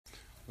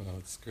Well,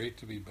 it's great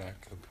to be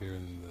back up here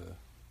in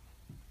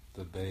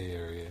the Bay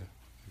Area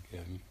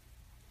again,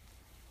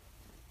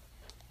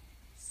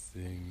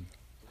 seeing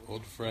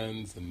old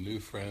friends and new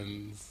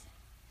friends,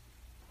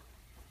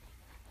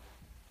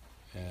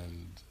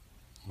 and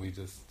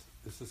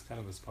this is kind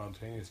of a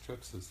spontaneous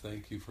trip, so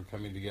thank you for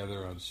coming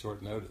together on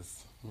short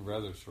notice,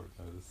 rather short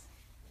notice.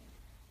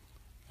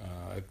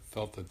 I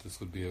felt that this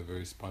would be a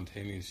very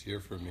spontaneous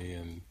year for me,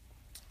 and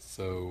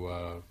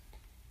so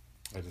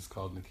I just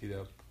called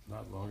Nikita up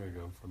not long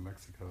ago from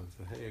Mexico and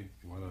said, hey,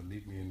 you want to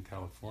meet me in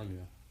California?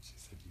 She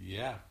said,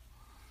 yeah.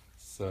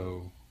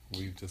 So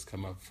we've just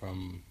come up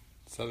from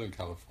Southern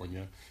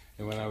California,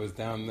 and when I was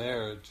down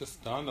there, it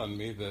just dawned on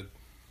me that,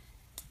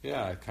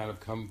 yeah, I kind of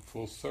come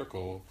full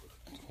circle.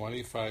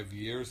 25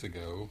 years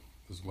ago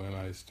was when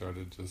I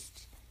started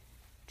just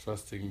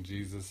trusting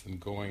Jesus and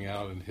going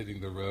out and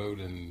hitting the road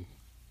and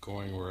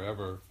going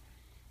wherever,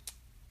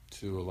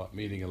 to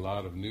meeting a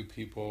lot of new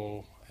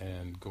people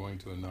and going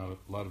to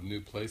a lot of new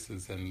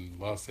places, and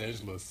Los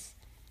Angeles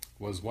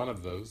was one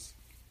of those.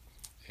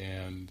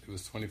 And it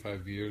was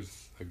 25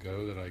 years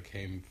ago that I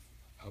came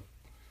up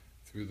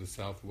through the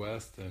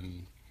Southwest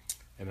and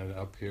then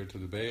up here to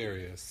the Bay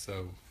Area.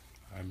 So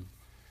I'm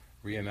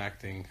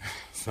reenacting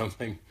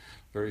something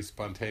very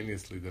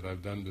spontaneously that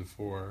I've done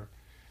before,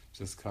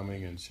 just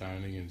coming and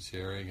shining and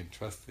sharing and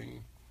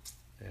trusting,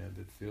 and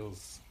it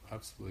feels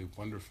absolutely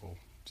wonderful,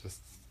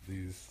 just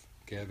these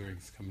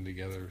gatherings coming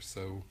together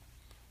so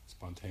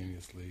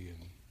spontaneously.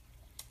 And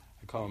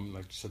I call them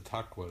like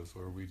chautauquas,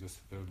 where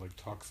they're like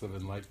talks of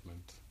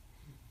enlightenment,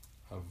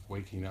 of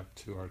waking up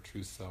to our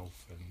true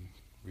self and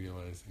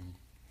realizing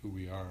who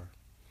we are.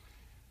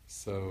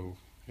 So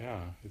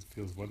yeah, it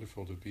feels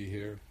wonderful to be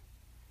here,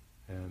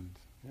 and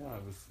yeah,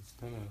 it's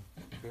been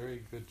a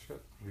very good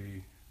trip.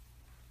 We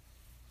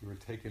were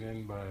taken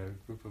in by a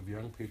group of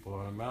young people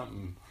on a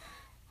mountain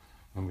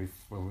when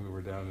we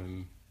were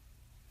down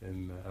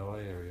in the LA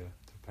area,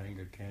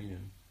 Topanga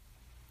Canyon.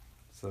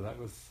 So that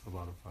was a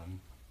lot of fun,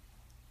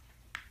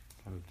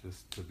 kind of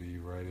just to be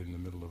right in the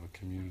middle of a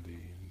community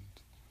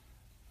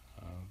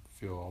and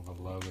feel all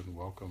the love and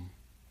welcome.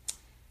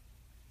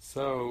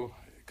 So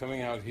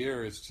coming out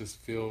here, it just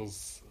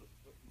feels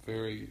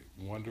very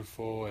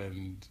wonderful,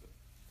 and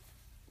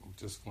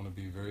just want to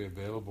be very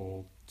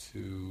available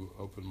to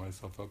open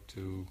myself up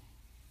to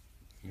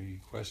any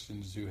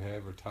questions you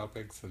have or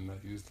topics, and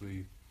that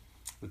usually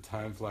the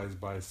time flies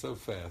by so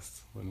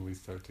fast when we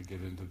start to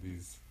get into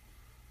these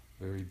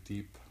very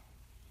deep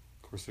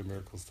Course in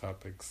Miracles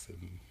topics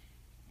and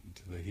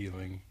into the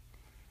healing.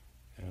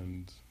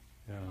 And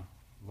yeah,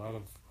 a lot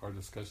of our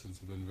discussions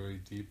have been very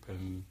deep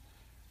and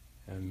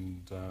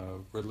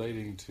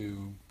relating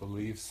to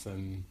beliefs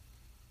and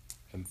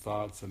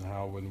thoughts, and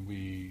how when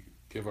we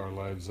give our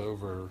lives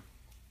over,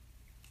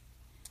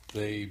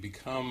 they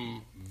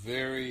become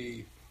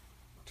very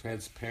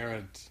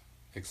transparent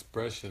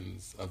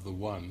expressions of the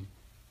One,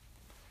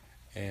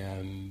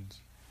 and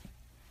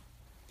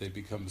they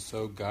become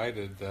so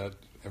guided that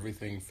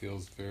everything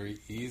feels very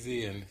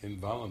easy and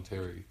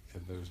involuntary,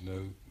 and there's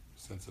no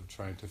sense of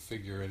trying to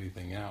figure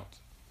anything out.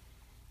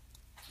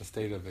 A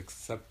state of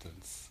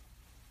acceptance,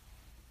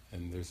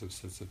 and there's a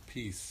sense of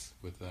peace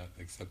with that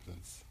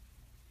acceptance.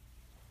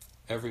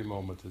 Every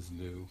moment is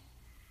new.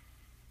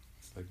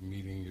 It's like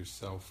meeting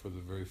yourself for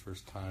the very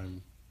first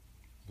time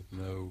with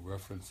no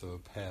reference of a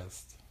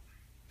past.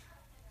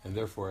 And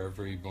therefore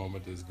every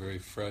moment is very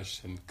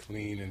fresh and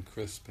clean and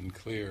crisp and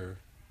clear,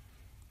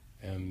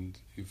 and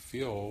you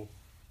feel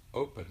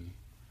open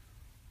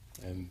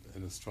and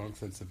a strong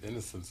sense of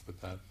innocence with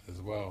that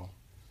as well.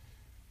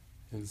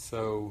 And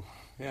so,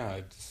 yeah,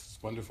 it's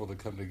wonderful to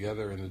come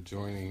together in the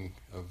joining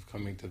of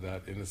coming to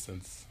that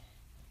innocence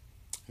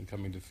and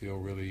coming to feel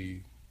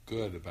really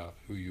good about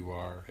who you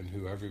are and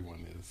who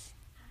everyone is,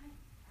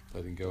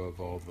 letting go of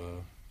all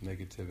the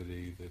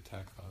negativity, the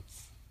attack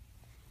thoughts.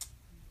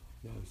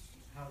 Yes.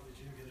 How did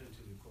you get into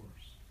the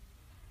Course?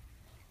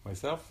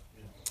 Myself?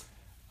 Yes.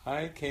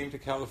 I came to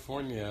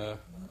California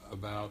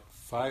about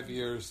 5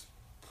 years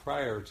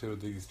prior to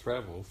these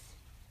travels,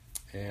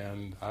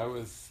 and I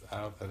was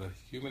out at a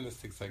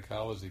humanistic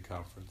psychology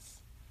conference.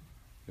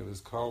 It was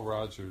Carl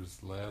Rogers'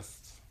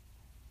 last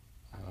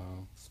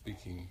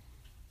speaking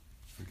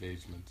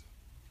engagement.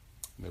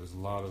 And there was a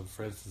lot of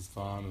Francis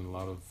Vaughan and a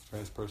lot of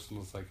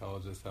transpersonal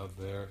psychologists out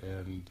there,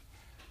 and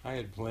I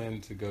had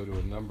planned to go to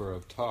a number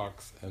of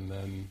talks, and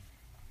then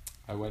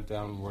I went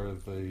down where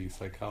the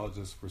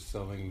psychologists were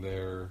selling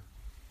their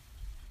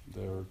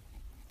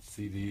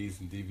CDs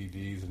and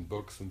DVDs and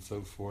books and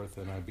so forth,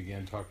 and I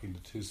began talking to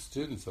two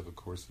students of A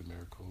Course in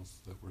Miracles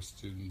that were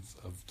students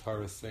of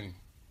Tara Singh.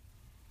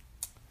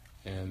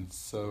 And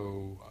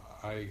so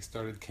I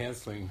started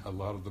canceling a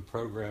lot of the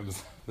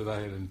programs that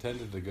I had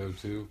intended to go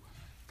to,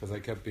 because I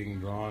kept being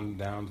drawn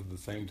down to the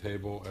same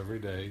table every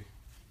day,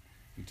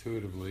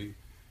 intuitively,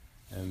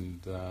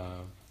 and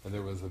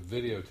there was a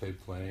videotape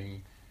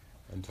playing,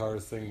 and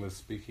Tara Singh was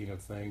speaking of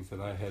things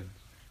that I had,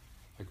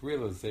 like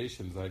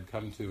realizations I'd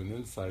come to and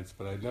insights,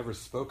 but I'd never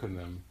spoken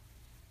them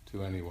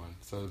to anyone.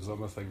 So it was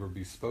almost like they were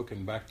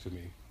bespoken back to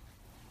me.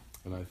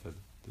 And I said,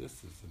 this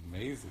is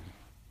amazing.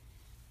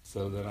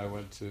 So then I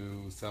went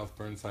to South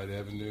Burnside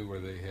Avenue where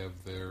they have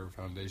their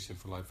Foundation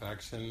for Life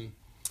Action.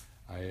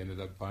 I ended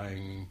up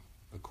buying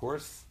a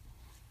course,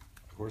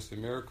 A Course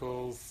in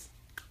Miracles,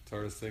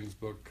 Tara Singh's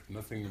book,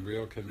 Nothing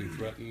Real Can Be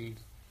Threatened,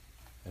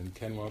 and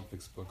Ken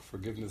Wapnick's book,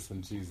 Forgiveness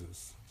and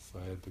Jesus. So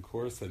I had the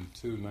course and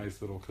two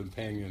nice little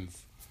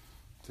companions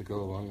to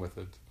go along with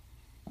it.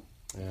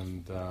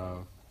 And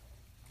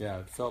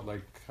it felt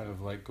like kind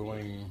of like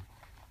going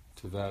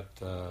to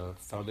that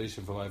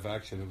Foundation for Life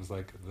Action. It was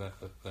like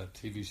that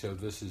TV show,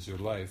 This Is Your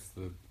Life.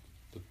 The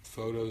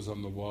photos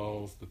on the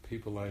walls, the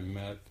people I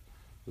met,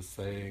 the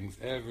sayings,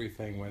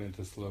 everything went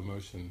into slow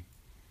motion.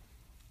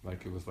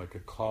 Like it was like a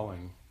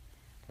calling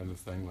kind of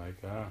thing,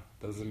 like,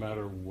 doesn't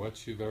matter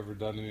what you've ever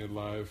done in your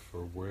life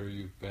or where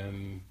you've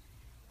been,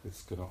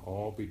 it's going to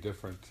all be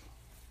different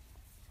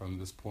from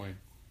this point.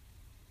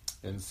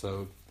 And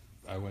so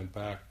I went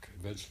back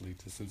eventually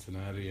to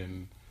Cincinnati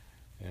and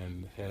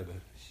had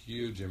a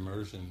huge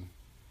immersion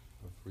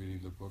of reading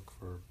the book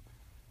for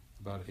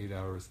about 8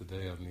 hours a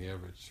day on the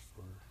average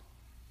for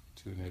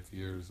 2.5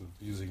 years of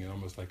using it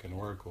almost like an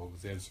oracle. It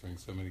was answering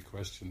so many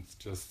questions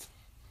just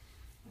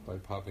by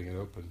popping it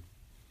open.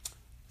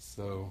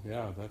 So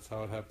that's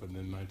how it happened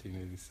in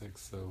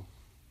 1986. So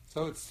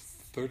it's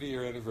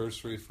 30-year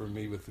anniversary for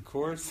me with the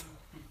course,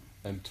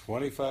 and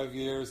 25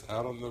 years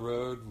out on the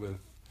road with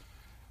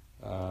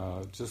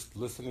just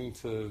listening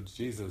to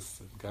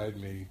Jesus guide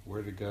me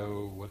where to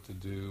go, what to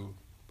do,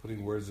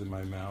 putting words in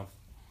my mouth,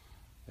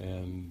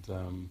 and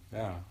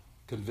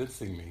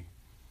convincing me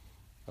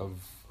of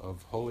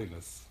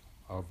holiness,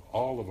 of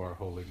all of our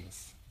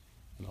holiness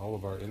and all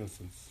of our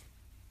innocence.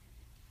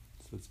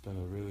 So it's been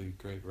a really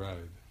great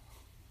ride.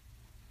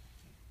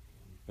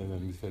 And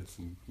then we've had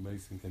some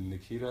amazing... And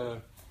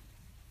Nikita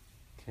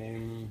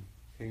came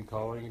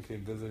calling,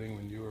 came visiting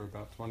when you were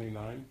about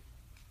 29,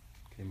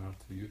 came out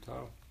to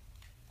Utah.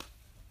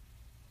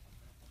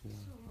 Yeah.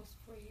 It's almost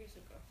 4 years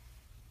ago.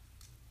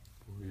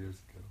 4 years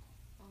ago.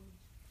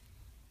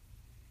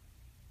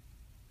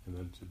 And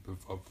then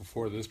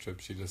before this trip,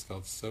 she just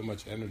felt so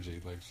much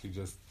energy, like she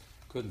just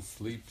couldn't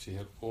sleep. She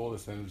had all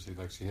this energy,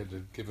 like she had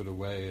to give it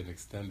away and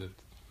extend it.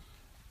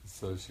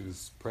 So she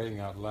was praying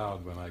out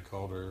loud when I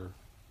called her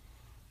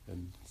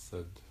and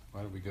said,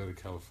 why don't we go to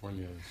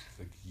California? And she's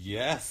like,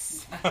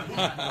 yes!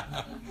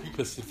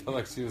 Because she felt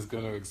like she was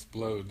going to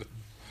explode.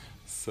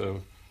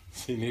 So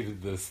she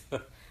needed this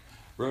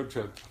road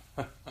trip.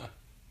 Yeah.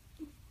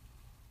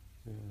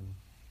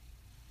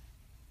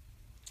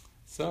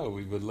 So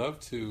we would love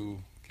to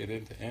get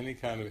into any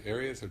kind of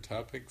areas or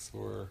topics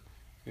or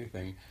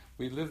anything.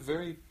 We live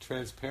very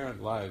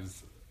transparent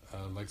lives.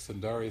 Like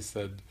Sundari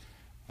said,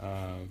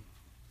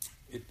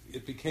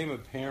 it became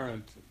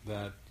apparent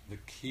that the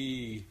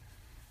key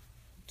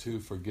to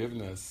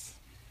forgiveness,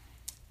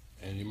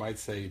 and you might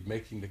say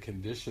making the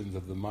conditions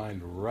of the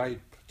mind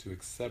ripe to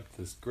accept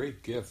this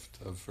great gift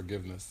of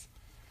forgiveness,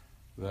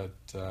 that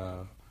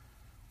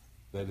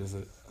is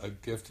a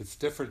gift. It's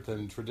different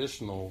than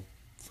traditional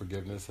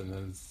forgiveness, and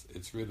then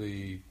it's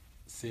really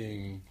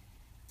seeing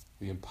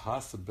the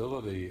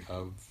impossibility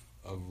of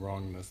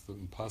wrongness, the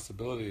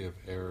impossibility of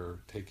error,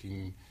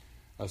 taking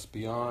us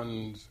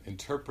beyond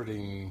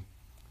interpreting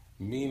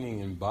meaning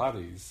in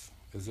bodies,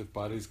 as if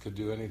bodies could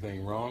do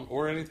anything wrong,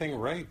 or anything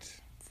right,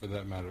 for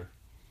that matter.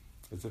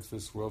 As if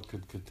this world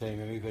could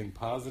contain anything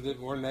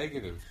positive or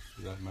negative,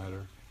 for that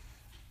matter.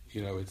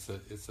 You know, it's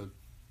a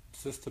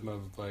system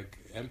of like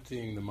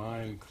emptying the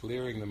mind,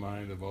 clearing the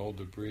mind of all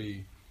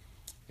debris,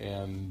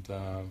 and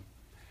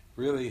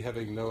really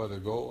having no other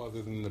goal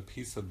other than the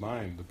peace of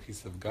mind, the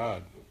peace of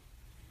God.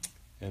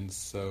 And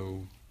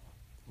so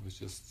it was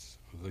just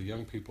the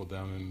young people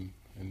down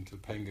in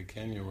Topanga,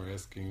 Kenya were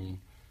asking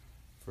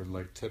for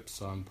like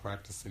tips on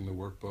practicing the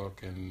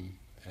workbook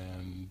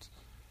and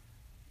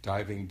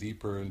diving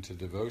deeper into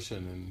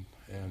devotion,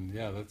 and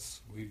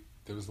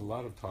there was a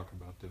lot of talk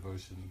about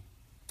devotion,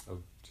 of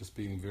just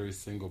being very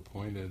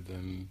single-pointed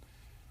and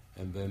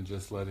then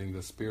just letting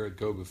the Spirit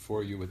go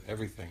before you with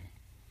everything,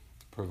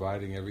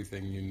 providing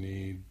everything you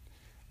need.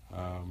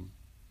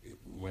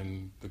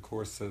 When the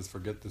Course says,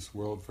 forget this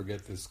world,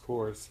 forget this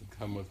course, and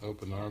come with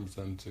open arms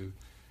unto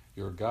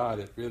your God,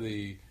 it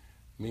really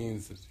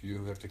means that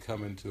you have to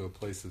come into a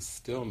place of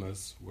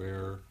stillness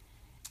where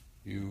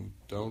you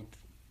don't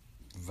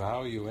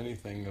value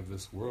anything of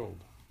this world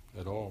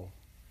at all.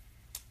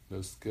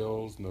 No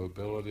skills, no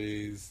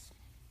abilities,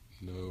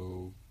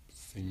 no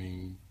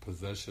seeming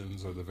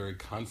possessions, or the very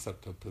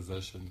concept of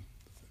possession,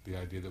 the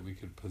idea that we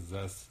could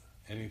possess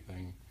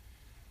anything.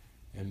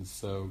 And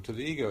so to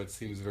the ego it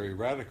seems very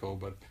radical,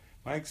 but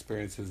my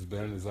experience has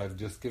been, as I've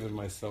just given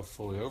myself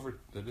fully over,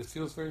 that it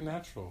feels very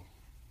natural.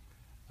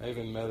 I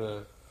even met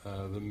the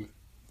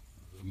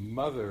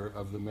mother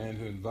of the man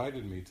who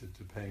invited me to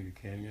Topanga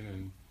Canyon,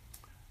 and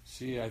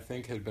she, I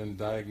think, had been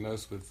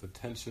diagnosed with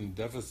attention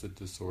deficit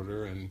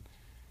disorder, and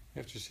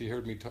after she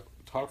heard me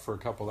talk for a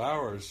couple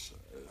hours,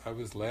 I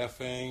was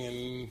laughing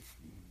and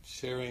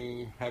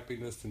sharing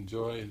happiness and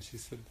joy, and she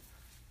said,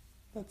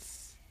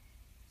 that's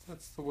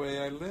that's the way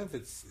I live.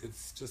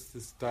 It's just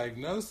this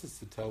diagnosis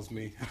that tells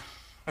me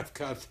I've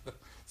got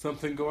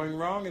something going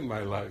wrong in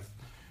my life.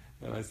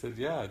 And I said,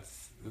 yeah,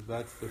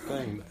 that's the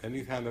thing.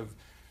 Any kind of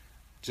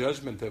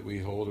judgment that we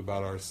hold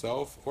about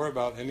ourselves or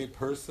about any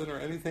person or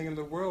anything in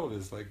the world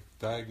is like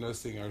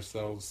diagnosing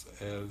ourselves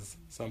as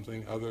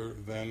something other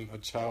than a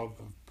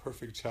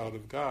perfect child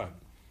of God.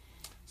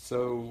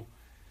 So,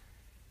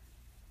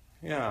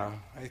 yeah,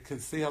 I can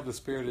see how the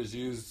Spirit has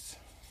used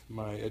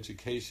my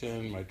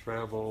education, my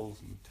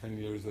travels, 10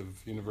 years of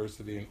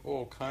university, and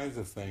all kinds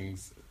of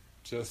things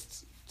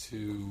just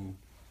to,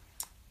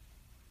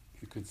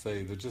 you could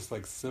say, they're just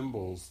like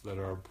symbols that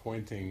are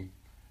pointing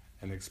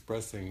and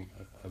expressing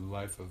a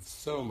life of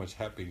so much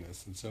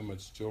happiness and so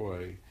much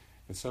joy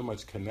and so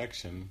much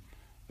connection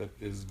that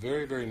is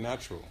very, very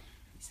natural.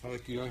 It's not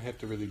like you don't have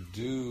to really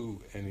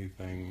do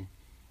anything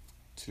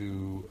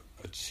to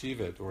achieve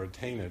it or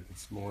attain it.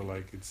 It's more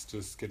like it's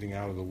just getting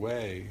out of the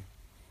way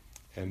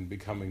and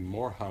becoming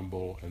more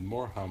humble and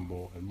more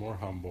humble and more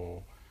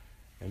humble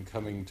and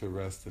coming to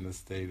rest in a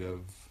state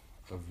of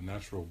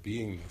natural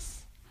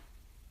beingness.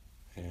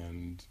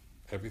 And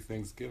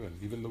everything's given,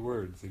 even the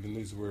words, even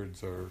these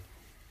words are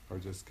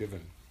just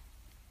given.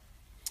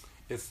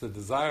 It's the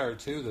desire,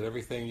 too, that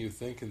everything you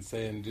think and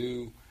say and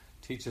do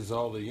teaches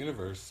all the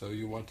universe, so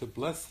you want to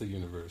bless the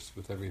universe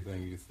with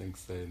everything you think,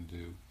 say, and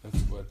do.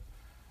 That's what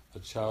a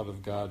child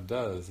of God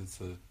does.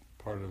 It's a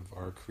part of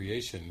our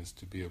creation, is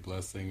to be a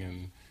blessing,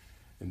 and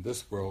in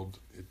this world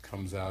it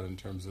comes out in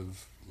terms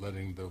of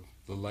letting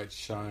the light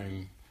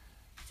shine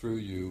through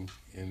you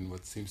in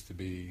what seems to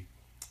be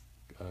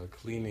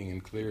cleaning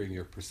and clearing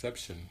your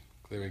perception,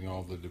 clearing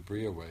all the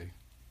debris away.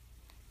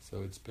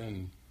 So it's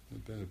been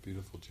a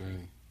beautiful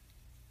journey.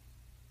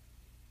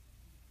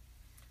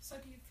 So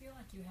do you feel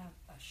like you have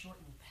a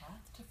shortened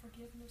path to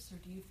forgiveness, or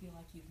do you feel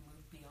like you've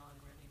moved beyond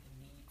really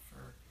the need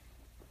for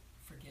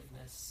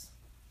forgiveness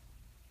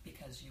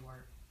because you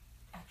are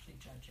actually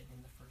judging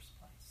in the first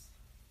place?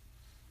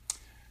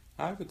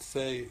 I would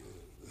say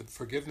that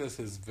forgiveness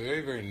is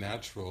very, very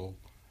natural.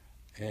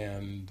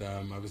 And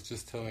I was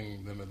just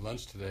telling them at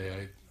lunch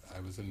today, I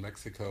was in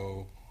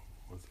Mexico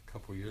a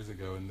couple years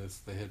ago, and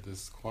they had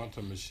this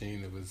quantum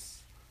machine that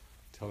was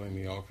telling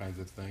me all kinds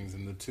of things.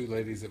 And the two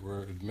ladies that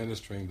were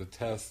administering the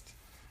test,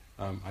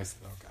 I said,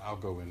 okay, I'll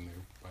go in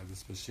there by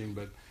this machine.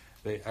 But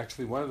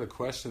one of the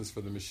questions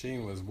for the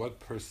machine was, what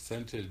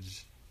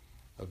percentage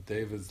of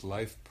David's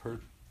life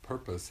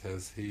purpose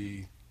has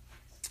he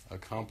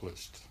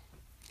accomplished?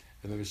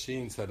 And the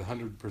machine said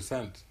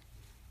 100%.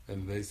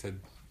 And they said,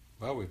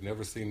 well, we've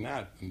never seen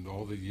that in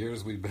all the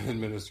years we've been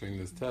administering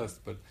this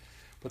test. But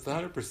the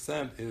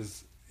 100%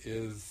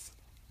 is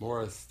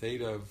more a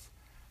state of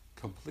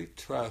complete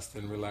trust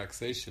and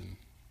relaxation.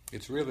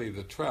 It's really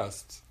the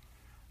trust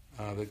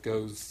that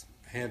goes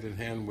hand in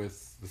hand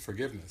with the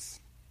forgiveness.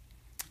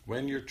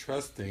 When you're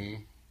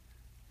trusting,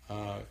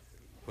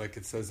 like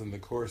it says in the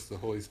Course, the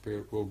Holy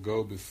Spirit will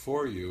go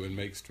before you and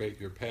make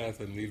straight your path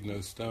and leave no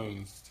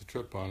stones to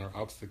trip on or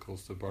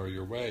obstacles to bar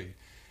your way.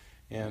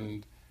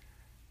 And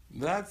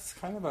that's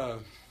kind of a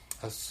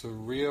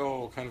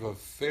surreal, kind of a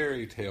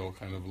fairy tale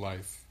kind of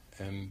life.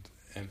 And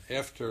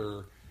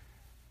after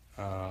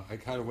I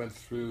kind of went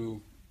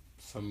through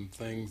some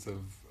things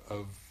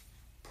of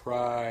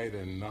pride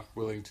and not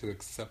willing to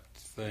accept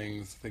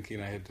things,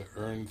 thinking I had to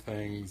earn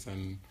things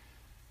and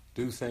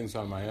do things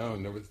on my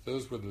own.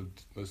 Those were the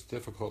most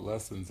difficult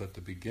lessons at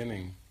the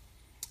beginning,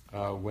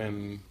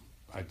 when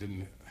I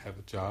didn't have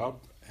a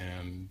job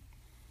and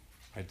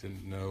I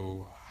didn't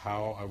know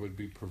how I would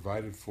be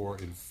provided for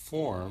in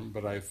form,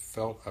 but I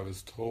felt I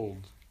was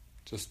told,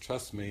 just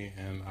trust me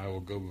and I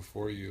will go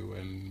before you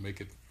and make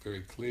it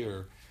very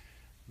clear.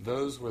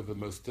 Those were the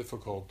most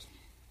difficult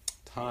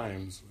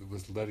times. It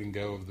was letting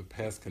go of the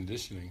past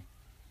conditioning,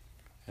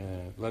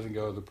 letting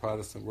go of the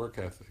Protestant work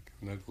ethic,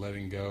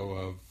 letting go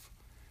of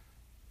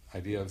the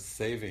idea of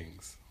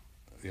savings,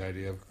 the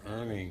idea of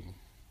earning,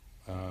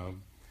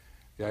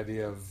 the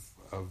idea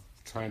of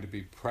trying to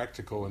be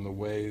practical in the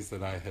ways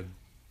that I had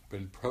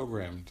been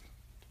programmed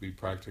to be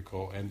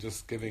practical, and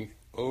just giving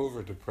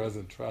over to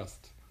present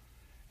trust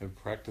and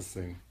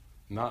practicing,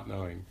 not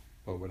knowing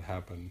what would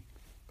happen,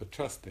 but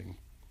trusting,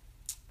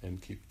 and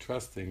keep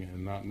trusting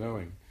and not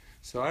knowing.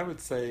 So I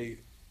would say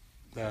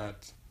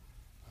that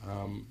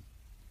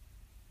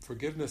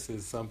forgiveness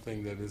is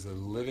something that is a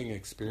living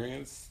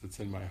experience that's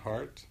in my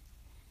heart.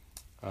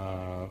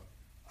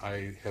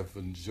 I have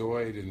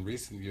enjoyed in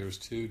recent years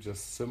too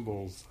just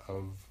symbols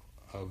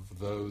of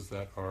those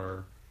that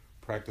are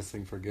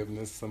practicing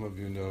forgiveness. Some of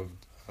you know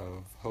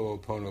of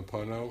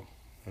Ho'oponopono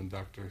and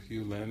Dr.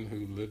 Hugh Lin,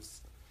 who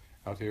lives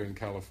out here in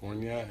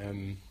California,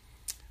 and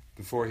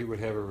before he would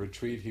have a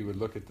retreat, he would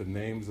look at the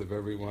names of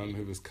everyone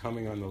who was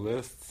coming on the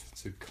list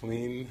to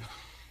clean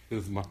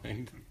his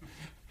mind.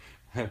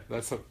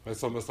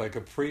 That's almost like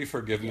a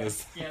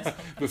pre-forgiveness. Yes.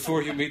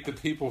 Before you meet the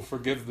people,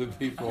 forgive the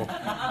people.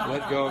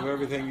 Let go of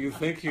everything you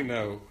think you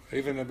know,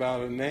 even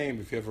about a name.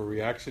 If you have a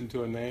reaction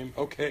to a name,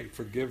 okay,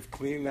 forgive,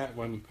 clean that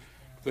one,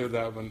 clear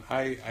that one.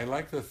 I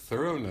like the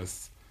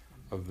thoroughness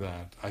of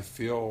that. I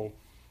feel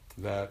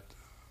that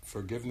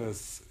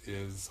forgiveness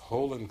is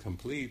whole and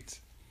complete,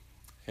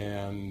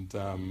 and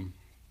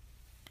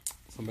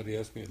somebody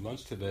asked me at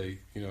lunch today,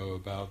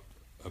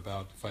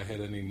 about if I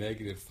had any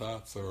negative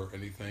thoughts or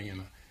anything,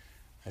 and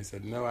I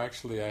said, no,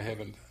 actually I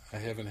haven't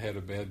had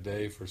a bad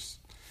day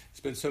it's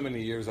been so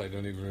many years I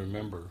don't even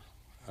remember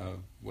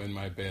when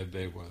my bad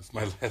day was,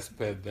 my last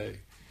bad day.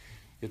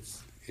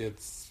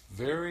 It's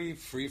very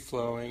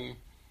free-flowing.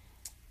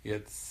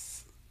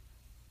 It's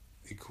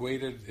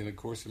equated in A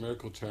Course in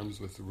Miracle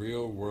terms with the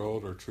real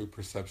world or true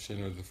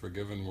perception or the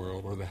forgiven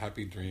world or the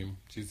happy dream.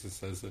 Jesus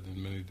says it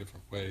in many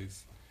different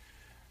ways.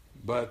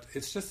 But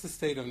it's just a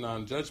state of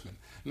non-judgment.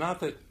 Not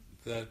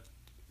that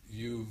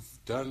you've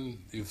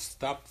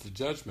stopped the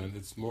judgment.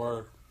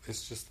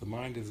 It's just the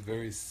mind is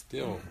very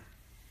still.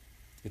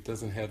 It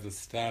doesn't have the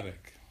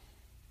static.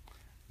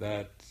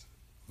 That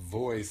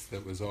voice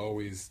that was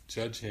always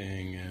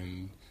judging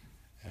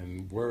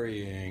and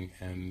worrying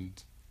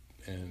and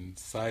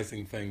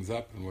sizing things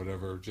up and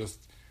whatever just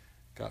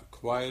got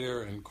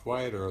quieter and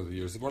quieter over the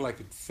years. It's more like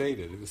it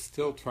faded. It was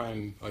still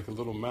trying, like a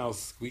little mouse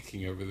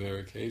squeaking over there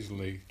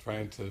occasionally,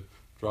 trying to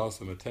draw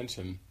some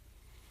attention.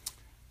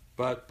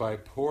 But by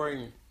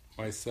pouring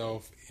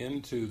myself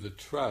into the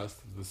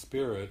trust of the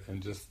Spirit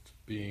and just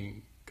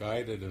being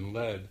guided and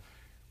led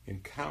in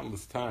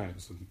countless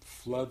times, with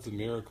floods of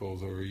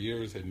miracles over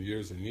years and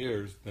years and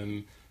years,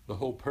 then the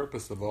whole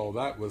purpose of all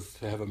that was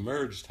to have a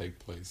merge take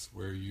place,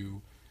 where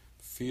you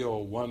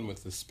feel one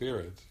with the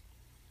Spirit,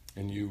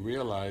 and you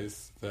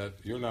realize that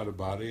you're not a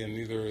body and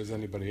neither is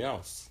anybody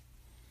else.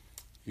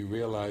 You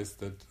realize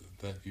that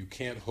you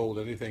can't hold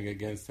anything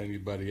against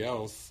anybody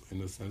else,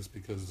 in a sense,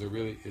 because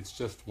it's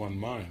just one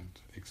mind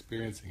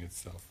experiencing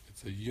itself.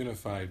 It's a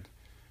unified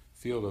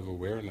field of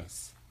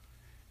awareness.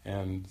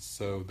 And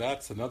so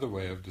that's another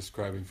way of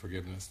describing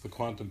forgiveness, the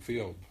quantum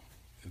field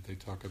that they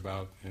talk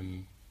about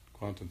in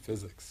quantum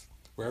physics,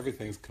 where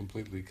everything's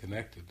completely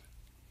connected.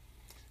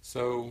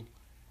 So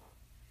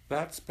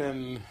that's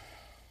been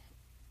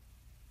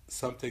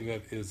something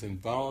that is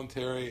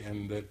involuntary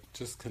and that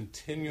just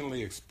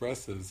continually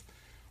expresses,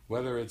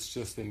 whether it's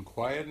just in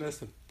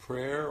quietness, in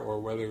prayer, or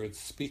whether it's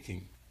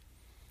speaking.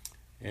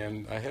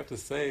 And I have to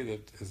say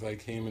that as I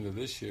came into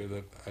this year,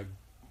 that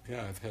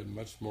I've had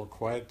much more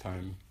quiet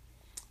time,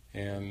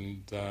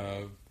 and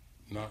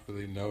not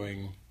really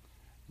knowing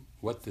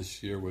what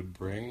this year would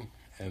bring,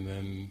 and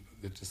then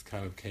it just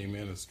kind of came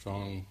in a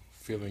strong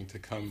feeling to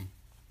come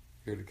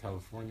here to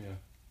California.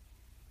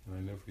 And I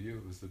know for you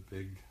it was a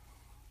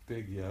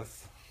big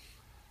yes,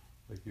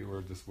 like you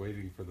were just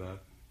waiting for that,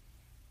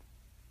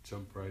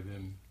 jump right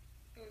in.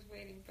 I was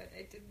waiting, but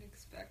I didn't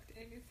expect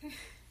anything.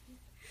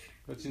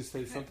 But you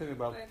say something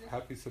about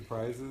happy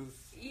surprises?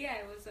 Yeah,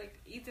 it was like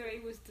either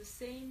it was the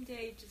same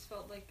day, it just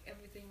felt like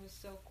everything was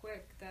so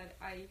quick that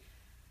I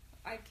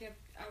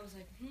was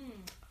like,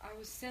 I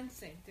was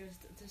sensing, there's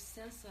this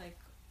sense like,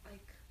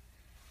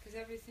 because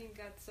everything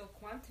got so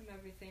quantum,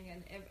 everything,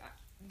 and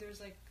there's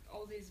like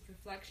all these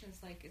reflections,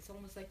 like it's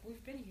almost like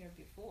we've been here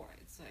before.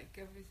 It's like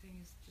everything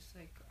is just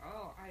like,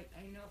 oh,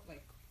 I know,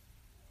 like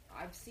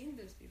I've seen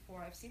this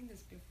before,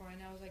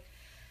 and I was like,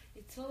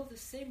 it's all the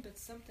same, but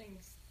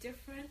something's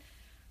different.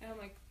 And I'm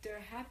like, there are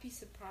happy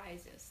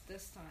surprises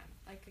this time.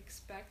 Like,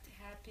 expect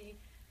happy,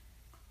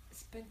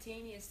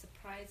 spontaneous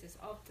surprises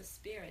of the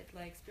Spirit.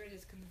 Like, Spirit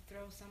is going to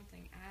throw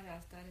something at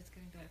us that is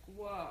going to be like,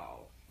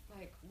 whoa,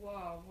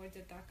 where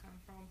did that come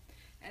from?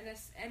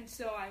 And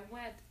so I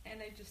went, and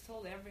I just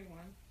told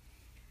everyone.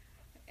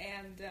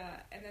 And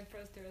at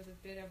first there was a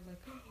bit of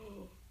like,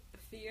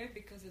 fear,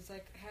 because it's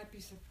like happy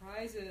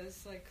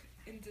surprises, like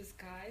in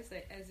disguise,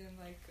 like, as in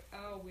like,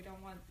 oh, we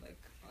don't want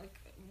like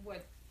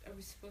what are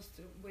we supposed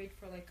to wait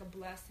for, like a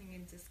blessing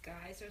in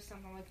disguise or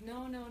something? Like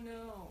no,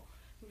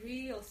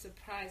 real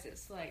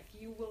surprises, like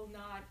you will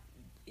not,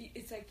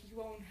 it's like you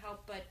won't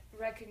help but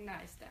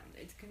recognize them.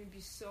 It's going to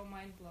be so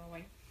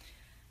mind-blowing.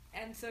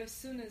 And so as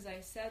soon as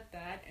I said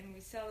that and we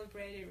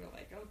celebrated, we're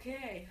like,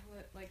 okay,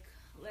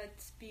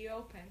 let's be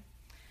open.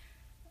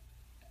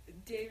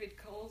 David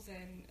calls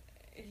and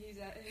he's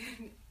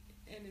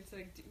and it's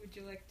like, would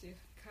you like to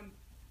come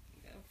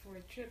for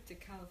a trip to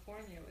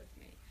California with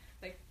me?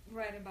 Like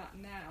right about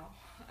now.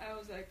 I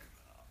was like,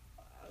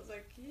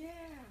 yeah.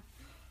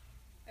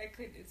 I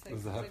could. It's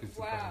like,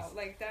 wow,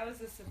 like that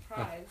was a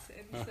surprise,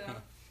 and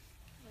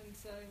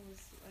so it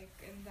was like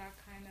in that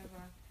kind of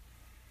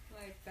a,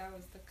 like that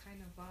was the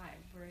kind of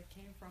vibe where it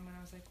came from, and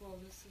I was like, well,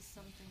 this is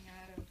something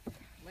out of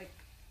like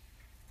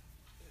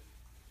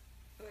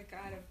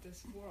out of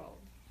this world.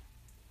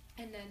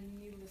 And then,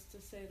 needless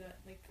to say, that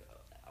like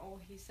all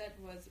he said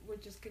was, we're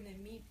just gonna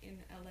meet in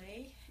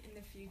LA in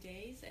a few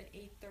days at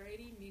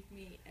 8:30. Meet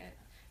me at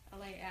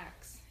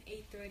LAX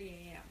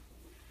 8:30 a.m.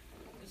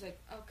 I was like,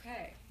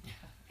 okay.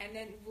 And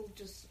then we'll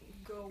just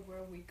go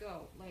where we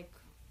go. Like,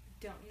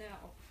 don't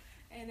know.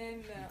 And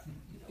then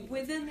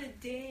within a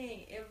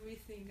day,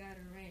 everything got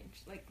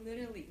arranged. Like,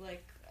 literally,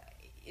 like,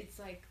 it's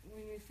like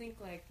when you think,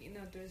 like, you know,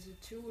 there's a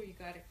tour, you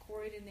got to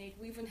coordinate.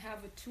 We even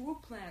have a tour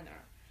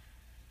planner.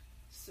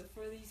 so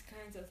for these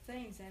kinds of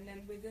things. And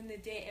then within the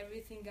day,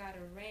 everything got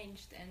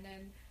arranged.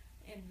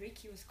 And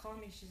Ricky was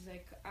calling me. She's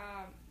like,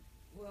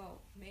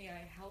 well, may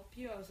I help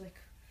you? I was like,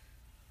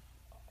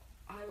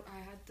 I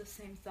had the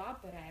same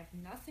thought, but I have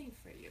nothing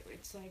for you.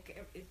 It's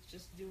like, it's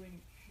just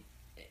doing,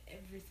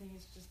 everything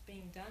is just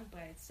being done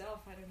by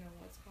itself. I don't know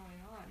what's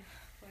going on.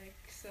 Like,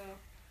 so,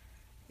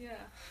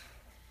 yeah.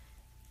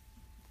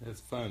 It's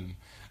fun.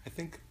 I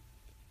think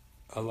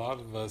a lot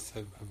of us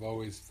have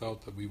always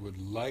felt that we would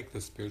like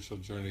the spiritual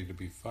journey to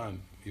be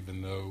fun,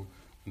 even though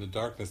when the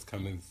darkness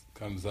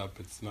comes up,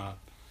 it's not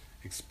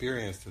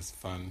experienced as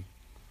fun.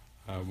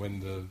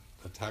 When the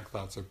attack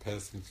thoughts are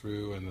passing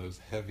through and those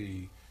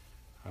heavy,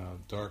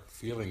 dark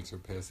feelings are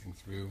passing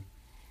through.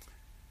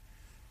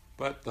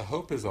 But the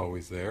hope is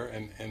always there,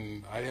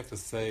 and I have to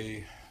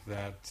say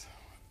that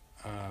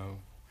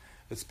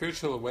the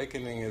spiritual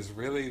awakening is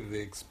really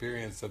the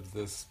experience of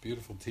this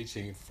beautiful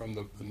teaching.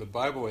 In the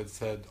Bible it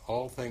said,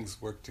 all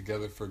things work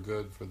together for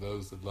good for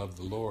those that love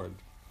the Lord.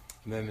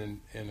 And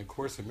then in A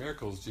Course in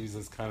Miracles,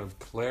 Jesus kind of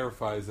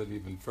clarifies it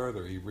even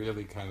further. He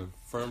really kind of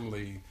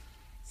firmly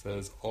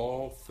says,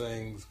 all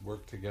things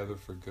work together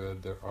for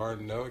good. There are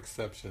no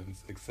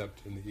exceptions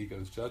except in the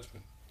ego's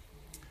judgment.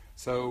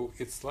 So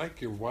it's like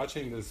you're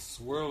watching this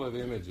swirl of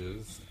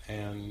images,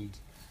 and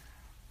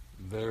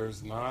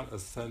there's not a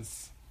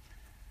sense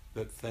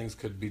that things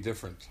could be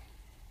different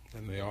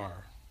than they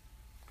are.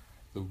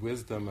 The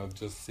wisdom of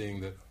just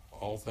seeing that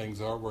all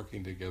things are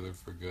working together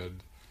for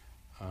good,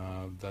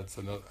 that's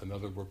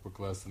another workbook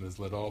lesson, is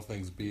let all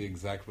things be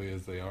exactly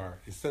as they are.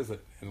 He says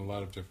it in a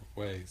lot of different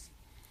ways.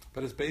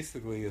 But it's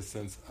basically a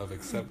sense of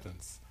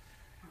acceptance.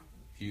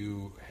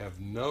 You have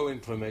no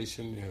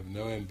inclination, you have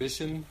no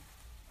ambition,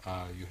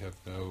 you have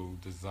no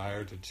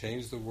desire to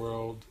change the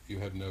world, you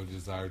have no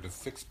desire to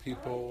fix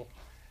people,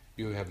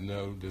 you have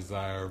no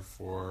desire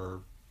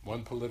for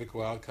one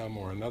political outcome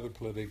or another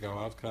political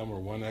outcome, or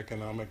one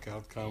economic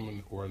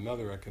outcome or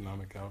another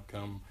economic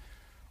outcome,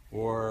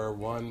 or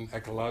one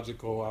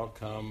ecological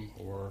outcome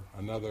or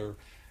another.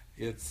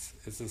 It's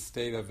a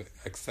state of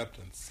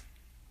acceptance.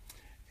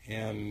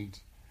 And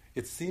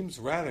it seems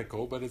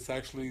radical, but it's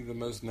actually the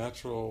most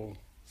natural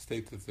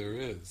state that there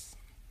is.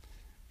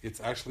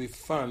 It's actually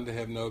fun to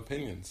have no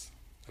opinions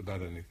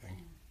about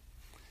anything.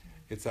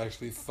 It's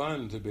actually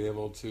fun to be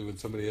able to, when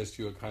somebody asks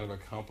you a kind of a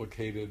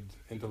complicated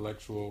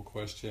intellectual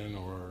question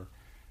or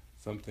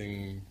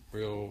something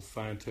real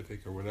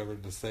scientific or whatever,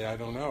 to say, I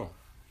don't know,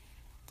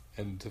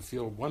 and to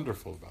feel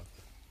wonderful about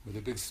that, with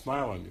a big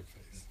smile on your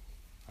face.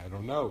 I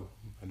don't know.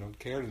 I don't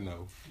care to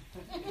know.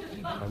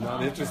 I'm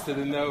not interested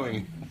in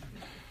knowing.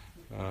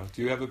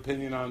 Do you have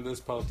opinion on this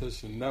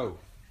politician? No.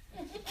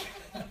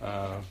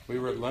 We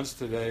were at lunch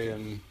today,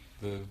 and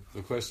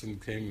the question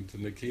came to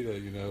Nikita,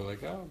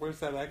 like, oh, where's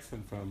that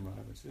accent from?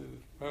 She said,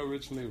 oh,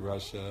 originally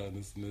Russia, and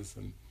this,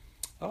 and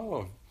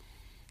oh,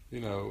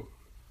 have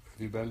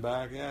you been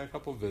back? Yeah, a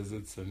couple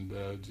visits, and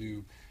do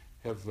you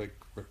have, like,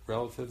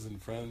 relatives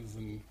and friends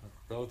and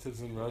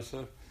relatives in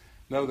Russia?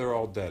 No, they're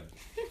all dead,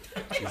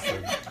 she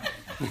said.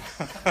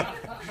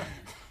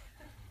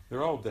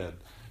 They're all dead.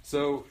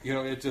 So,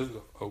 it just,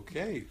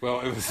 okay.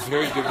 Well, it was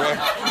very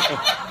direct.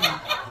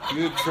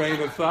 New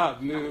train of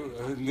thought,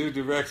 new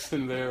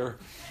direction there.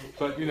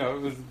 But,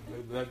 it was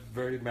that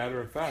very matter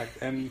of fact.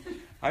 And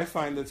I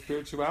find that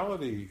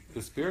spirituality,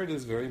 the spirit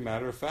is very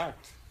matter of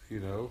fact,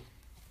 Your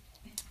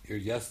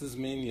yeses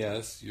mean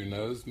yes, your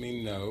no's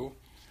mean no.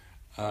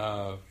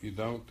 You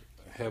don't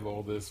have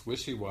all this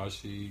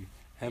wishy-washy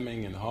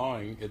hemming and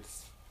hawing.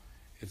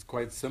 It's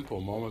quite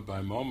simple, moment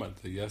by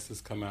moment. The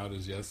yeses come out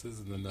as yeses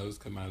and the no's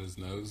come out as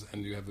no's,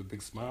 and you have a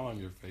big smile on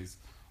your face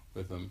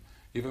with them.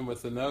 Even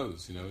with the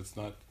no's, it's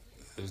not,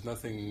 there's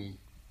nothing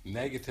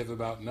negative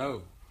about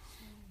no,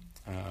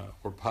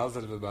 or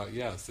positive about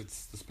yes.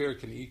 It's, the spirit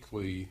can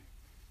equally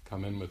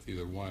come in with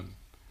either one.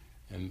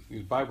 And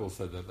the Bible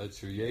said that,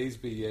 let your yeas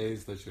be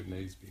yeas, let your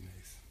nays be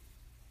nays.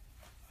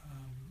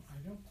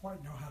 I don't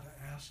quite know how to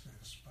ask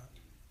this, but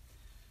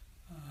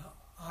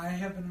I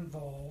have been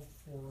involved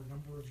for a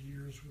number of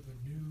years with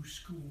a new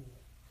school,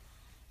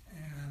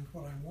 and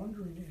what I'm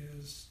wondering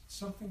is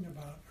something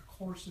about A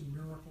Course in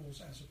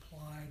Miracles as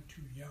applied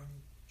to young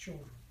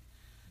children.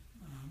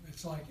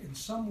 It's like in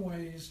some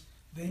ways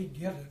they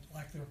get it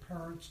like their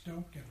parents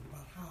don't get it,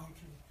 about how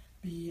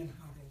to be and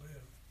how to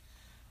live.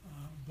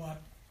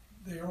 But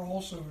they are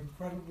also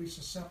incredibly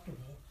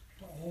susceptible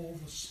to all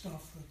the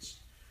stuff that's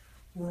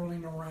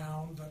whirling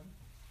around that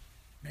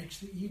makes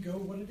the ego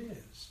what it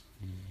is.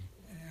 Mm-hmm.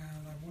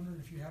 And I'm wondering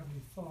if you have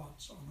any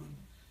thoughts on,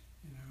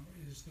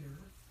 is there,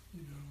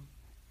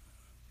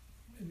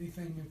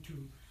 anything to,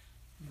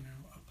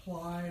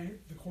 apply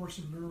the Course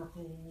in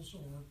Miracles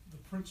or the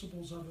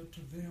principles of it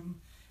to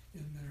them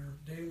in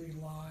their daily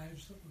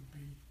lives that would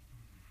be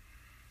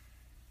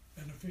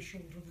beneficial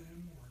to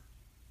them? Or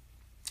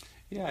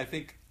yeah, I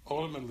think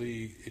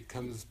ultimately it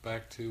comes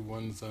back to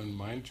one's own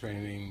mind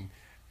training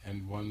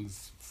and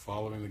one's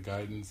following the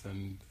guidance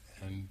and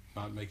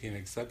not making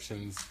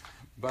exceptions.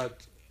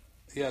 But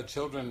yeah,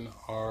 children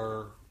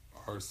are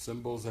are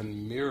symbols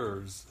and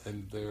mirrors,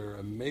 and they're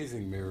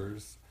amazing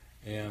mirrors.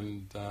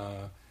 And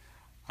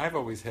I've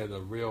always had a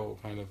real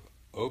kind of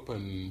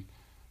open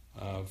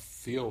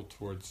feel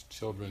towards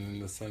children, in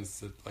the sense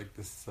that, like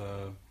this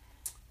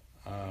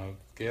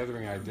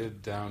gathering I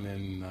did down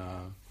in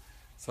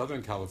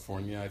Southern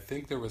California, I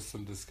think there was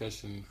some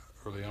discussion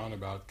early on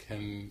about,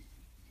 can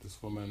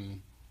this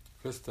woman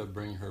Krista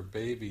bring her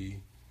baby,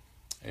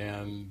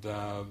 and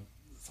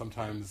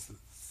sometimes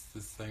it's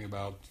this thing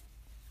about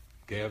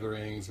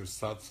gatherings or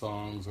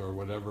satsangs or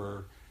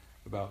whatever,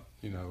 about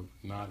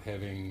not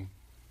having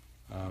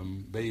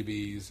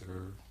babies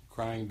or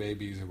crying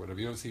babies or whatever.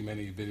 You don't see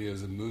many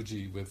videos of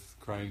Muji with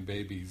crying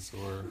babies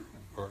or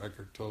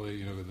Eckhart Tolle.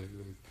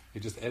 They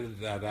just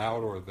edit that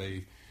out, or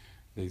they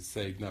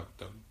say no,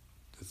 don't.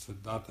 It's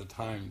not the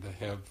time to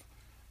have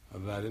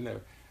that in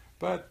there.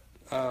 But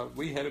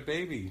we had a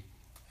baby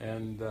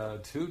and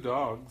 2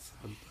 dogs,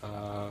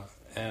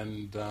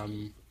 and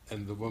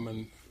the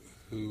woman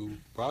who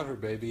brought her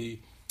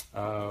baby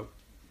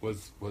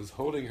was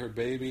holding her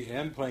baby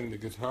and playing the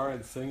guitar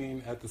and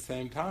singing at the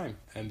same time.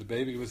 And the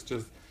baby was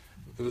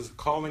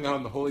calling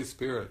on the Holy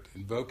Spirit,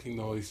 invoking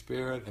the Holy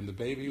Spirit, and the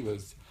baby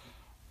was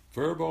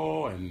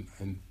verbal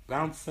and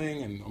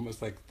bouncing, and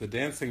almost like the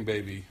dancing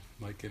baby,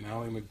 like in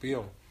Ally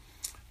McBeal.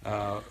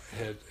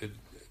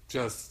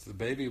 The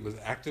baby was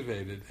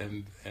activated,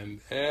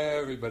 and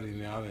everybody in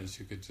the audience,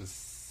 you could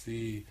just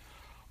see,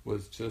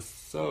 was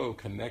just so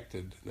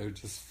connected. Their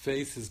just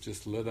faces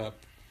just lit up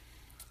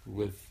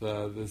with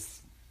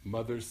this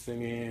mother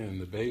singing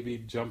and the baby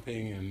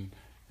jumping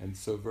and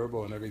so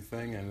verbal and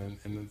everything. And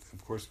then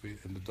of course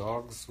the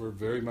dogs were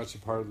very much a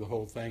part of the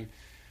whole thing.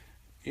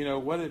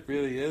 What it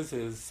really is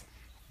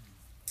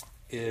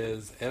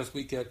as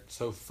we get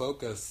so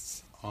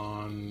focused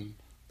on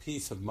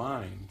peace of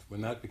mind,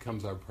 when that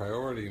becomes our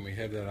priority and we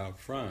have that out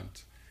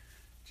front,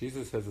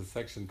 Jesus has a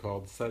section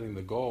called Setting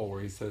the Goal,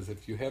 where he says,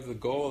 if you have the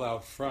goal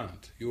out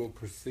front, you will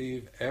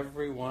perceive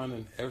everyone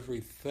and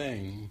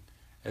everything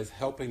as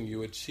helping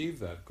you achieve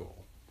that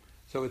goal.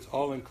 So it's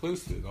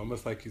all-inclusive,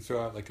 almost like you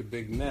throw out like a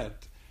big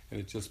net, and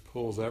it just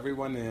pulls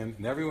everyone in,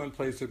 and everyone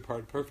plays their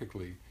part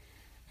perfectly.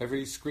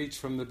 Every screech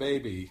from the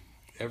baby,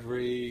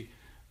 every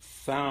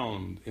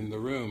sound in the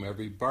room,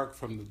 every bark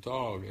from the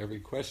dog, every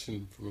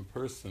question from a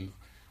person,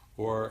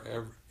 or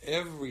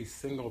every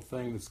single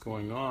thing that's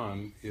going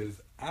on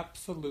is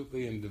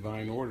absolutely in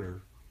divine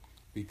order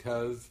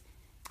because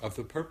of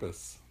the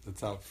purpose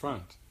that's out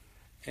front.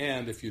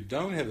 And if you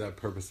don't have that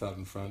purpose out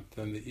in front,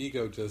 then the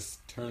ego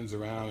just turns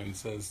around and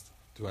says,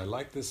 do I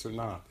like this or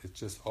not? It's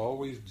just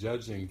always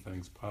judging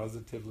things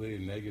positively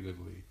and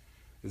negatively.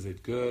 Is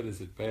it good?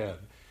 Is it bad?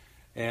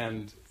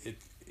 And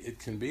it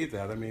can be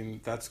that. I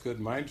mean, that's good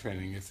mind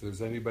training. If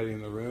there's anybody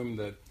in the room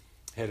that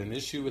had an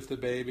issue with the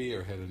baby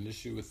or had an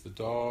issue with the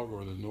dog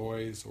or the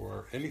noise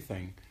or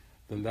anything,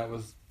 then that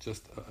was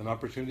just an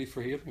opportunity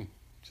for healing,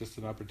 just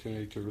an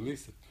opportunity to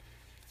release it.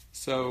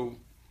 So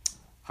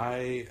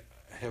I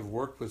have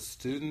worked with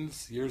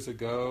students years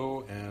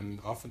ago, and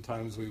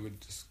oftentimes we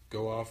would just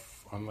go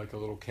off on like a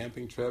little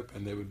camping trip,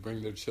 and they would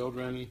bring their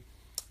children,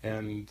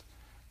 and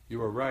you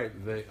were right,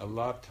 a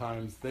lot of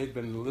times they'd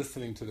been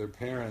listening to their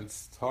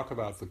parents talk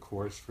about the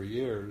Course for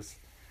years,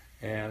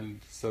 and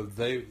so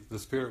the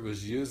Spirit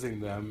was using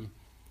them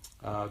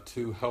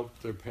to help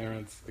their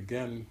parents,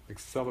 again,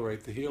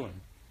 accelerate the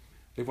healing.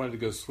 They wanted to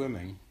go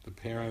swimming. The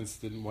parents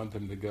didn't want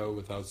them to go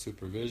without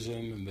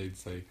supervision, and they'd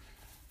say,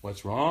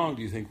 what's wrong?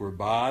 Do you think we're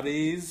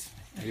bodies?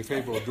 Are you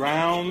afraid we'll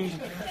drown?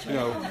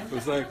 It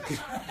was like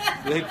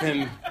they'd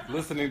been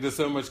listening to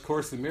so much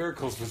Course in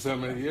Miracles for so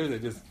many years, they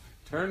just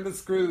turned the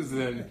screws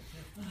in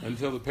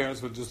until the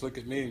parents would just look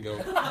at me and go,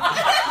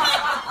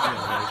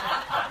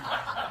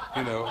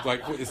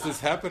 like, is this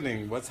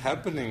happening? What's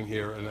happening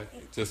here? And I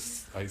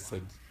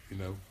said,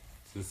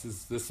 this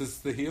is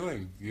the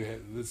healing.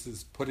 This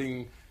is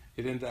putting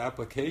it into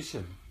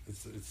application.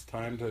 It's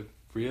time to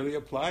really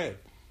apply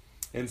it.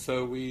 And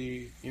so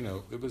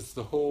it was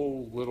the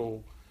whole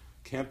little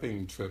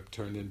camping trip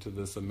turned into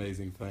this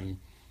amazing thing.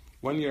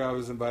 One year I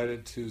was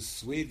invited to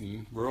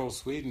Sweden, rural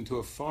Sweden, to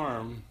a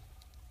farm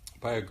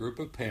by a group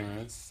of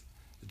parents.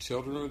 The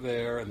children were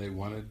there and they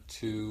wanted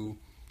to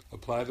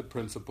apply the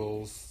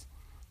principles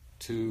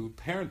to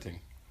parenting.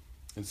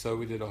 And so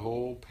we did a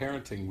whole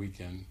parenting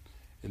weekend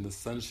in the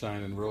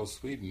sunshine in rural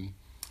Sweden.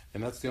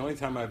 And that's the only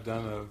time I've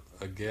done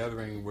a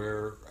gathering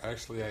where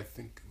actually I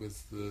think it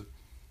was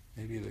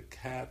maybe the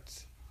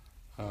cat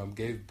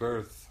gave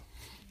birth.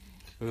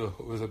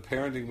 It was a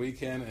parenting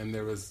weekend, and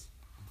there was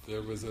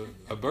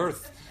a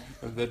birth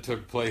that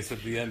took place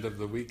at the end of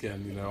the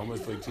weekend.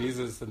 Almost like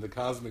Jesus and the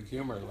cosmic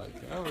humor, like,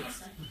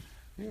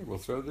 we'll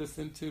throw this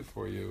in too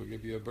for you. We'll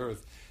give you a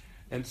birth.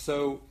 And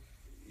so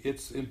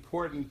it's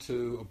important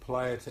to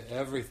apply it to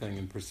everything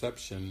in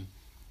perception.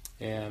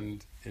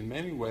 And in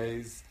many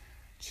ways,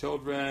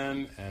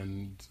 children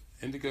and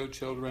indigo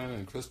children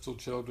and crystal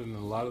children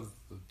and a lot of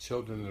the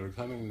children that are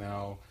coming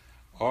now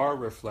are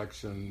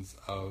reflections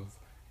of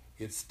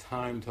it's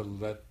time to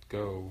let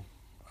go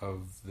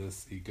of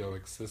this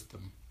egoic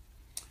system.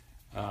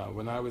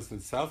 When I was in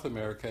South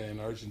America, in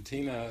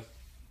Argentina,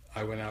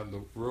 I went out in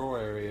the rural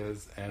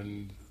areas,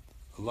 and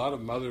a lot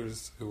of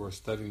mothers who were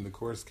studying the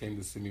course came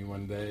to see me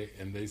one day,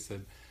 and they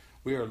said,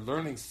 "We are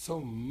learning so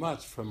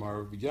much from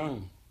our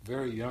young,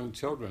 very young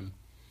children."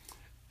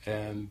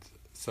 And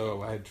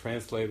so I had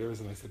translators,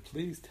 and I said,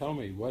 "Please tell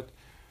me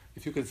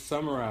if you could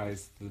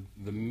summarize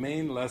the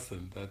main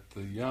lesson that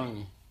the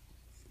young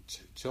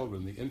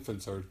children, the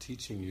infants, are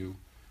teaching you,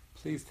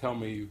 please tell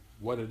me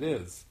what it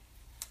is."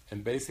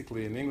 And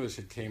basically in English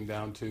it came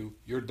down to,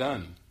 "You're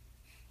done."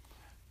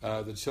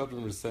 The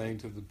children were saying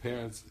to the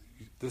parents,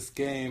 this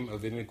game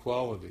of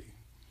inequality,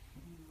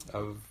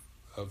 of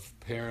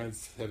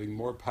parents having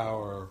more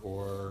power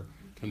or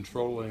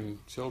controlling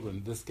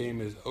children, this game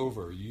is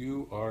over.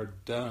 You are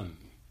done.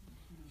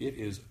 It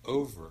is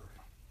over.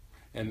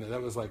 And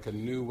that was like a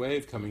new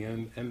wave coming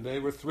in, and they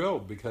were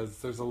thrilled because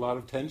there's a lot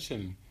of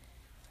tension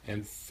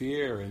and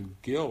fear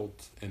and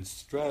guilt and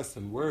stress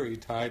and worry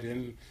tied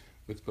in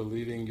with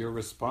believing you're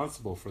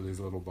responsible for these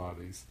little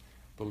bodies,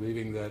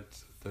 believing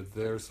that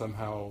they're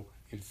somehow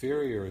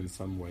inferior in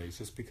some ways,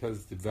 just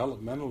because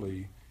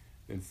developmentally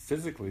and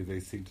physically they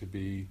seem to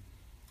be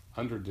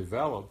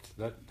underdeveloped.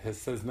 That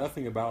says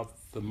nothing about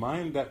the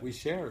mind that we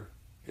share.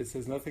 It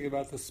says nothing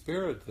about the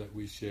spirit that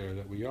we share,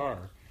 that we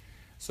are.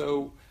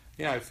 So,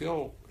 yeah, I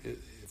feel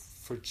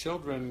for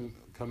children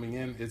coming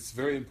in, it's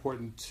very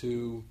important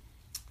to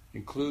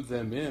include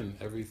them in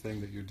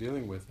everything that you're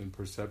dealing with in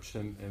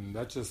perception, and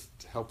that just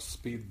helps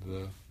speed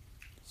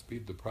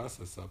the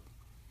process up.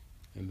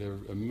 And they're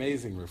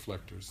amazing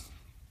reflectors.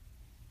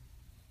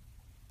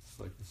 It's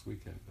like this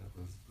weekend,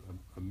 that was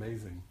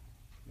amazing.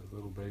 That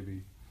little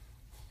baby,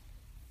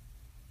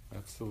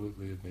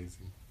 absolutely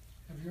amazing.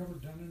 Have you ever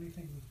done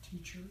anything with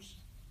teachers,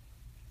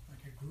 like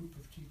a group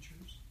of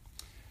teachers?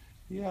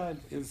 Yeah,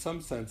 in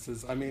some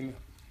senses. I mean,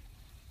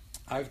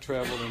 I've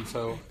traveled, and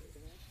so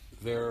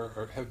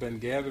have been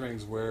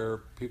gatherings where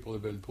people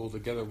have been pulled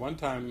together. One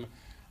time,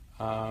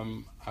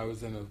 I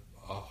was in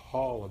a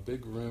hall, a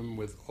big room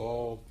with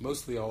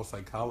mostly all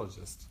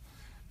psychologists,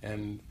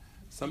 and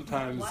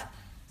sometimes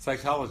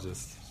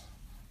psychologists,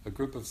 a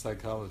group of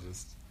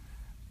psychologists,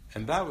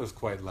 and that was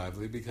quite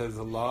lively because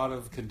a lot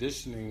of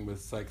conditioning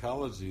with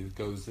psychology that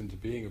goes into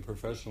being a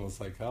professional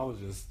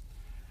psychologist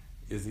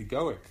is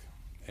egoic,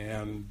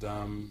 and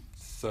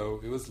so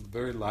it was a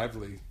very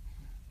lively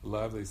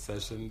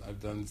session. I've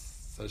done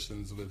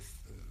sessions with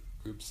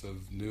groups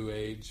of New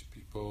Age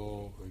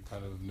people,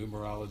 kind of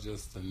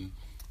numerologists and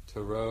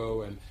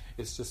tarot, and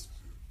it's just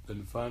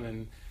been fun.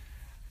 And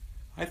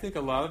I think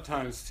a lot of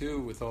times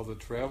too, with all the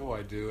travel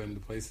I do and the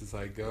places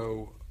I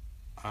go,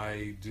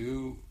 I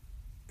do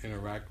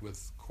interact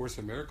with Course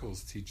in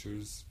Miracles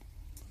teachers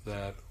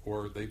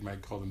or they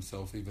might call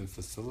themselves even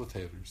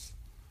facilitators,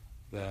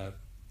 that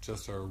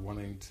just are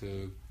wanting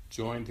to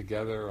join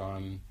together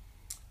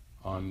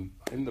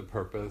in the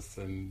purpose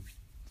and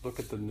look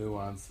at the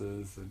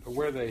nuances and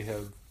where they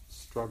have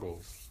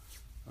struggles.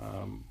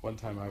 One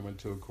time I went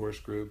to a course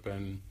group,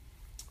 and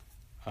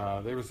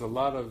there was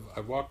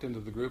I walked into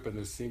the group, and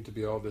there seemed to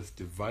be all this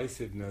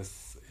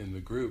divisiveness in the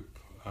group,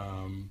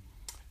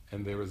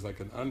 and there was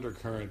like an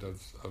undercurrent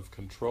of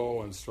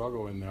control and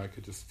struggle in there. I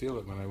could just feel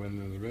it when I went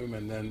into the room,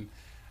 and then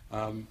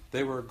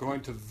they were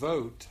going to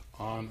vote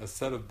on a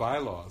set of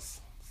bylaws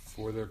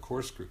for their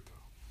course group,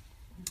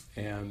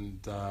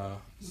 and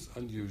it's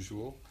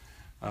unusual.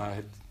 I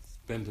had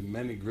been to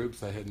many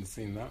groups, I hadn't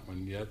seen that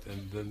one yet,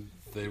 and then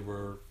they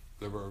were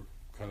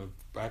kind of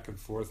back and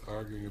forth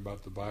arguing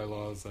about the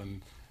bylaws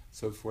and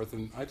so forth,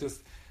 and I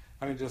just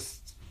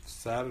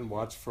sat and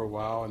watched for a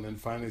while, and then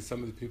finally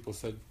some of the people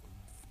said,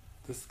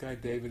 "This guy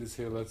David is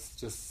here, let's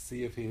just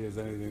see if he has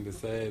anything to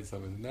say." And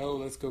someone said, "No,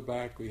 let's go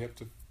back, we have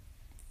to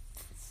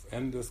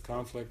end this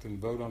conflict and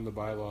vote on the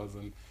bylaws,"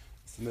 and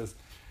this.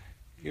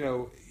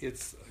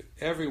 It's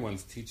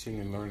everyone's teaching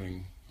and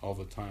learning all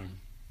the time.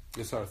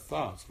 It's our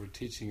thoughts. We're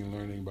teaching and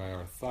learning by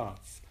our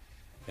thoughts.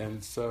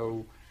 And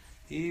so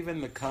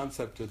even the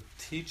concept of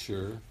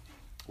teacher,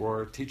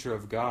 or teacher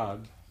of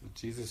God, that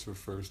Jesus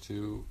refers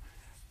to,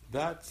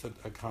 that's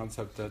a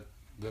concept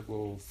that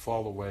will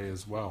fall away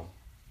as well.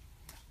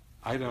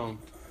 I don't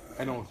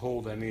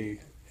hold any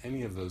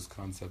of those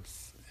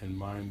concepts in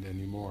mind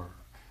anymore.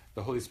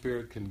 The Holy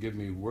Spirit can give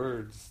me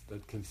words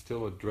that can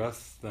still address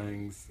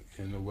things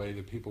in a way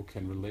that people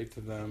can relate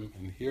to them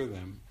and hear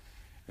them.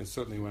 And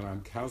certainly when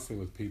I'm counseling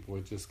with people,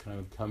 it just kind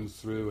of comes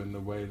through in the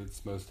way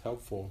that's most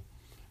helpful.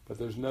 But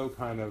there's no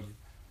kind of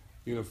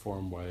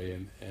uniform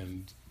way,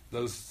 and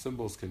those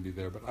symbols can be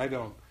there, but I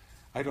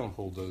don't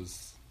hold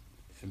those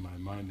in my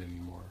mind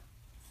anymore.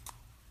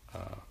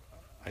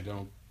 I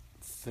don't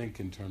think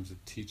in terms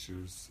of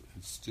teachers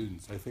and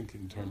students. I think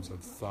in terms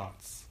of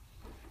thoughts.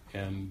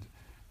 And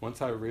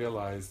once I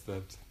realized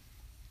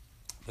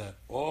that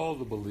all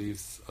the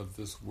beliefs of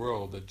this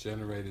world that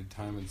generated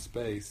time and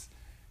space,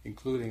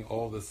 including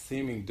all the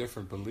seeming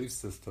different belief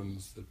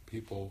systems that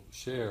people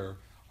share,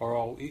 are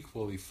all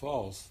equally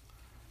false,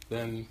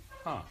 then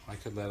I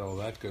could let all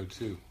that go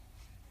too.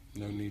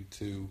 No need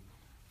to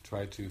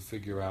try to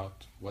figure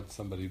out what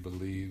somebody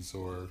believes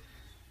or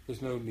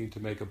there's no need to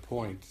make a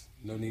point,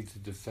 no need to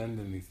defend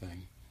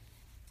anything.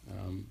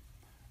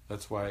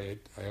 That's why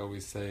I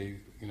always say,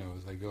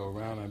 as I go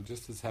around, I'm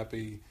just as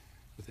happy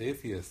with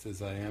atheists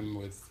as I am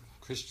with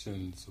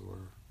Christians or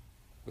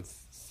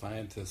with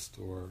scientists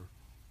or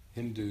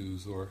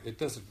Hindus, or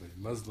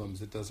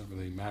Muslims. It doesn't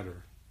really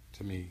matter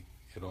to me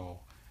at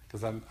all,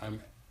 because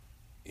I'm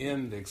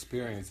in the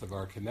experience of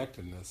our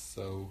connectedness.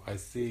 So I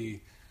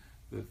see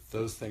that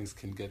those things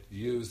can get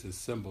used as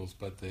symbols,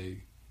 but they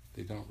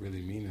don't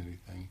really mean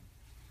anything.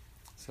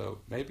 So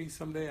maybe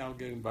someday I'll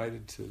get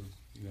invited to,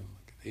 like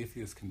an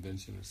atheist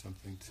convention or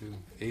something, to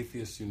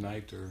Atheists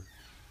Unite or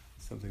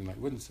something like.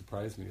 Wouldn't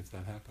surprise me if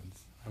that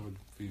happens. I would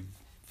be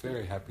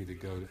very happy to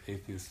go to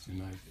Atheists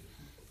Unite.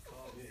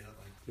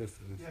 Yes,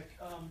 it is.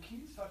 Yeah,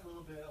 can you talk a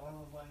little bit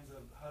along the lines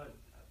of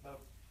about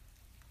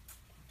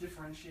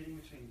differentiating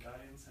between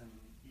guidance and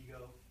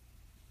ego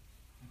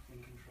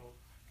in control?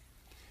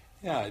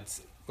 Yeah,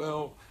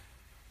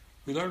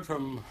 we learn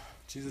from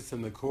Jesus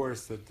in the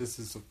Course that this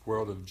is a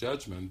world of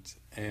judgment,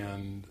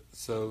 and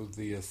so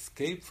the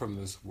escape from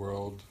this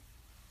world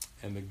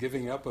and the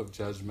giving up of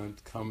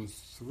judgment comes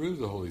through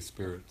the Holy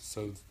Spirit.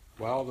 So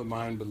while the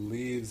mind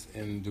believes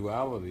in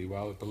duality,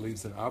 while it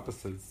believes in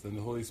opposites, then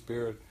the Holy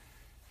Spirit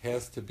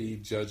has to be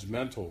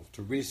judgmental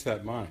to reach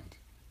that mind,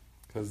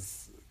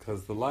 because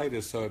the light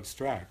is so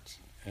abstract,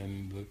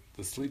 and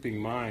the sleeping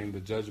mind, the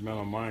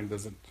judgmental mind,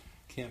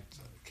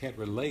 can't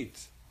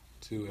relate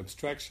to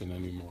abstraction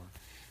anymore.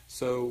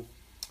 So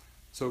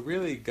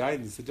really,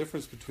 guidance, the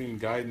difference between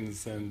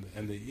guidance and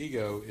the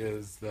ego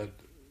is that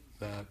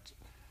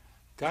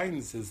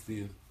guidance is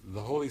the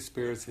Holy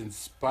Spirit's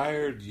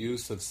inspired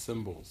use of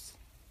symbols,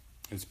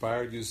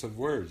 inspired use of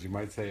words. You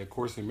might say A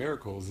Course in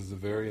Miracles is a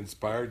very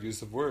inspired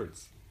use of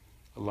words.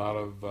 A lot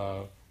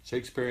of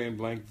Shakespearean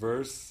blank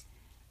verse,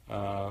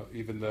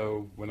 even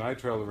though when I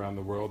travel around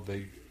the world,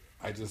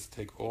 I just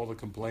take all the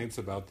complaints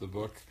about the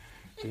book.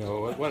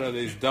 What are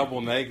these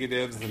double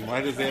negatives, and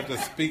why does they have to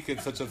speak in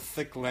such a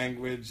thick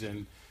language,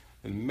 and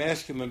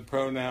masculine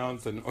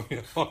pronouns, and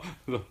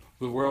the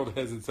world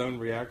has its own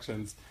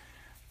reactions.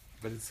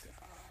 But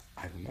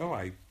I don't know,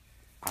 I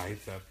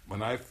thought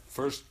when I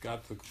first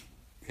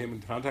came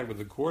in contact with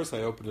the Course, I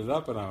opened it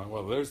up and I went,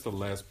 well, there's the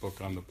last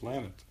book on the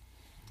planet.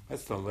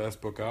 That's the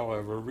last book I'll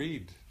ever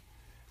read.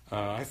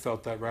 I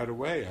felt that right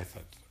away, I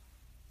thought.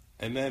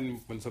 And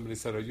then when somebody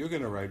said, are you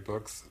going to write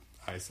books?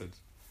 I said,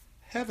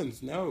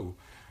 heavens no.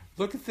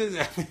 Look at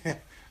this.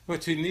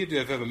 What you need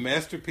to have a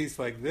masterpiece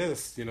like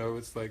this,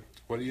 it's like,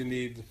 what do you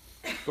need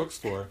books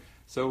for?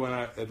 So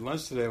at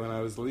lunch today, when I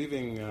was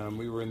leaving,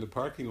 we were in the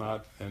parking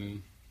lot,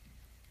 and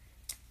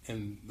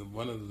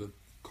one of the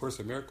Course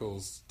in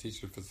Miracles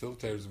teacher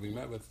facilitators we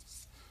met with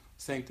was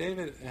saying,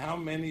 David, how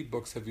many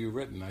books have you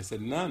written? I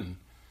said, none,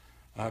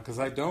 because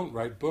I don't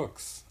write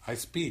books. I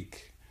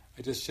speak.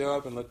 I just show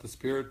up and let the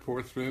Spirit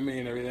pour through me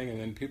and everything, and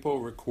then people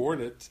record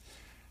it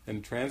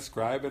and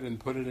transcribe it and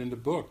put it into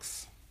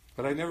books.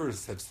 But I never have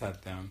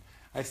sat down.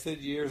 I said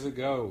years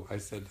ago,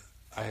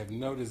 I have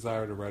no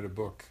desire to write a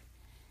book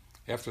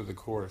after the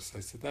Course.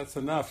 I said, that's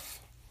enough.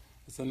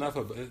 It's enough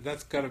of it.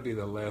 That's got to be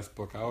the last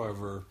book I'll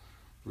ever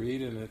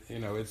read, and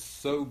it's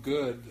so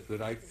good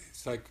that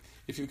it's like,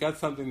 if you've got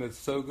something that's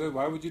so good,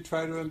 why would you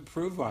try to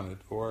improve on it?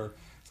 Or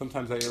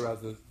sometimes I hear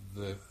about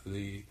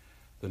the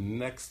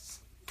next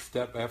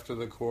step after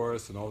the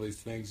Course and all these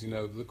things.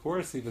 The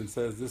Course even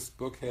says this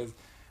book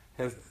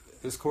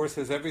this Course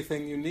has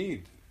everything you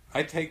need.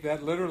 I take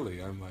that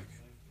literally. I'm like,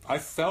 I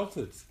felt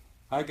it.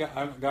 I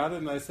got it,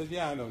 and I said,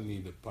 yeah, I don't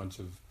need a bunch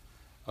of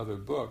other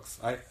books.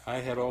 I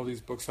had all these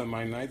books on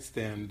my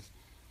nightstand,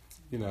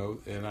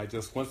 and I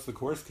just, once the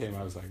Course came,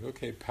 I was like,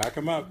 okay, pack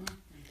them up.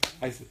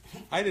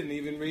 I didn't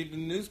even read the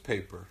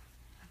newspaper.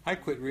 I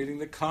quit reading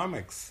the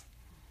comics.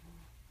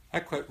 I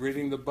quit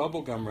reading the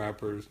bubblegum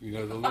wrappers,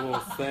 the little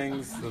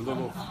things.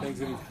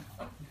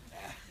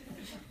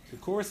 The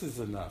Course is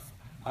enough.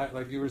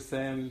 Like you were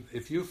saying,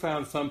 if you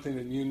found something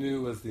that you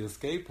knew was the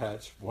escape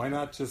hatch, why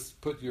not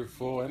just put your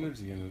full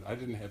energy in it? I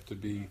didn't have to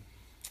be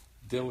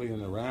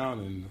dillying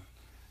around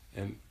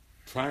and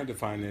trying to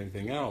find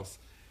anything else.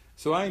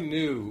 So I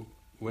knew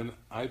when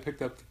I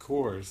picked up the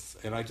Course,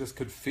 and I just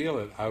could feel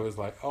it, I was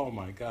like, oh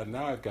my God,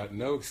 now I've got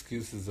no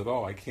excuses at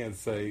all. I can't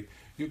say,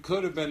 you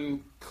could have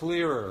been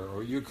clearer,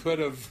 or you could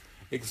have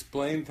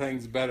explained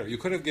things better. You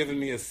could have given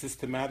me a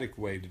systematic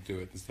way to do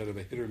it instead of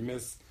a hit or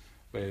miss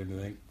way to do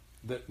anything.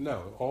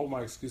 No, all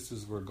my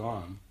excuses were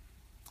gone.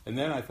 And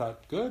then I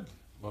thought, good,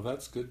 well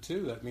that's good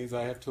too. That means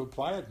I have to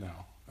apply it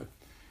now.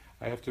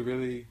 I have to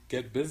really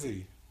get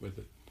busy with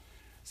it.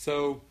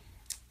 So,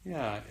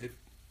 yeah,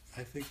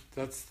 I think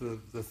that's the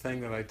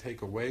thing that I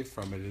take away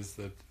from it, is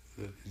that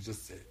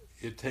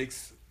it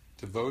takes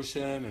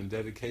devotion and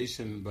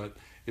dedication, but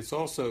it's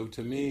also,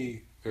 to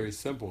me, very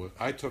simple.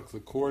 I took the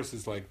Course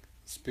as like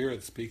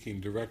Spirit speaking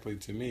directly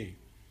to me.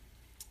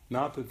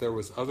 Not that there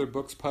was other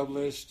books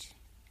published,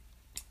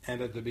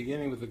 and at the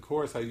beginning of the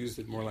Course I used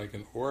it more like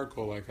an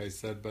oracle, like I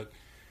said, but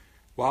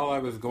while I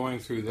was going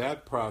through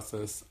that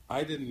process,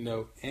 I didn't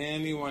know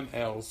anyone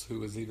else who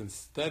was even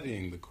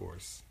studying the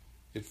Course.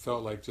 it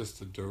felt like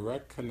just a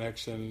direct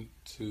connection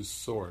to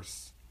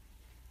Source.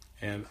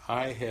 And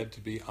I had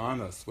to be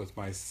honest with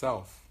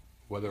myself,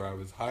 whether I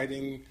was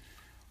hiding,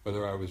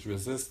 whether I was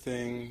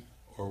resisting,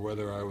 or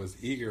whether I was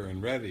eager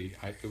and ready.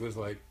 It was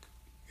like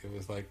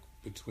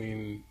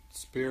between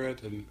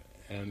Spirit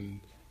and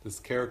this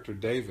character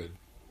David,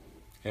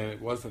 and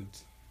it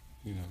wasn't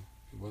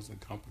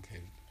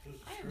complicated.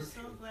 I am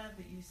so glad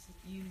that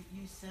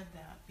you said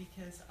that,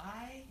 because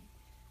I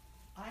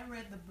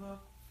read the book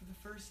for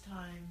the first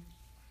time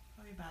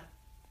probably about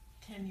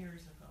 10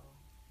 years ago,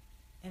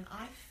 and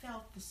I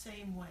felt the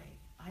same way.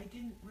 I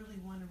didn't really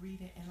want to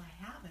read it, and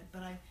I haven't,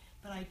 but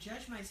I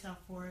judge myself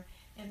for it,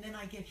 and then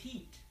I get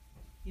heat.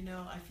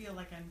 I feel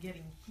like I'm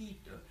getting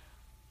heat.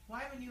 Why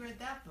haven't you read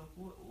that book?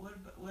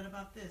 What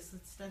about this?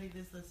 Let's study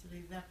this, let's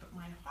study that. But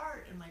my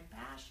heart and my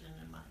passion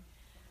and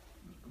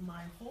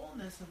my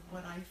wholeness of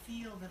what I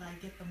feel that I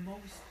get the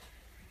most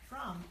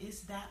from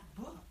is that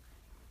book.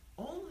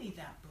 Only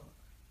that book.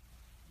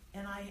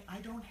 And I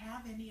don't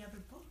have any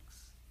other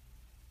books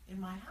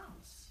in my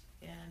house.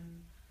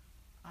 And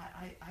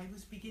I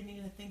was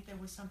beginning to think there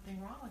was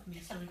something wrong with me.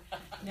 So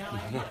now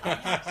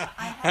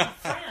I have a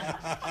friend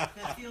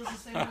that feels the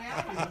same way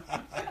I do.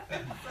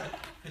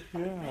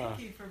 Thank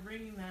you for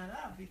bringing that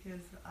up,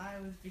 because I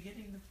was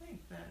beginning to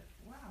think that,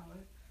 wow,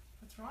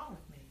 what's wrong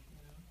with me?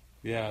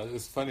 Yeah,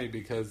 it's funny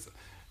because,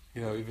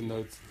 even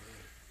though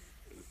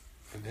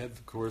I've had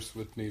the course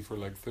with me for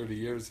like 30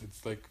 years,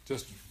 it's like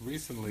just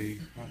recently,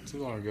 not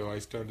too long ago, I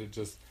started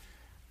just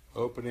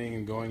opening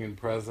and going in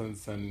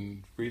presence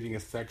and reading a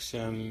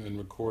section and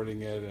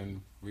recording it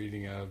and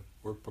reading a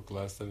workbook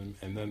lesson,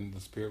 and then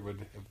the Spirit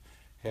would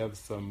have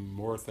some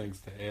more things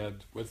to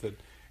add with it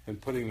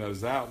and putting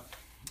those out.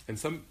 And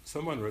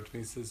someone wrote to me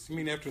and says, "You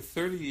mean after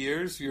 30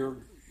 years you're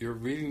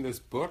reading this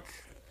book?"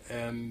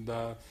 And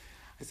I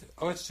said,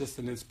 "Oh, it's just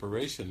an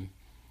inspiration."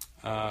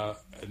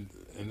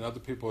 And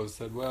other people have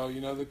said, "Well,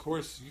 the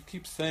Course, you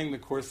keep saying the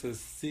Course says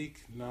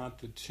seek not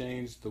to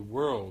change the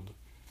world.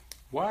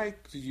 Why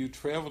do you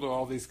travel to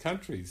all these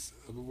countries?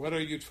 What are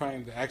you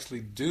trying to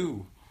actually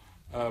do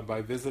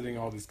by visiting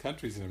all these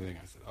countries and everything?"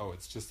 I said, "Oh,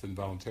 it's just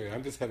involuntary.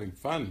 I'm just having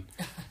fun.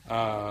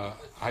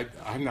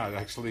 I'm not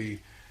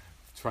actually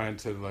trying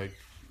to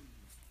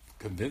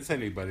convince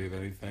anybody of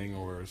anything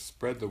or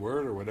spread the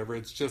word or whatever.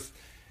 It's just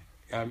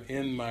I'm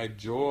in my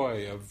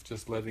joy of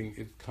just letting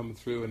it come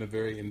through in a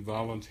very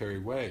involuntary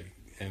way,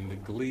 and the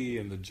glee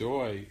and the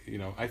joy.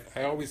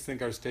 I always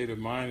think our state of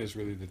mind is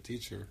really the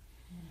teacher.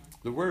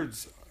 The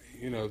words,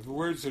 the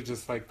words are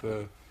just like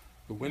the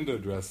window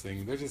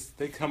dressing.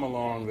 They come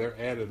along,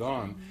 they're added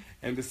on.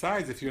 And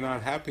besides, if you're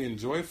not happy and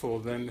joyful,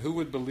 then who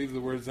would believe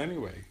the words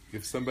anyway?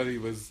 If somebody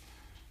was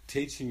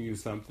teaching you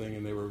something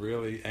and they were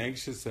really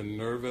anxious and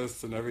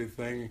nervous and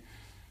everything,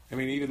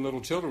 even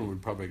little children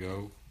would probably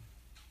go,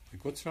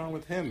 what's wrong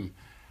with him?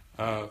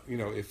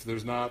 If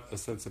there's not a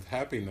sense of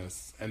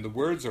happiness, and the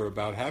words are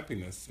about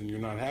happiness, and you're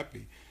not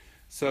happy.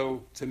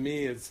 So to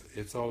me,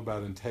 it's all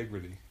about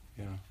integrity.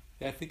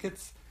 I think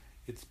it's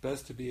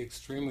best to be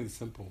extremely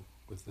simple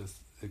with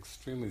this.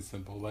 Extremely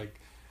simple.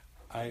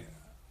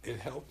 It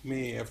helped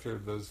me after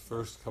those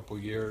first couple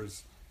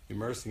years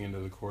immersing into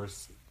the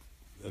Course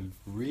and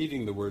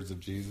reading the words of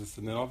Jesus,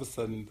 and then all of a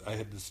sudden I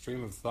had this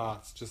stream of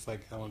thoughts, just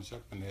like Helen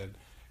Schuckman had,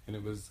 and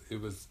it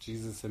was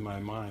Jesus in my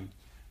mind,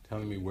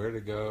 telling me where to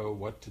go,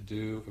 what to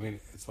do.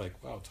 It's like,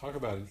 wow, talk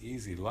about an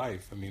easy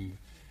life.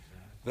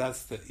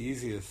 That's the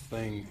easiest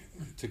thing,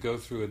 to go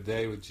through a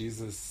day with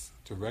Jesus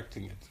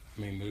directing it.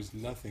 There's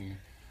nothing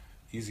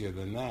easier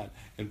than that.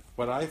 And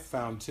what I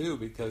found too,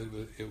 because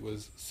it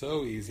was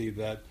so easy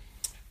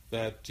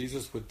that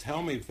Jesus would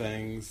tell me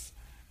things,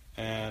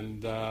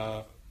 and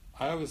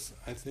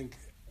I think,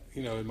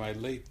 in my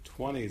late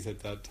 20s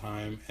at that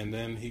time, and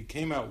then he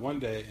came out one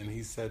day and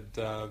he said,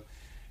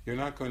 "You're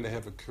not going to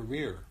have a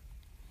career."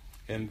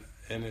 And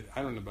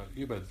I don't know about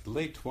you, but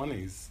late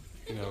 20s,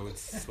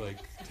 it's like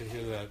to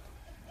hear that.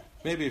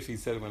 Maybe if he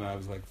said it when I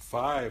was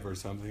 5 or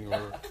something,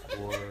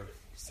 or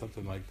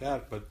something like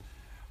that. But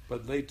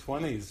late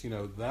 20s,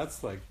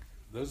 that's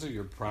those are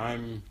your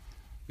prime.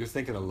 You're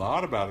thinking a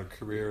lot about a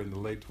career in the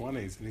late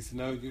 20s. And he said,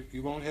 "No,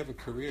 you won't have a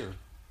career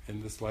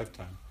in this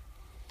lifetime."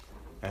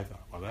 I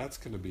thought, well, that's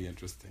going to be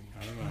interesting.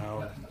 I don't know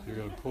how you're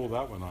going to pull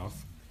that one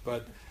off.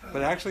 But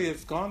actually,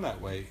 it's gone that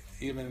way.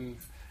 Even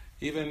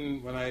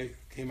when I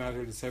came out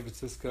here to San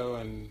Francisco,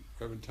 and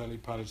Reverend Tony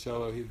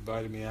Ponicello, he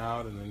invited me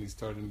out, and then he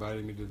started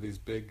inviting me to these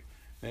big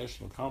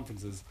national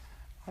conferences.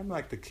 I'm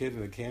like the kid in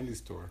the candy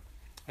store.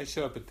 I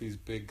show up at these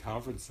big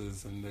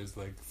conferences, and there's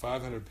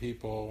 500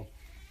 people,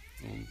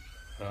 and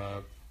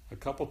a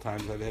couple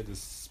times I've had to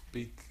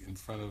speak in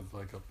front of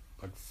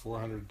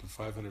 400 to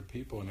 500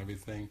 people and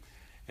everything,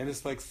 and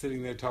it's like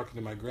sitting there talking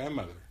to my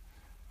grandmother.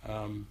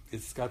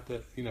 It's got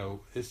that,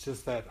 it's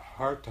just that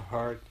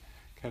heart-to-heart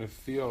kind of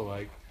feel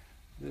like,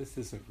 this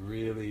isn't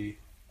really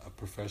a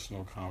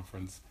professional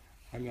conference.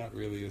 I'm not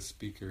really a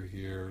speaker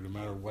here, no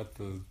matter what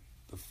the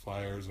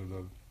flyers or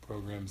the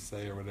programs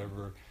say or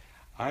whatever.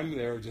 I'm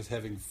there just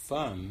having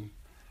fun,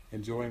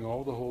 enjoying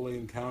all the holy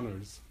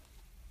encounters,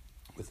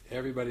 with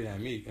everybody I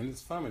meet. And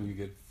it's fun when you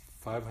get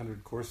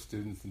 500 course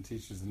students and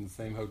teachers in the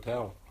same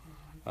hotel.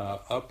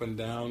 Up and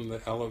down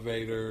the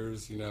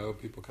elevators,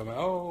 people come out,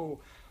 oh,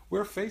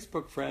 we're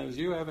Facebook friends,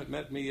 you haven't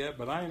met me yet,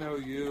 but I know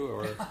you,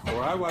 or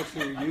I watch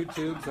your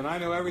YouTubes and I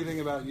know everything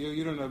about you,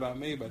 you don't know about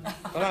me, but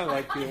I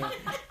like you.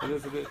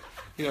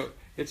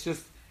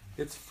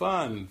 It's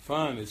fun,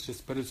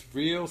 but it's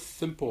real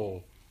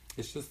simple.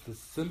 It's just the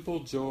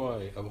simple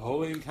joy of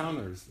holy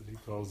encounters, that he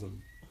calls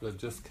them, of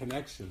just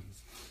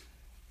connections.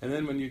 And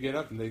then when you get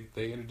up and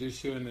they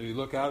introduce you and then you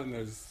look out and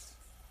there's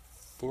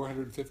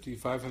 450,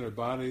 500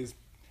 bodies,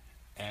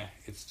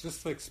 it's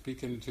just like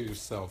speaking to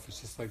yourself.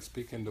 It's just like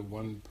speaking to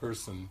one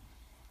person.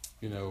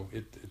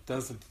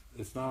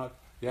 It's not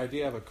the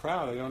idea of a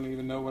crowd. I don't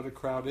even know what a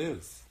crowd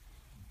is,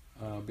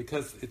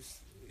 because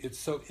it's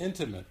so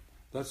intimate.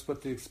 That's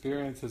what the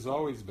experience has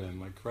always been.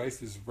 Like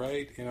Christ is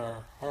right in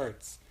our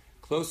hearts,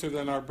 closer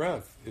than our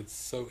breath. It's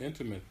so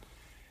intimate.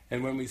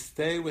 And when we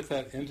stay with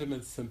that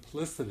intimate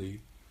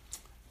simplicity,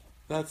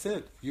 that's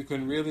it. You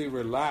can really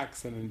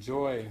relax and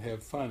enjoy and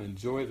have fun,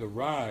 enjoy the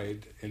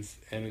ride, and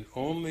it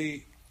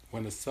only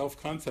when a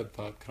self-concept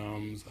thought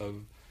comes of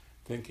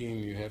thinking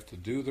you have to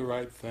do the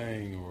right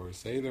thing or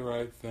say the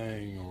right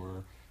thing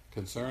or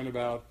concern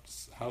about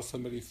how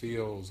somebody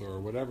feels or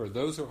whatever,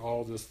 those are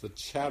all just the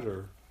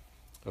chatter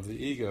of the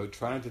ego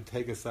trying to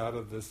take us out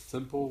of this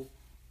simple,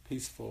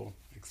 peaceful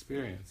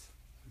experience.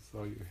 I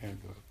saw your hand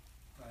go up.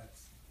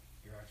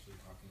 You're actually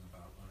talking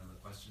about one of the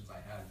questions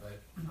I had, but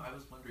I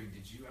was wondering,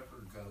 did you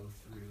ever go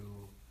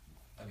through,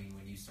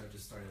 when you started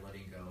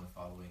letting go and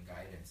following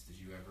guidance, did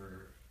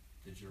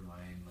your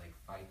mind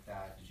fight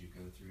that? Did you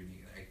go through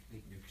any, I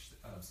think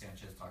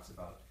Sanchez talks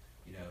about,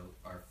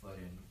 our foot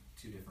in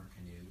two different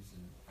canoes,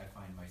 and I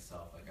find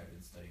myself, I've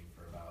been studying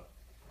for about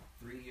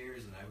 3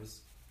 years, and I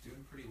was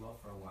doing pretty well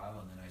for a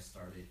while, and then I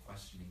started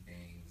questioning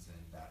things,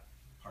 and that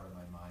part of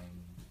my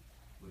mind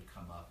would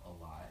come up a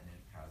lot, and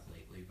it has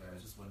lately. But I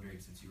was just wondering,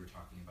 since you were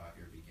talking about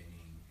your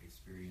beginning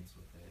experience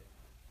with it,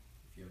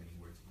 if you have any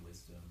words of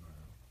wisdom, or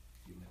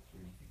if you went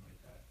through anything like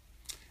that.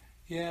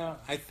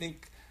 Yeah, I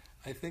think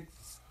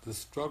the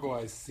struggle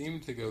I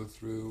seemed to go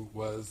through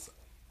was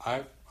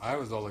I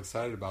was all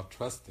excited about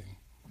trusting,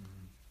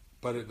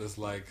 but it was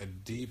like a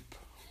deep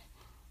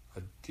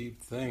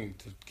thing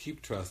to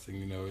keep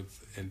trusting,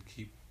 and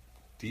keep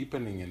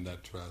deepening in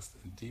that trust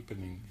and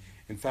deepening.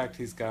 In fact,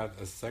 he's got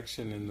a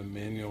section in the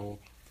manual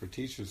for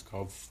teachers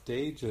called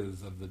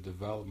Stages of the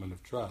Development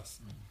of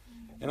Trust.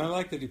 And I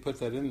like that he put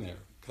that in there,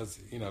 because,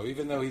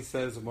 even though he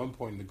says at one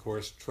point in the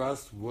course,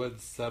 trust would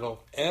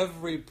settle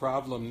every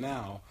problem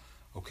now,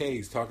 okay,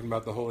 he's talking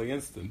about the holy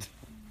instant.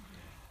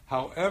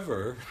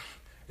 However,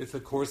 it's a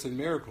course in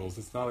miracles.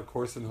 It's not a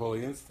course in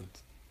holy instant.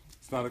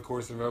 It's not a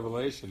course in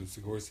revelation. It's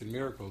a course in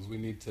miracles. We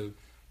need to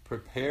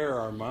prepare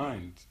our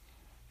mind,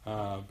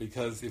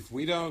 because if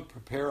we don't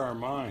prepare our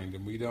mind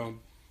and we don't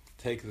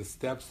take the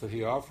steps that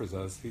he offers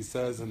us, he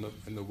says in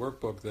the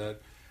workbook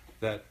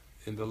that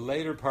in the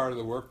later part of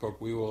the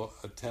workbook we will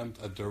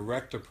attempt a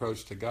direct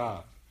approach to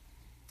God.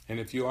 And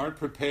if you aren't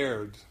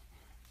prepared,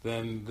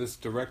 then this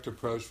direct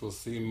approach will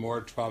seem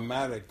more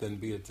traumatic than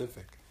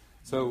beatific.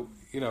 So,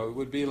 it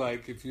would be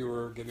like if you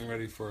were getting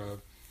ready for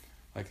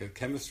a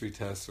chemistry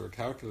test or a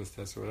calculus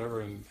test or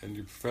whatever, and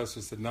your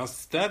professor said, now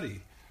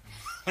study.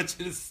 I want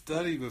you to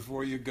study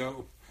before you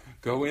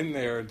go in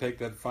there and take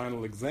that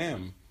final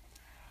exam.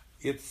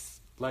 It's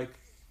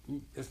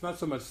not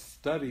so much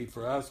study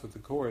for us with the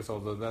course,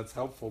 although that's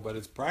helpful, but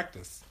it's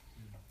practice.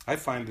 I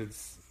find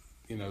it's,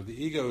 the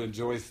ego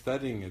enjoys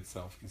studying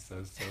itself, he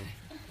says.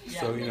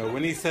 So,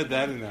 when he said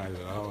that, and I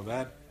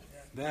thought,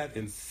 that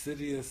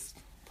insidious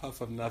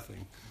puff of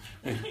nothing.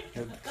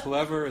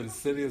 Clever,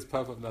 insidious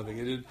puff of nothing.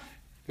 Here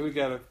we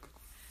got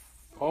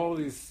all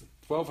these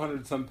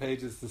 1,200 some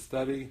pages to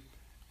study,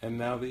 and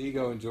now the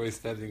ego enjoys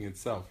studying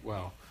itself.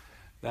 Well,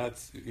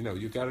 that's,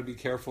 you've got to be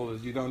careful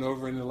that you don't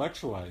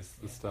over-intellectualize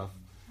the stuff,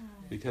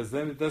 because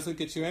then it doesn't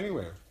get you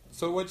anywhere.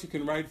 So what, you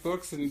can write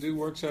books and do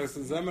workshops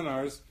and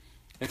seminars.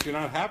 If you're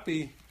not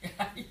happy,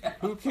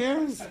 who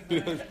cares?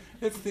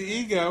 It's the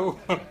ego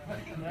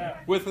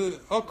with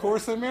a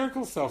Course in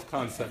Miracles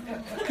self-concept.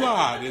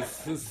 God,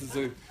 this is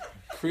a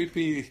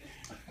creepy,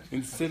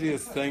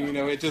 insidious thing.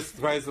 It just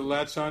tries to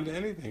latch on to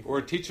anything. Or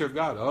a teacher of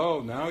God. Oh,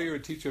 now you're a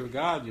teacher of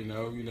God.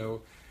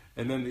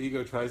 And then the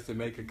ego tries to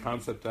make a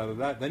concept out of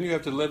that. Then you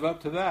have to live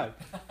up to that,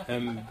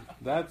 and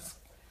that's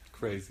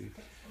crazy.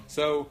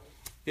 So,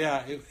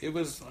 yeah, it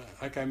was,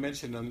 like I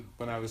mentioned,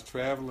 when I was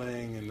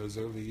traveling in those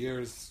early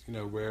years,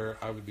 where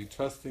I would be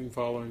trusting,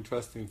 following,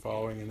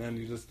 and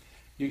then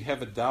you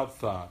have a doubt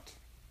thought.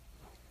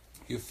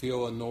 You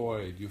feel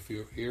annoyed, you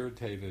feel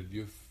irritated,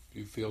 you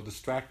feel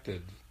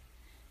distracted,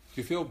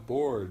 you feel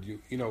bored.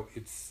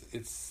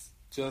 It's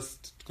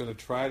just going to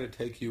try to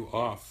take you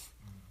off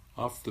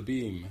the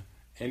beam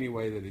any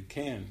way that it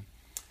can.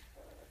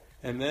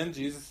 And then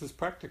Jesus is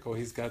practical.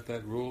 He's got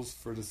that rules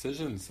for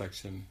decision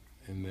section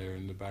in there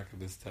in the back of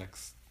his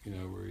text,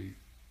 where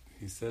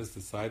he says,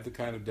 decide the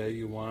kind of day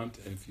you want,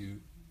 and if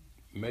you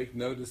make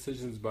no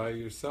decisions by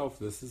yourself.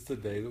 This is the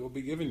day that will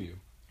be given you.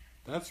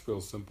 That's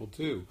real simple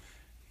too.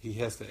 He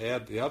has to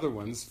add the other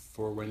ones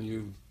for when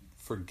you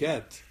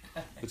forget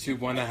that you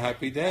want a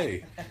happy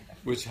day,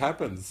 which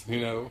happens,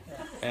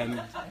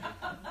 and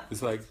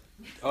it's like,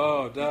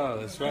 oh, no,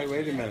 that's right,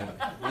 wait a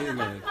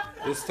minute.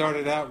 This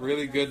started out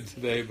really good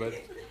today, but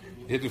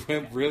it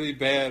went really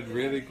bad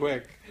really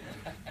quick,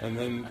 and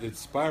then it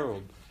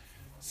spiraled.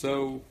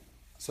 So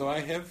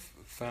I have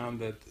found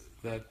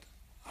that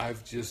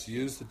I've just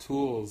used the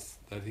tools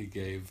that he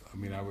gave. I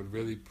mean, I would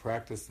really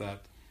practice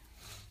that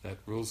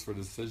rules for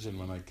decision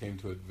when I came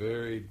to it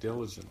very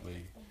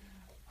diligently.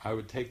 I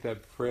would take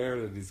that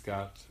prayer that he's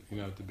got,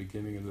 at the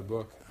beginning of the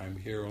book, I'm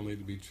here only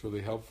to be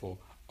truly helpful.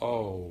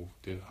 Oh,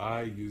 did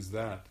I use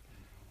that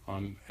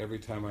on every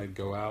time I'd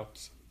go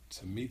out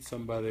to meet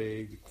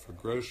somebody, for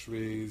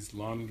groceries,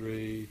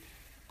 laundry,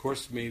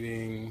 course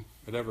meeting,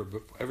 whatever.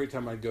 But every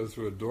time I'd go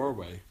through a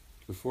doorway,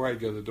 before I'd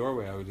go to the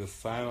doorway, I would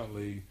just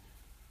silently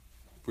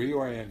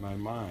reorient my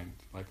mind,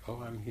 like,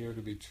 oh, I'm here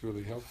to be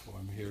truly helpful.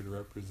 I'm here to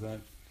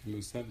represent him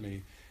who sent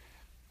me.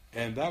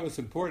 And that was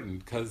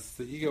important, because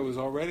the ego was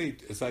already,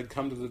 as I'd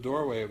come to the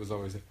doorway, it was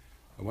always,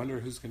 I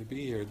wonder who's going to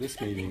be here at this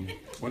meeting. I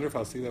wonder if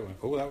I'll see that one.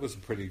 Oh, that was a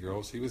pretty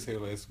girl. She was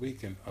here last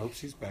week, and I hope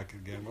she's back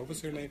again. What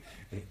was her name?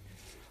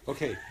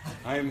 Okay,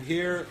 I am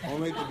here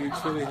only to be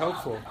truly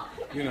helpful.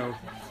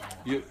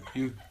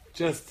 You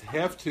just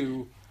have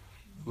to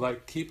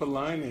keep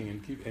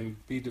aligning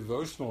and be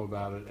devotional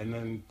about it, and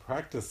then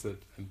practice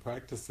it. And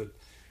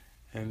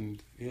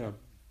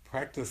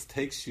practice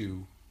takes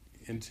you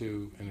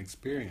into an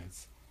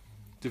experience.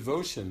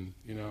 Devotion,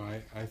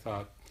 I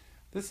thought,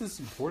 this is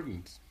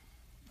important.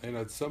 And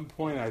at some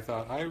point I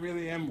thought, I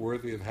really am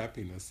worthy of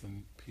happiness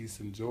and peace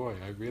and joy.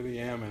 I really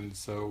am, and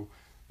so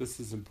this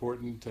is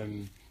important.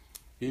 And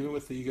even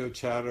with the ego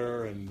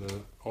chatter and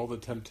all the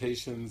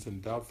temptations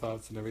and doubt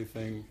thoughts and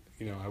everything,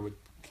 I would,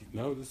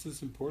 no, this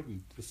is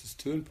important. This is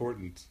too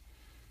important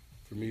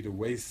for me to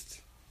waste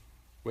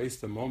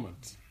a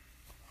moment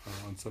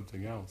on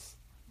something else.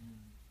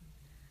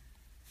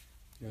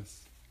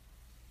 Yes.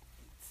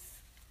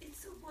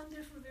 It's so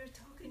wonderful we're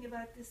talking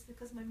about this,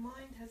 because my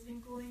mind has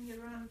been going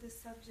around this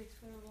subject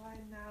for a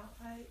while now.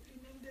 I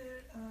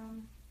remember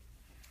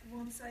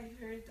once I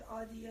heard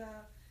Adia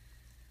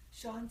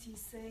Shanti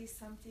say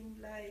something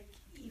like,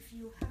 if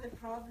you have a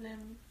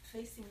problem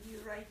facing you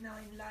right now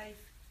in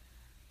life,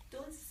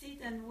 don't sit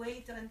and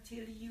wait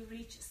until you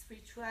reach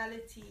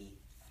spirituality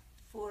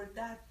for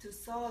that to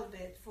solve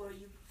it, for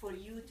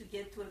you to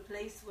get to a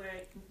place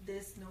where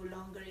this no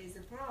longer is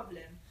a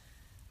problem.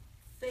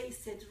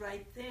 Face it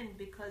right then,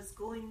 because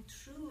going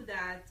through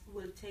that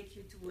will take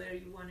you to where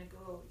you want to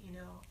go,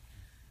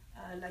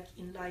 like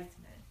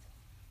enlightenment.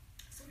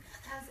 So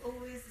that has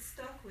always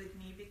stuck with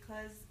me,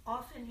 because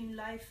often in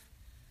life,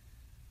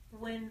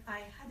 when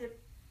I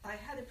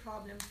had a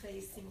problem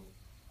facing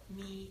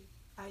me,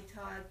 I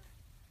thought,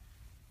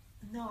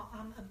 no,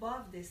 I'm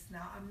above this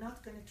now. I'm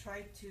not going to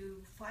try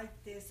to fight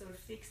this or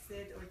fix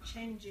it or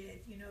change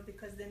it,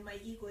 because then my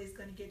ego is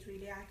going to get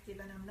really active,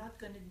 and I'm not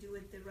going to do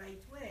it the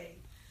right way.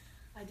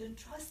 I don't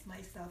trust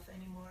myself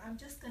anymore. I'm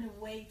just going to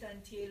wait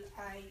until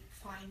I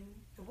find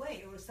a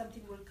way, or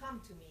something will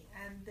come to me.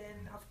 And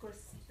then, of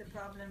course, the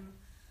problem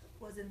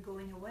wasn't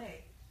going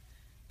away.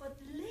 But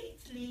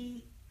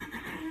lately,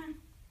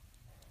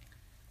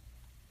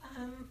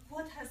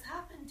 what has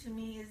happened to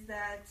me is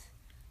that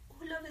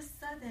all of a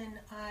sudden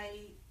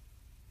I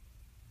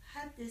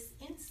had this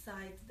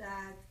insight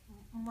that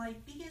my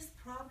biggest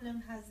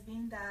problem has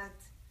been that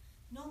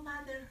no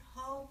matter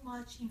how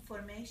much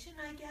information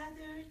I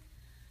gathered,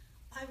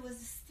 I was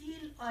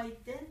still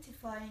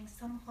identifying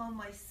somehow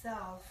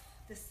myself,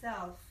 the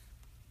self,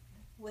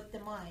 with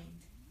the mind,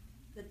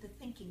 with the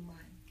thinking mind.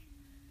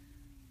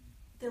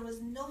 There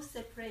was no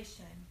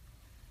separation.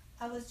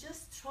 I was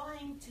just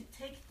trying to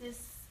take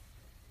this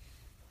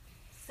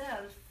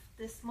self,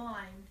 this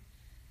mind,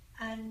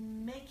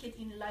 and make it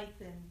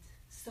enlightened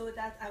so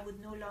that I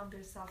would no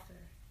longer suffer.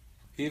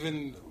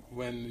 Even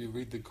when you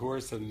read the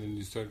Course and then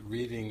you start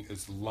reading,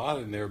 there's a lot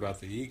in there about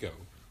the ego.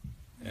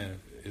 And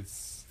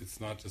it's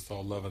not just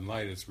all love and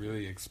light, it's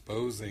really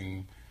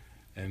exposing,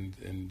 and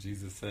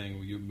Jesus saying,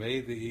 well, you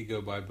made the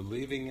ego by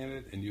believing in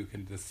it, and you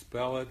can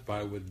dispel it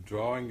by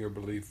withdrawing your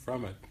belief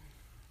from it.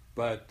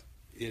 But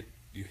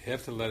you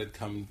have to let it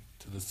come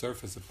to the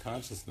surface of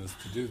consciousness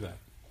to do that.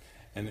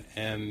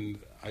 And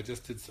I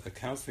just did a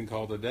counseling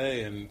call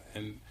today,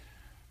 and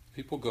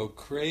people go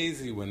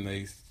crazy when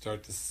they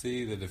start to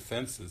see the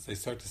defenses. They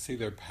start to see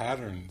their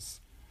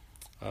patterns,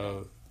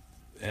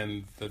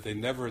 and that they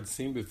never had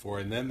seen before,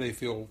 and then they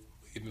feel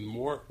even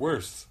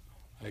worse.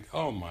 Like,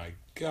 oh my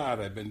God,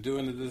 I've been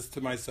doing this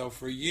to myself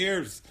for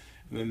years.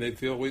 And then they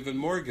feel even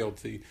more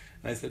guilty.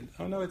 And I said,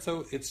 oh no,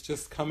 it's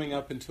just coming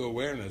up into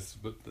awareness,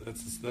 but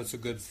that's a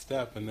good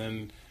step. And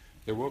then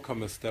there will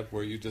come a step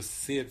where you just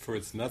see it for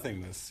its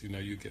nothingness.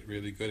 You get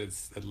really good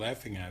at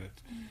laughing at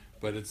it,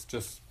 but it's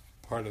just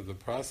part of the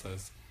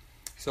process.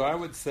 So I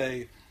would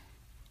say,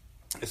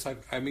 it's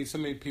like I meet so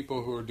many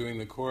people who are doing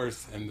the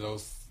Course, and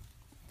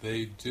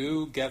they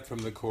do get from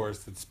the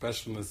Course that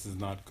specialness is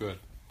not good.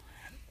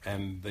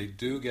 And they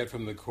do get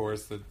from the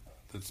Course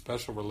that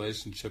special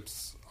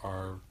relationships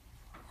are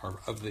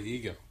of the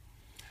ego.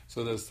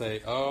 So they'll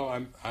say, oh,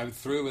 I'm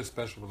through with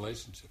special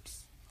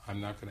relationships.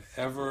 I'm not going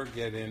to ever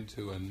get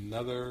into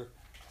another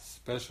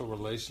special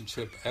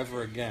relationship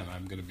ever again.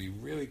 I'm going to be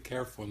really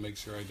careful and make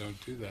sure I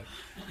don't do that.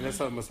 And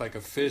that's almost like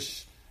a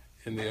fish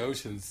in the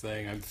ocean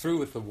saying, I'm through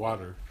with the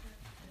water,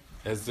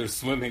 as they're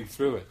swimming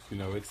through it.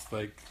 It's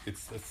like,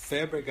 it's the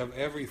fabric of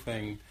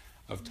everything,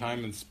 of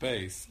time and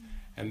space,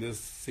 and this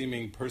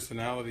seeming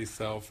personality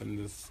self in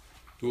this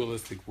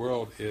dualistic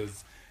world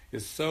is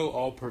so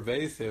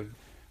all-pervasive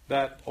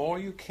that all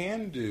you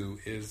can do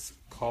is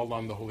call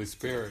on the Holy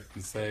Spirit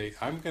and say,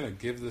 I'm going to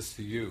give this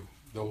to you,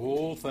 the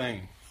whole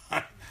thing.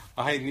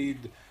 I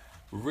need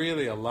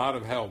really a lot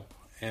of help,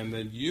 and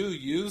then you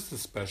use the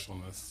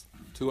specialness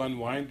to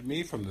unwind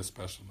me from the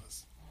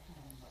specialness.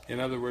 In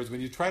other words,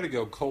 when you try to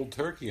go cold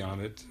turkey on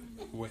it,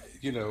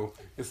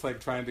 it's like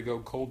trying to go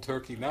cold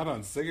turkey not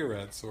on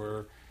cigarettes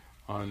or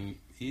on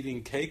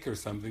eating cake or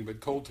something,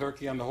 but cold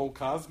turkey on the whole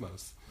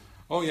cosmos.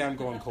 Oh yeah, I'm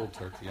going cold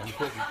turkey. I'm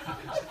quitting.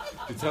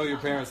 You tell your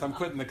parents, I'm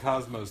quitting the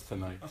cosmos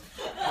tonight.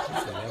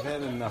 I've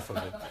had enough of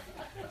it.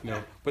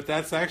 But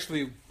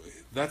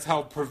that's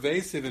how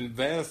pervasive and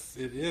vast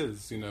it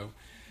is.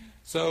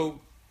 So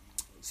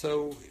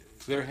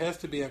there has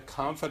to be a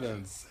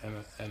confidence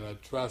and a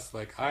trust.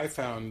 Like I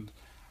found,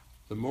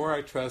 the more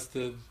I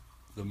trusted,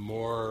 the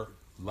more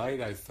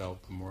light I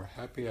felt, the more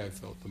happy I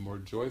felt, the more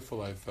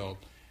joyful I felt.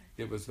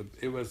 It was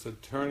a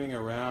turning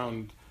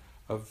around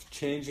of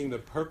changing the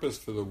purpose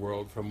for the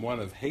world from one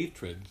of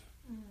hatred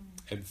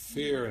and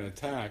fear and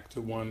attack to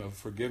one of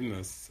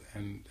forgiveness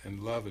and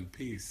love and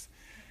peace.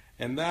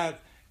 And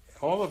that,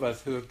 all of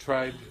us who have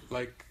tried,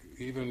 like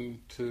even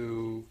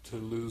to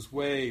lose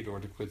weight or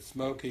to quit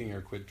smoking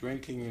or quit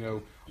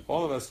drinking,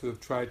 all of us who have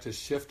tried to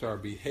shift our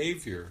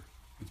behavior,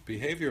 it's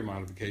behavior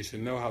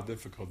modification, know how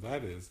difficult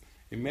that is.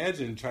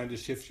 Imagine trying to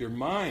shift your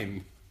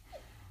mind,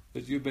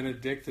 that you've been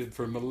addicted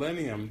for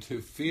millennium to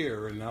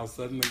fear, and now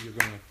suddenly you're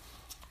going to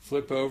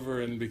flip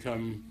over and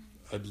become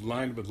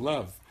aligned with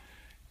love.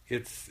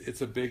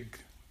 It's a big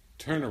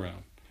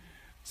turnaround.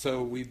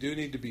 So we do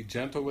need to be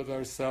gentle with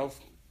ourselves.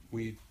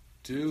 We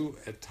do,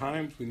 at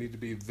times, we need to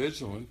be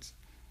vigilant.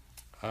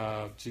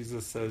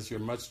 Jesus says, you're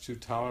much too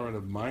tolerant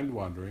of mind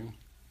wandering.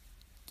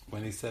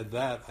 When he said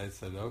that, I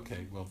said,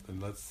 okay, well then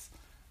let's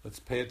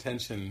pay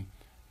attention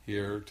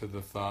here to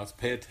the thoughts,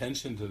 pay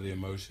attention to the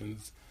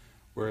emotions.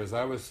 Whereas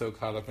I was so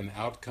caught up in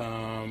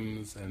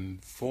outcomes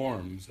and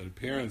forms and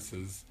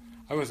appearances,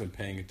 I wasn't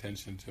paying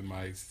attention to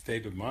my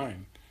state of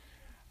mind.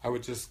 I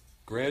would just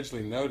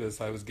gradually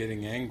notice I was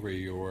getting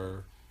angry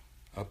or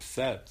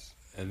upset,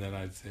 and then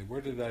I'd say,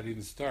 where did that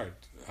even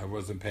start? I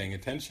wasn't paying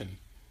attention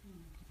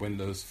when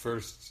those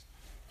first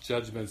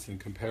judgments and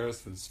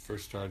comparisons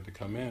first started to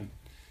come in.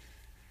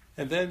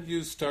 And then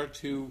you start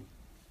to,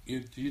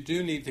 you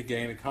do need to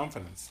gain a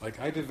confidence. Like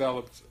I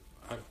developed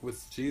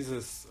with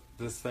Jesus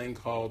this thing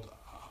called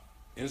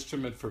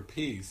Instrument for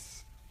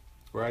Peace,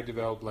 where I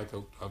developed like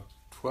a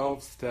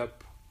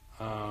 12-step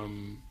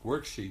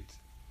worksheet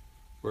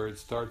where it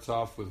starts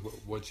off with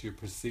what you're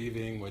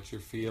perceiving, what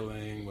you're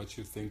feeling, what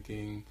you're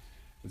thinking,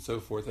 and so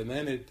forth. And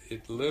then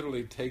it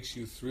literally takes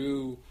you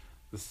through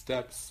the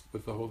steps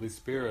with the Holy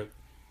Spirit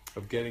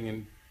of getting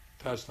in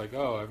touch, like,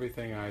 oh,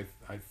 everything I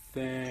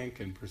think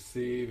and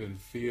perceive and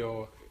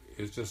feel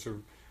is just a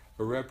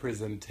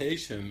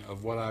representation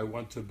of what I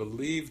want to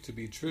believe to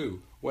be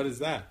true. What is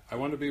that? I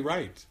want to be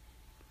right.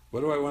 What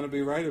do I want to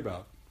be right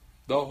about?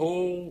 The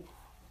whole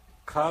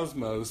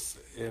cosmos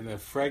in a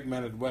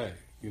fragmented way.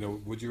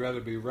 Would you rather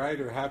be right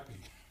or happy?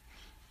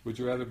 Would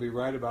you rather be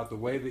right about the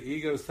way the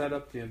ego set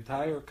up the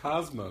entire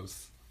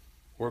cosmos,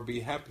 or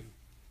be happy?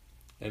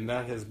 And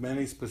that has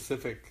many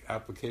specific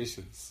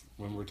applications.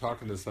 When we're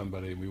talking to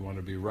somebody and we want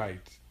to be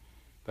right,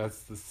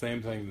 that's the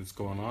same thing that's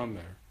going on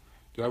there.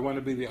 Do I want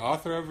to be the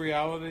author of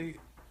reality,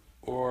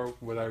 or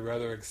would I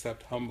rather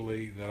accept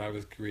humbly that I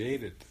was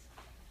created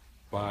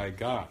by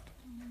God?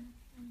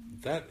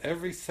 That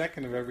every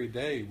second of every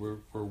day we're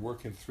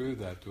working through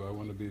that. Do I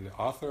want to be the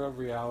author of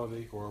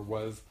reality, or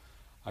was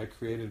I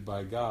created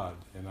by God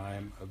and I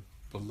am a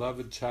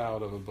beloved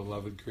child of a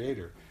beloved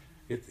Creator?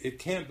 It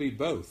can't be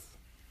both,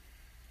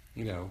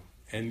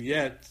 and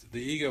yet the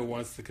ego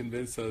wants to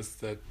convince us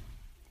that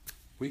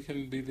we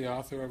can be the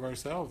author of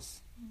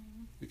ourselves.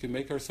 We can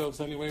make ourselves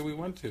any way we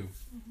want to.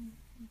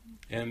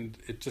 And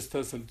it just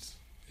doesn't,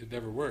 it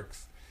never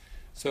works.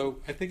 So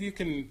I think you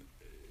can,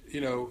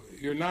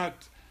 you're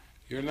not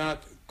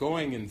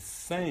going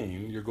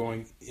insane, you're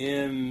going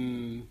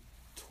in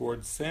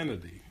towards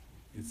sanity.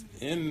 It's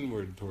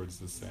inward towards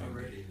the sanity.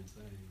 Already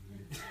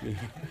insane.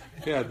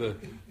 Yeah, the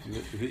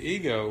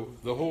ego,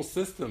 the whole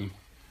system.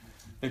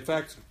 In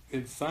fact,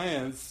 in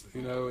science,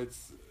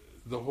 it's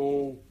the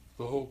whole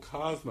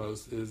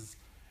cosmos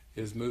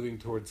is moving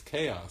towards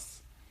chaos.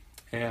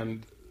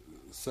 And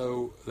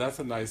so that's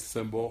a nice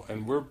symbol,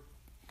 and we're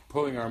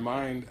pulling our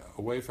mind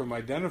away from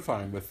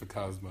identifying with the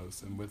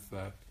cosmos and with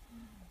that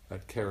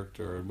that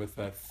character and with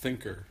that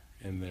thinker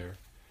in there.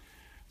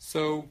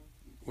 So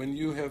when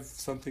you have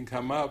something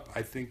come up,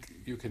 I think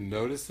you can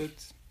notice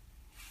it,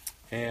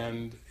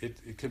 and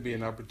it could be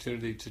an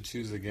opportunity to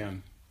choose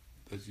again,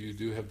 that you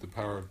do have the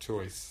power of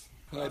choice.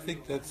 And I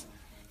think that's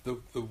the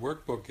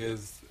workbook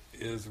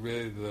is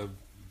really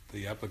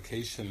the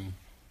application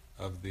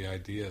of the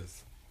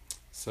ideas.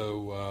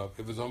 So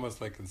it was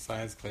almost like in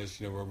science class,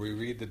 where we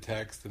read the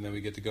text and then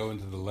we get to go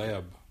into the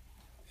lab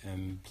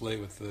and play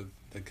with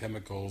the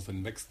chemicals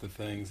and mix the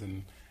things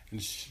and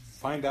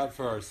find out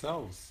for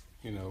ourselves,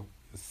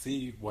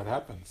 see what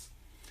happens.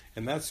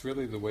 And that's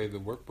really the way the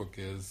workbook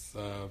is.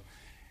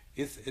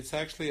 It's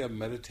actually a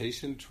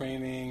meditation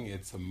training,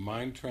 it's a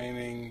mind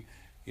training,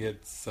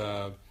 it's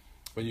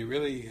when you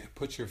really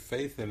put your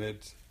faith in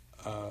it,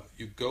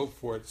 you go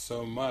for it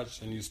so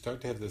much and you start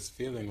to have this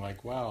feeling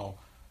like, wow,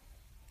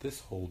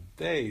 this whole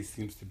day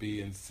seems to be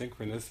in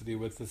synchronicity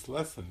with this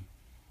lesson.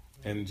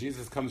 And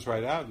Jesus comes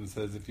right out and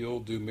says, if you'll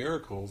do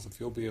miracles, if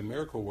you'll be a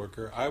miracle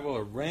worker, I will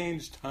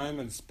arrange time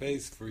and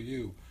space for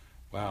you.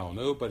 Wow,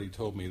 nobody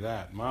told me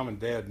that. Mom and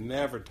Dad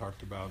never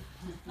talked about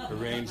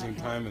arranging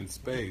time and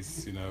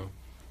space, There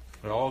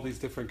are all these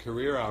different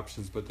career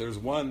options, but there's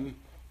one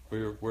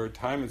where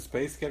time and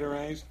space get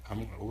arranged.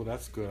 Oh,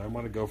 that's good. I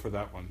want to go for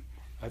that one.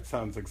 That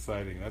sounds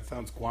exciting. That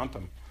sounds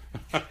quantum.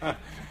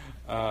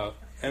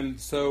 And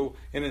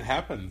it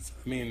happens.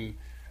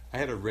 I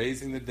had a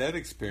raising the dead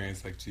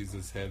experience like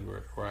Jesus had,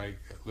 where I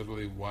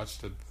literally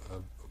watched a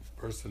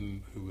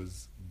person who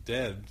was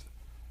dead,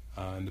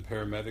 and the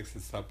paramedics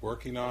had stopped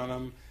working on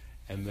him,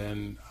 and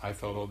then I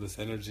felt all this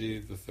energy,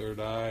 the third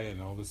eye,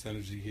 and all this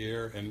energy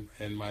here,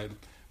 and my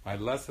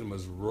lesson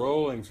was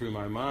rolling through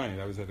my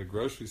mind. I was at a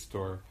grocery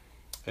store,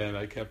 and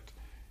I kept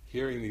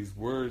hearing these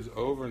words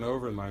over and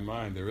over in my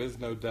mind. There is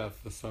no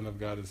death, the Son of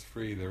God is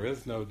free. There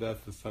is no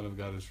death, the Son of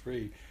God is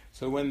free.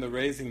 So when the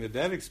raising the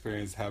dead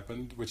experience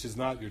happened, which is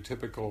not your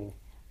typical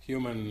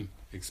human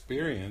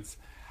experience,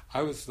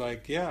 I was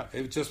like, yeah,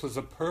 it just was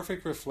a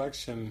perfect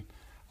reflection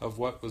of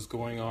what was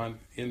going on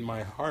in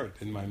my heart,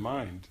 in my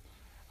mind.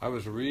 I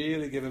was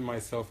really giving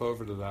myself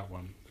over to that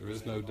one. There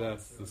is no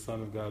death, the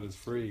Son of God is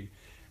free.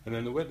 And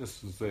then the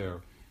witness was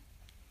there.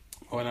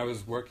 When I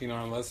was working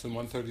on lesson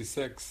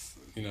 136,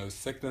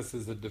 sickness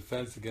is a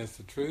defense against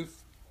the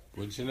truth.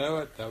 Wouldn't you know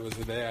it? That was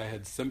the day I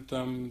had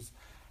symptoms,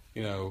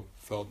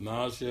 felt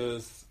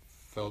nauseous,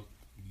 felt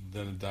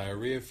then a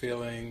diarrhea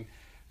feeling,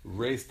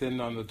 raced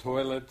in on the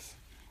toilet,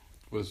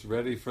 was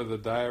ready for the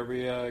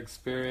diarrhea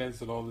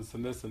experience and all this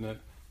and this, and then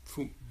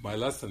my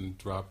lesson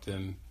dropped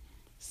in.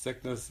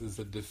 Sickness is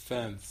a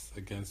defense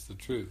against the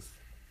truth.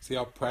 See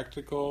how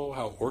practical,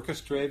 how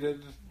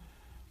orchestrated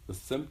the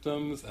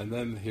symptoms, and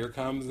then here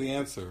comes the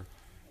answer.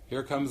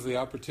 Here comes the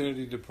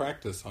opportunity to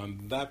practice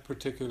on that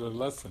particular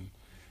lesson.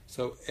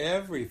 So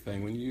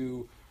everything, when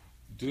you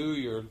do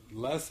your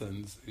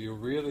lessons, you're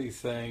really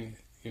saying,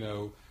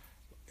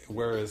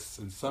 whereas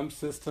in some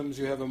systems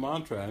you have a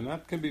mantra, and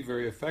that can be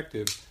very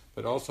effective,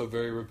 but also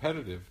very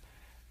repetitive.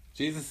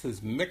 Jesus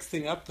is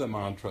mixing up the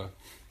mantra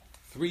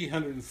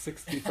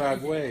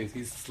 365 ways.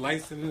 He's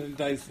slicing and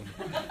dicing.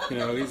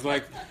 He's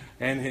like,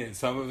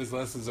 some of his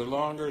lessons are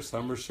longer,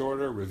 some are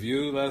shorter,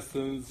 review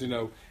lessons,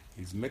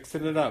 he's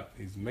mixing it up.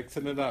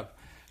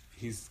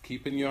 He's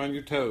keeping you on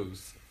your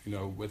toes,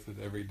 with it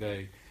every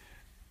day.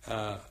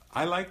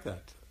 I like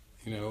that,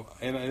 And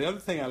the other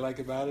thing I like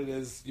about it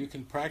is you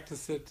can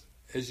practice it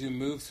as you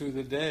move through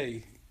the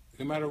day,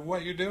 no matter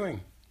what you're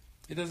doing.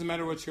 It doesn't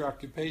matter what your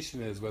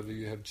occupation is, whether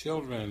you have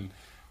children,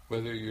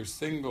 whether you're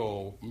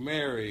single,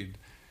 married.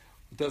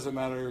 It doesn't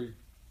matter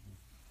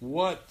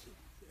what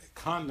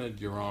continent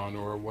you're on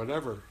or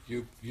whatever.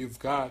 You've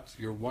got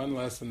your one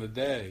lesson a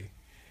day.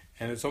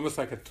 And it's almost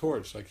like a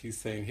torch, like he's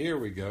saying, here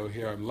we go,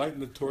 here I'm lighting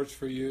the torch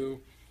for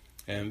you,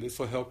 and this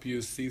will help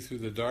you see through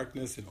the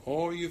darkness, and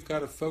all you've got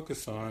to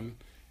focus on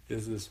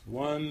is this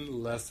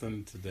one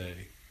lesson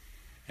today.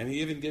 And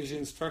he even gives you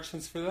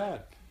instructions for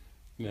that.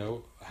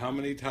 How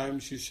many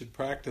times you should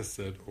practice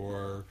it,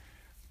 or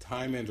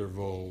time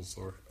intervals,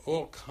 or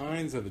all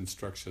kinds of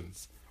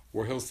instructions.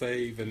 Or he'll say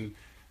even,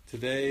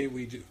 today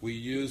we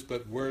use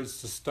but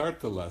words to start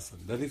the lesson.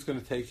 Then he's going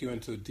to take you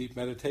into a deep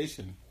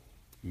meditation.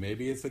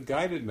 Maybe it's a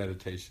guided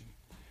meditation.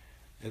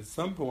 At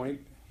some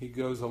point, he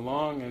goes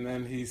along and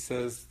then he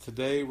says,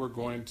 today we're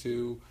going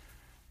to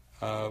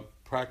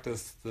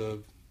practice the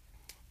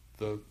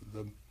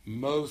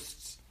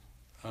most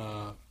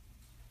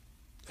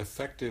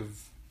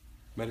effective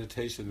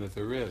meditation that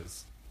there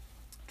is.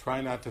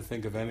 Try not to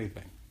think of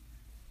anything.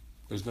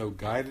 There's no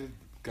guided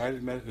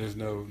there's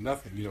no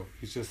nothing.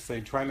 He's just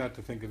saying, try not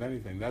to think of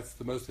anything. That's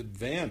the most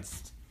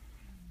advanced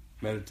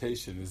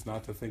meditation, is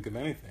not to think of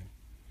anything.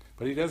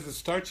 But he doesn't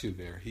start you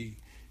there.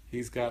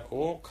 He's got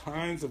all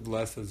kinds of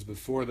lessons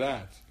before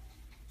that,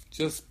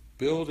 just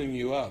building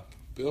you up,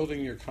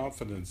 building your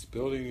confidence,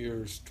 building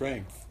your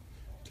strength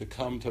to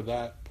come to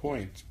that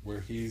point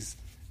where he's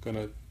going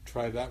to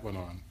try that one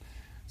on.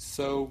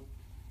 So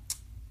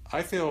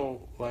I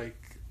feel like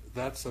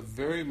that's a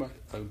very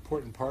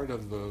important part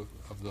of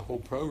the whole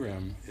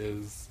program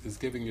is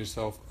giving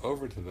yourself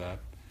over to that.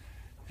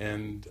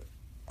 And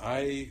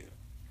I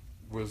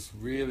was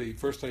really,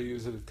 first I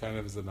used it kind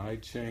of as an I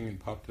Ching and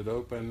popped it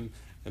open,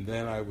 and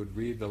then I would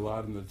read a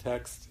lot in the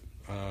text,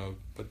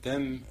 but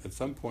then at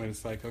some point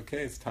it's like,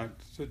 okay, it's time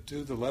to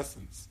do the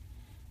lessons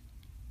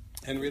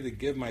and really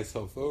give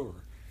myself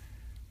over.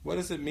 What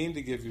does it mean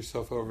to give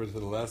yourself over to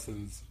the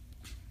lessons?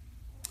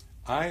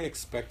 I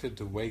expected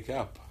to wake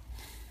up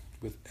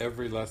with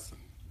every lesson.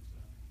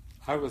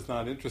 I was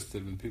not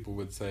interested when people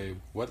would say,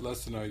 what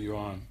lesson are you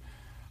on?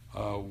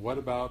 What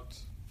about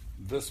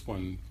this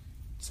one?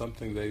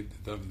 Something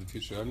they've done in the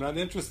future. I'm not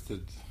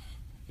interested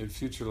in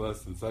future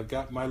lessons. I've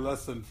got my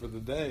lesson for the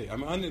day.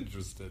 I'm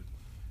uninterested.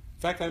 In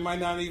fact, I might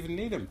not even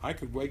need them. I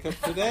could wake up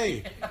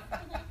today.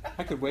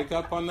 I could wake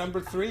up on number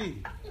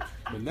 3.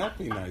 Wouldn't that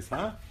be nice,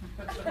 huh?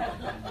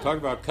 Talk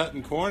about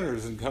cutting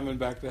corners and coming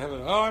back to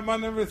heaven. Oh, I'm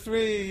on number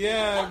 3.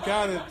 Yeah, I've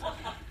got it.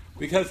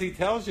 Because he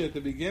tells you at the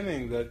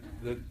beginning that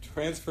the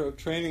transfer of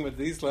training with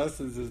these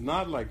lessons is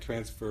not like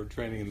transfer of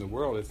training in the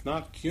world. It's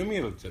not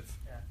cumulative.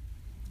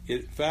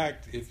 In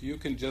fact, if you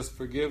can just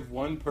forgive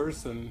one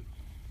person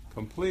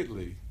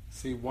completely,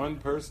 see one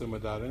person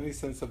without any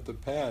sense of the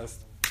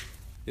past,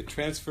 it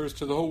transfers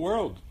to the whole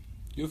world.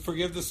 You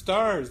forgive the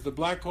stars, the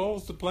black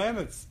holes, the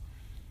planets.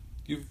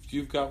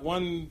 You've got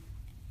one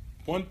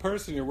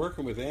person you're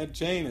working with, Aunt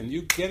Jane, and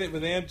you get it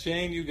with Aunt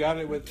Jane, you got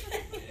it with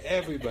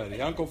everybody.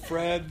 Uncle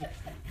Fred,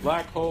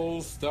 black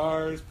holes,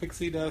 stars,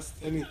 pixie dust,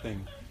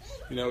 anything.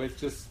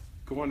 It's just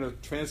going to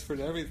transfer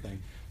to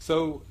everything.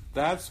 So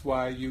that's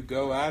why you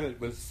go at it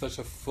with such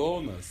a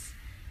fullness.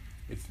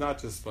 It's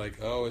not just like,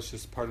 oh, it's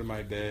just part of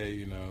my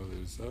day,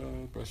 there's,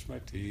 brush my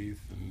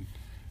teeth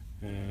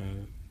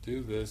and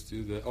do this,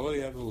 do that. Oh,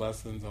 yeah, the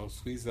lessons, I'll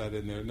squeeze that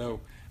in there. No,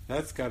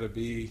 that's got to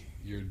be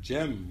your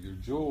gem, your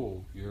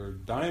jewel, your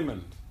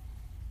diamond,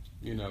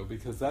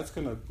 because that's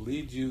going to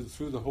lead you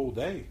through the whole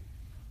day.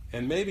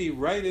 And maybe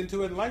right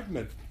into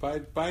enlightenment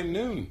by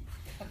noon.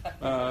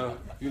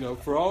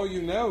 For all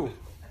you know,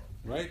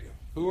 right?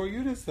 Who are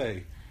you to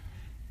say?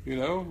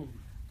 You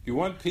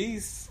want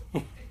peace.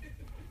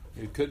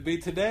 It could be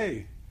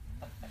today.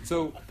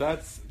 So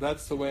that's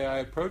the way I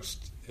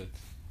approached it.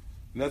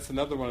 And that's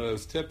another one of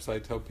those tips I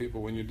tell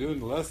people when you're doing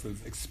the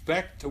lessons.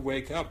 Expect to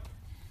wake up.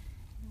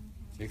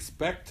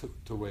 Expect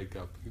to wake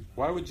up.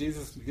 Why would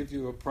Jesus give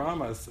you a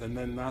promise and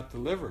then not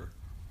deliver?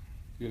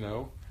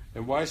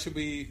 And why should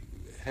we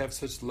have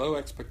such low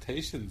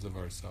expectations of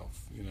ourselves?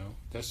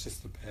 That's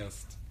just the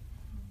past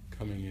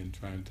coming in,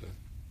 trying to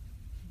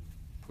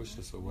push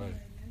us away.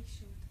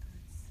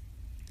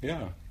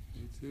 Yeah,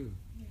 me too.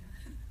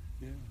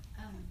 Yeah.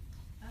 I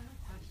have a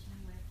question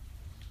with,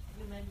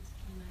 you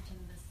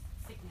mentioned the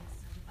sickness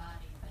of the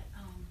body, but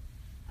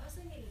I was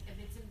thinking if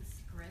it's in the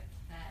script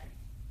that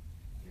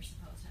you're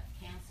supposed to have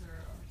cancer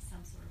or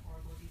some sort of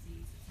horrible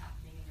disease that's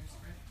happening in your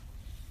script,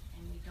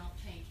 and we don't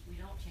change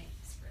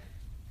the script.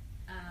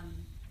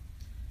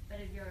 But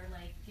if you're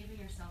like giving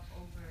yourself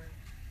over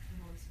to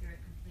the Holy Spirit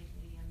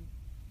completely and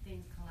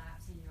things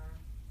collapse in your,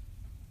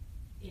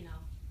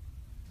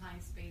 time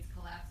space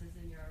collapses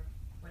in your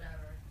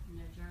whatever, in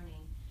your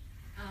journey,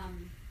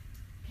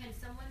 can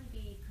someone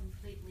be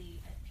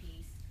completely at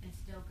peace and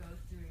still go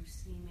through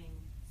seeming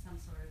some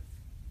sort of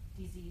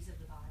disease of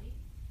the body?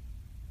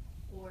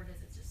 Or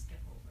does it just skip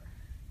over?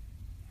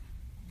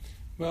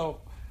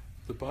 Well,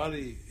 the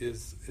body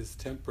is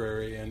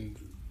temporary, and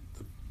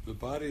the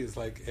body is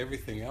like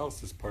everything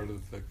else is part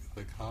of the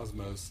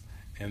cosmos.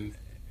 And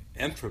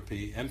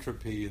entropy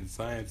in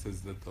science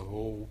is that the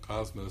whole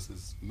cosmos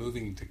is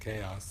moving to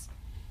chaos.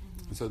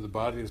 And so the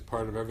body is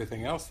part of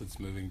everything else that's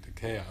moving to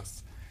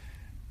chaos.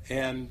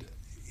 And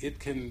it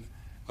can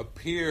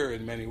appear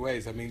in many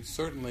ways. I mean,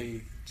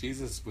 certainly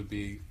Jesus would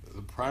be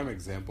the prime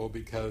example,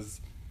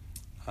 because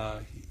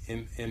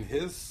in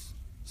his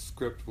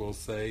script will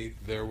say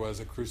there was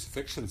a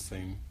crucifixion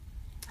scene.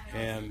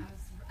 I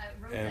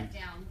wrote that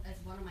down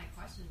as one of my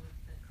questions with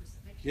the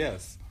crucifixion.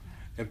 Yes.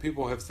 And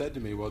people have said to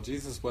me, well,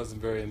 Jesus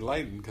wasn't very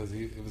enlightened because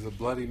it was a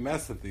bloody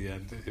mess at the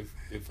end.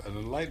 If an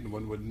enlightened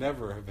one would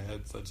never have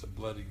had such a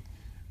bloody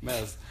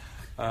mess,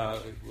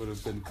 it would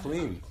have been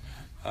clean.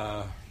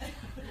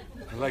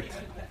 Like,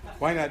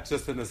 why not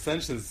just an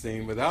ascension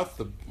scene without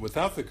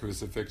the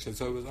crucifixion?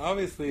 So it was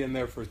obviously in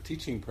there for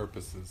teaching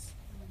purposes.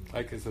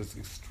 Like it's this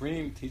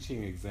extreme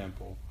teaching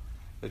example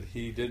that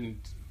he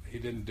didn't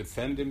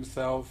defend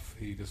himself.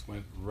 He just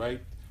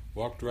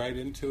walked right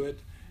into it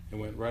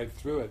and went right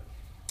through it.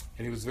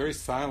 And he was very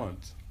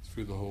silent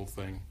through the whole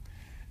thing.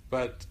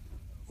 But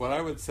what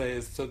I would say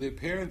is, so the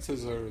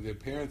appearances are the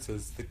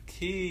appearances. The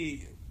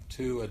key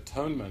to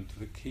atonement,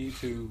 the key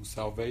to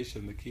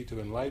salvation, the key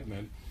to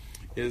enlightenment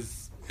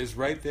is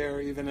right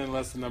there, even in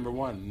lesson number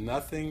 1.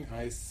 Nothing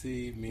I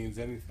see means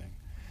anything.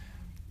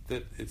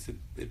 That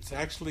it's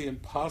actually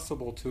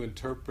impossible to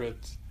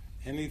interpret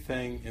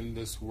anything in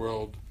this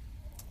world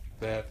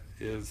that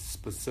is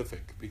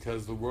specific,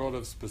 because the world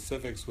of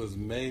specifics was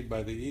made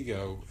by the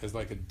ego as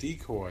like a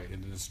decoy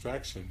and a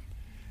distraction.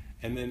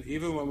 And then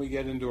even when we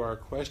get into our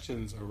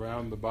questions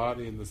around the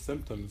body and the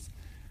symptoms,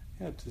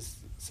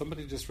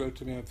 somebody just wrote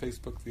to me on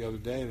Facebook the other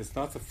day, and it's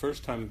not the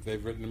first time that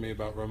they've written to me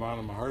about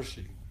Ramana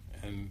Maharshi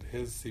and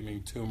his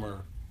seeming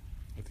tumor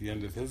at the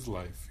end of his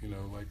life.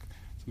 Like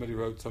somebody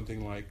wrote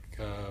something like,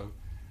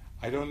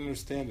 I don't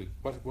understand it.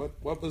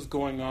 What was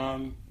going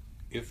on?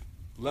 If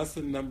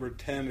lesson number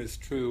 10 is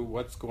true,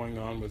 what's going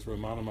on with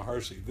Ramana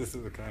Maharshi? This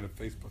is the kind of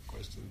Facebook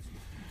questions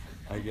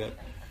I get.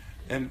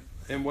 And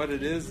what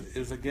it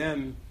is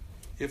again,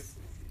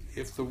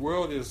 if the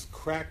world is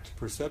cracked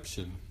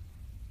perception,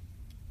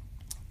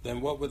 then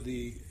what would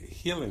the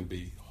healing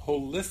be?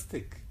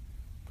 Holistic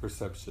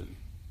perception.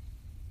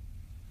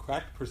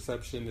 Cracked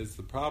perception is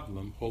the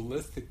problem.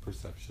 Holistic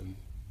perception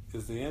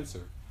is the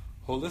answer.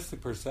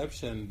 Holistic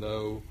perception,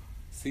 though,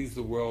 sees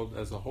the world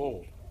as a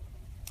whole.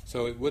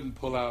 So it wouldn't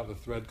pull out a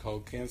thread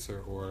called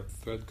cancer or a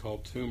thread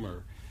called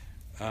tumor.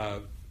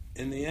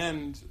 In the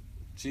end,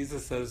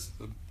 Jesus says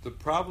the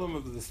problem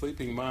of the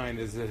sleeping mind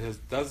is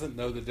it doesn't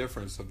know the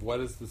difference of what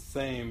is the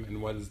same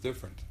and what is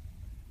different.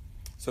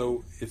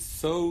 So it's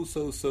so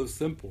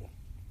simple.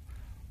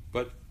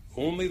 But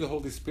only the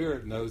Holy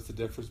Spirit knows the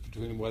difference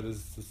between what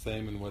is the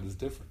same and what is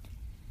different.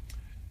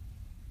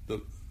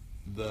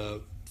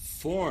 The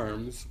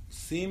forms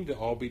seem to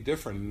all be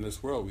different in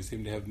this world. We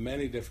seem to have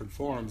many different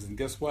forms, and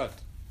guess what?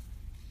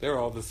 They're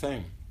all the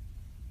same.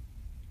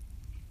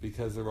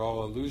 Because they're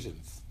all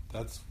illusions.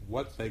 That's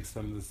what makes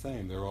them the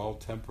same. They're all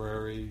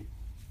temporary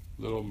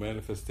little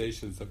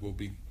manifestations that will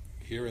be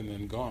here and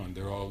then gone.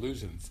 They're all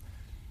illusions.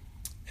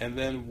 And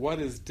then what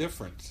is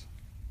different?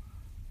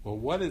 Well,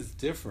 what is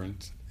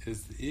different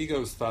is the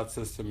ego's thought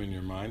system in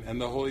your mind and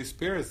the Holy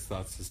Spirit's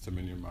thought system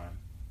in your mind.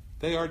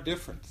 They are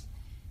different.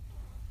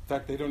 In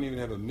fact, they don't even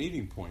have a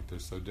meeting point. They're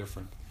so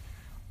different.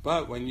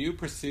 But when you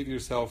perceive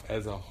yourself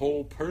as a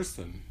whole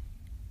person,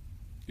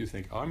 you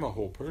think, I'm a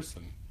whole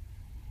person.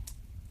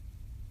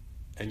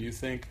 And you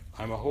think,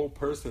 I'm a whole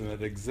person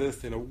that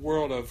exists in a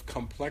world of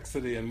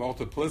complexity and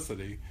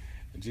multiplicity.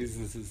 And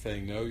Jesus is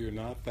saying, no, you're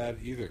not that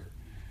either.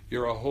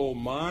 You're a whole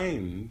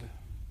mind,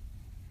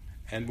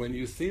 and when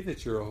you see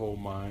that you're a whole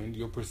mind,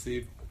 you'll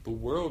perceive the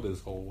world as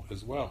whole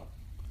as well.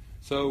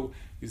 So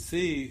you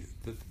see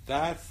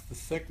that's the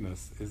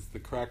sickness, is the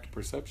cracked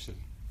perception.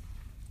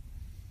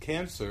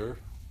 Cancer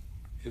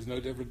is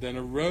no different than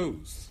a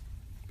rose,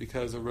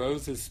 because a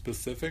rose is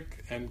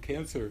specific and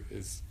cancer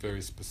is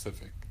very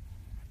specific.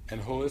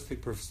 And holistic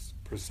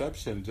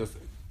perception just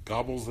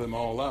gobbles them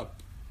all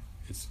up.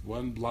 It's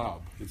one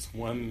blob. It's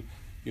one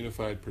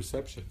unified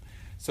perception.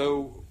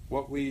 So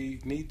what we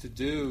need to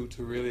do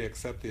to really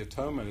accept the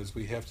atonement is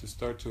we have to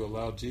start to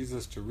allow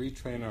Jesus to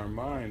retrain our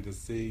mind to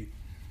see,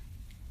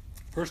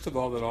 first of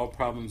all, that all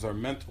problems are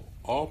mental.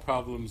 All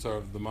problems are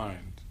of the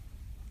mind.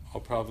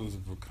 All problems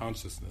are of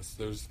consciousness.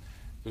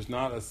 There's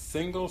not a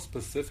single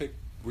specific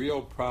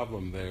real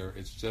problem there.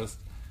 It's just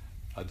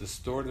a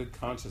distorted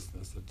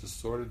consciousness, a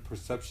distorted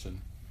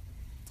perception.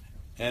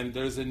 And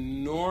there's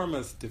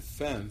enormous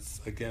defense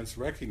against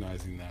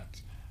recognizing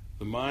that.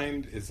 The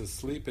mind is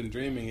asleep and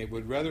dreaming. It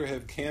would rather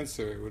have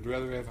cancer, it would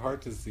rather have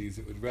heart disease,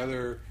 it would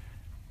rather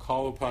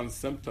call upon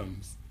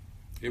symptoms,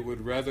 it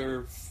would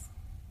rather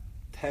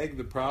tag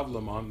the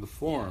problem on the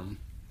form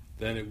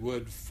than it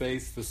would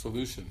face the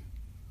solution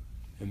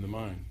in the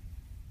mind.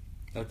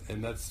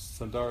 And that's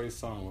Sundari's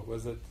song. What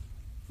was it?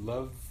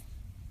 Love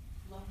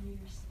me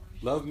your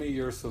solution. Love me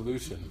your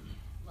solution.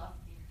 Love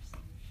me your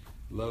solution.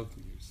 Love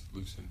me your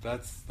solution.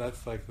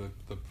 That's like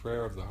the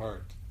prayer of the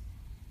heart.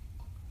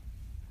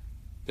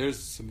 There's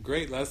some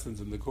great lessons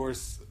in the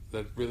Course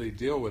that really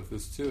deal with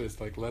this too. It's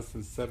like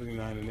lessons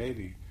 79 and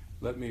 80.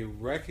 Let me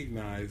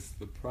recognize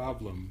the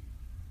problem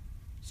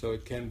so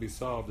it can be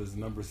solved as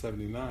number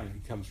 79.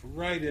 He comes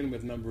right in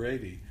with number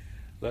 80.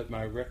 Let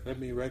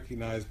me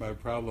recognize my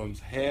problems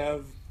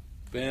have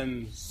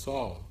been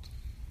solved.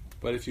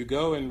 But if you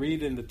go and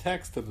read in the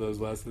text of those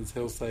lessons,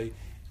 he'll say,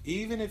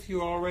 even if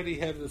you already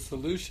have the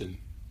solution,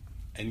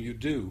 and you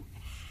do,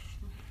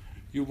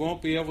 you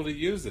won't be able to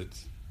use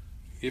it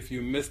if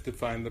you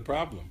misdefine the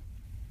problem.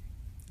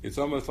 It's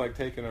almost like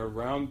taking a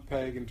round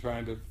peg and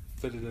trying to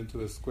fit it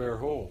into a square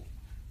hole.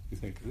 You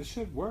think, this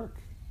should work.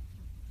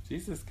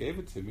 Jesus gave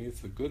it to me.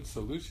 It's a good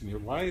solution here.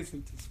 Why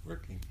isn't this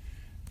working?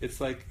 It's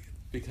like,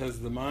 because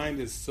the mind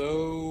is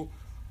so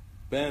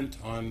bent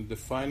on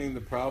defining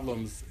the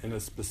problems in a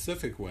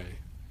specific way.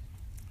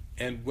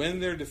 And when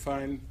they're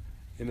defined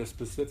in a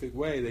specific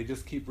way, they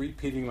just keep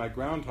repeating like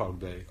Groundhog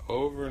Day,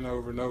 over and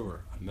over and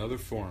over. Another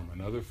form,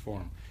 another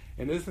form.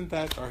 And isn't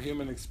that our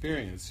human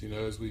experience?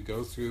 As we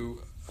go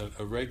through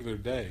a regular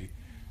day,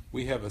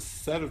 we have a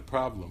set of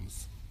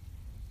problems.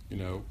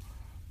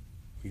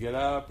 We get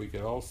up, we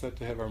get all set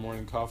to have our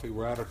morning coffee,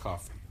 we're out of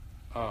coffee.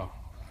 Oh, out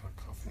of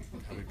coffee.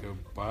 Gotta go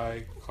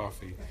buy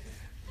coffee.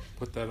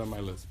 Put that on my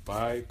list.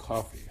 Buy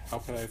coffee. How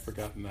could I have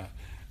forgotten that?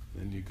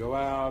 Then you go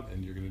out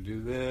and you're going to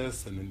do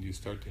this, and then you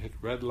start to hit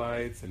red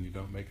lights and you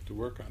don't make it to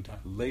work on time.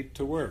 Late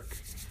to work.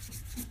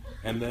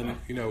 And then,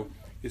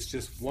 it's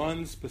just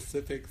one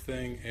specific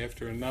thing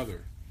after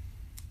another.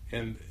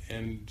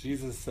 And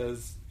Jesus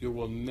says you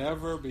will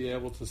never be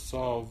able to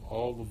solve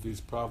all of these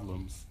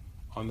problems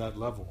on that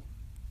level.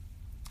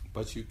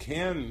 But you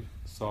can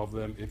solve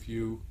them if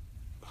you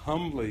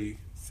humbly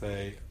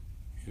say,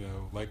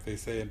 like they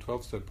say in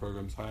 12-step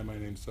programs, hi, my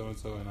name's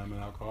so-and-so and I'm an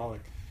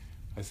alcoholic.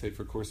 I say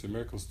for Course in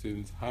Miracles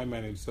students, hi,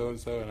 my name's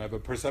so-and-so and I have a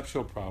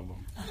perceptual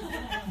problem.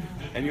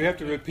 And you have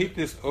to repeat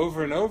this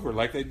over and over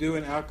like they do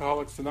in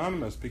Alcoholics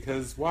Anonymous.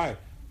 Because why?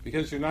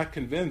 Because you're not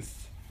convinced.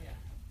 Yeah.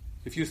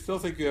 If you still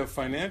think you have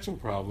financial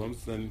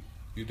problems, then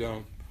you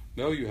don't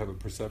know you have a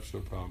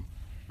perceptual problem.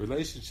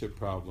 Relationship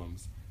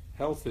problems,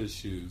 health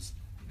issues,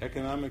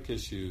 economic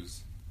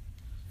issues,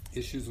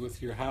 issues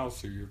with your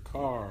house or your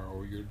car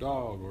or your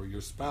dog or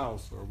your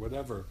spouse or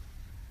whatever.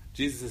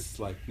 Jesus is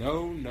like,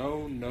 no.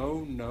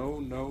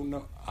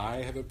 I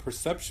have a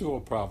perceptual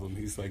problem.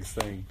 He's like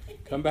saying,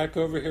 come back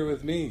over here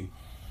with me.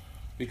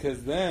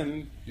 Because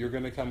then you're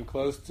going to come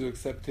close to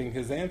accepting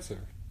his answer.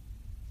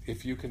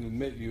 If you can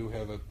admit you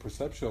have a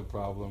perceptual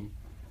problem,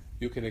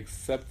 you can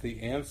accept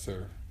the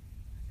answer,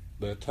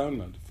 the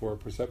atonement for a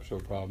perceptual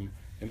problem,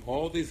 and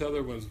all these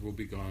other ones will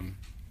be gone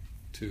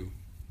too.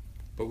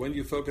 But when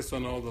you focus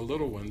on all the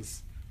little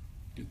ones,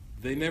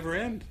 they never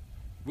end.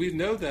 We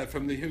know that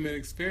from the human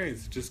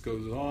experience. It just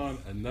goes on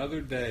another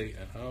day,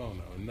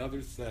 and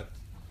another set,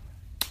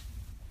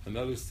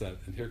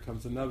 and here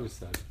comes another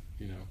set,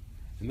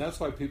 And that's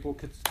why people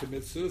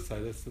commit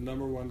suicide. That's the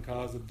number one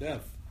cause of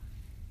death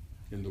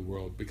in the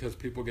world, because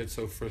people get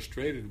so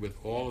frustrated with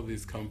all of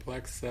these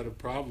complex set of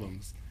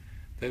problems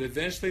that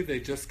eventually they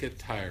just get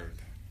tired,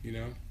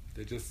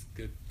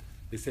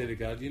 They say to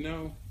God,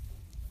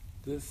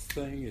 this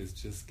thing is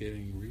just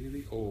getting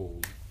really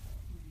old,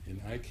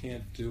 and I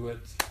can't do it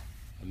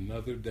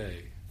another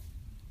day,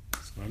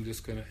 so I'm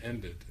just going to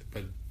end it.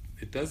 But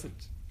it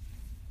doesn't.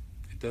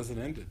 It doesn't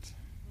end it.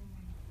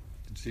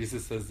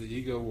 Jesus says the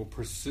ego will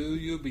pursue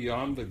you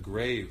beyond the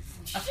grave.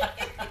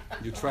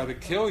 You try to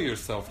kill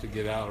yourself to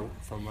get out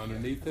from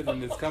underneath it,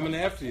 and it's coming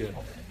after you.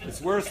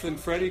 It's worse than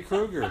Freddy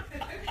Krueger.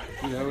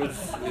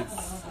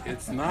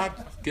 It's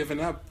not giving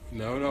up.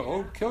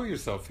 No, kill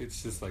yourself.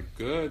 It's just like,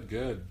 good.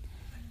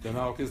 Then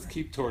I'll just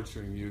keep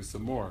torturing you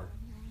some more.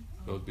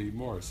 There'll be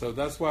more. So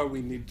that's why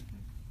we need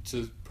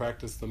to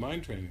practice the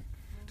mind training.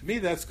 To me,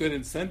 that's good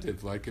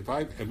incentive. Like,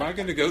 am I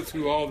going to go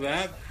through all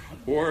that,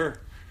 or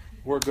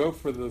go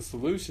for the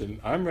solution?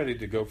 I'm ready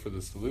to go for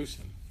the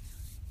solution.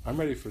 I'm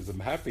ready for some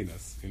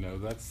happiness.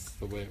 That's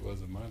the way it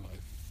was in my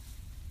life.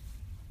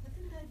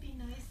 Wouldn't that be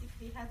nice if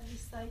we had a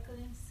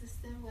recycling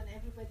system when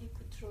everybody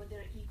could throw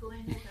their ego in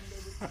it and they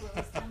would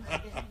close them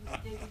and then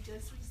they would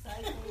just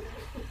recycle it?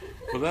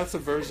 Well, that's a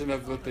version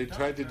of what they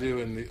tried to do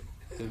in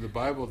the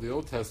Bible, the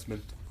Old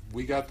Testament.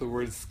 We got the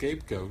word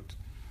scapegoat.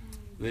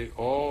 It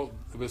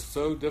was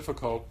so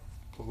difficult,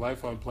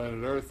 life on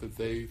planet Earth,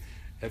 that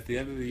at the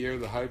end of the year,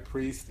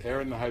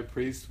 Aaron the high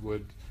priest,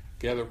 would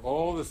gather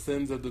all the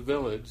sins of the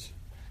village,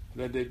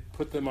 and then they'd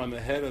put them on the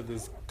head of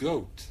this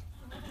goat.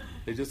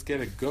 They just get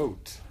a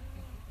goat.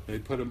 They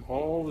put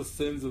all the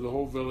sins of the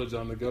whole village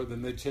on the goat,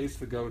 then they chase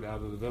the goat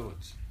out of the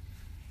village.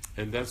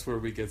 And that's where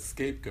we get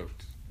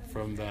scapegoat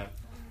from that.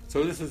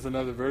 So this is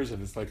another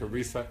version. It's like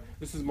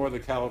this is more the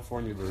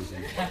California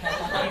version.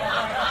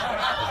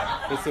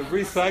 It's a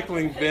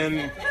recycling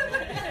bin.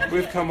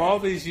 We've come all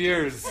these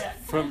years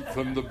from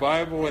the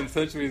Bible and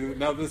centuries.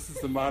 Now this is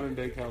the modern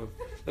day California.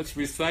 Let's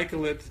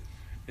recycle it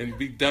and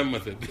be done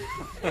with it.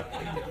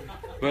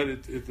 But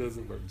it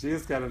doesn't work.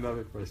 Gia's got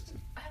another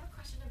question. I have a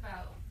question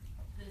about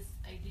this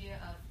idea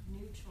of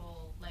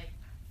neutral, like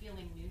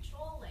feeling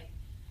neutral,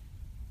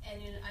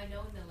 and I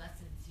know in the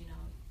lessons,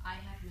 I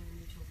have no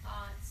neutral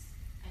thoughts,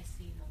 I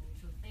see no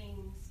neutral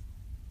things,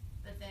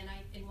 but then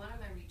in one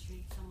of my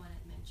retreats, someone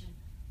had mentioned,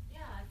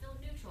 I feel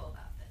neutral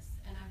about this,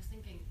 and I was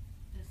thinking,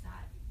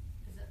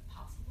 is it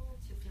possible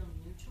to feel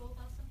neutral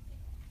about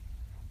something?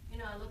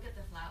 I look at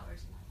the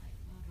flowers and I'm like,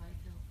 do I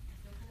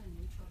feel kind of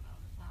neutral about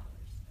the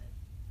flowers, but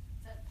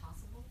is that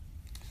possible?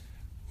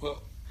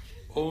 Well,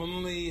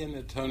 only in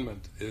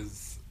atonement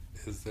is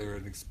there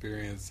an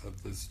experience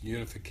of this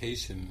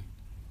unification,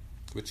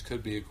 which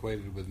could be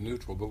equated with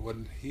neutral. But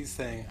when he's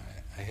saying,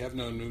 I have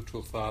no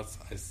neutral thoughts,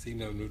 I see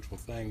no neutral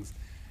things,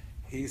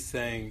 he's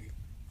saying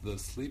the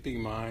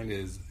sleeping mind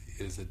is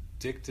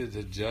addicted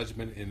to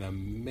judgment in a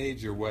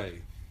major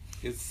way.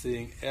 It's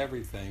seeing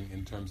everything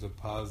in terms of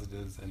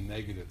positives and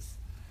negatives.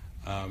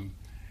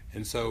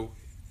 And so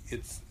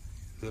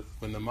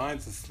when the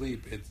mind's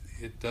asleep,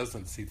 it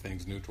doesn't see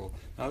things neutral.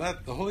 Now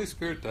that the Holy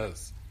Spirit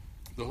does.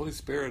 The Holy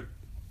Spirit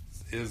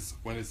is,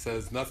 when it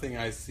says nothing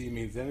I see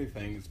means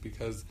anything, it's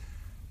because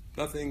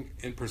nothing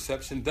in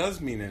perception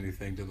does mean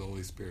anything to the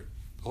Holy Spirit.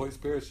 The Holy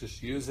Spirit's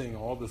just using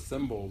all the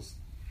symbols,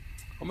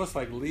 almost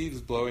like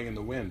leaves blowing in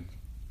the wind.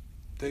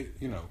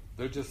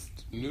 They're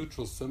just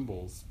neutral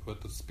symbols,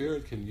 but the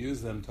Spirit can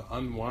use them to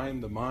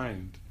unwind the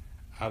mind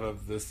out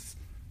of this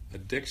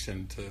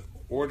addiction to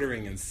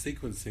ordering and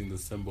sequencing the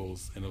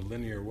symbols in a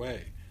linear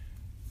way.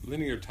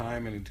 Linear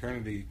time and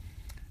eternity,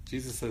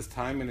 Jesus says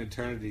time and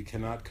eternity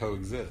cannot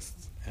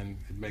coexist, and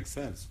it makes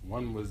sense.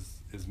 One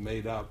is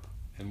made up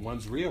and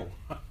one's real.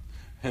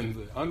 And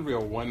the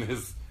unreal one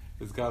has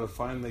got to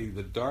finally,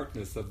 the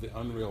darkness of the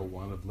unreal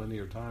one of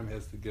linear time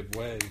has to give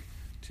way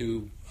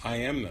to I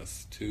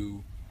amness,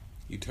 to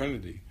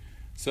eternity.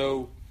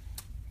 So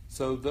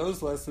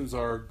those lessons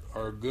are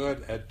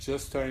good at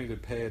just starting to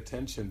pay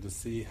attention to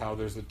see how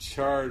there's a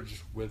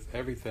charge with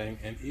everything,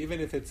 and even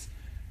if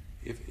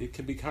it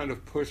can be kind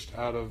of pushed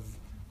out of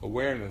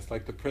awareness,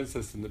 like the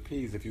princess and the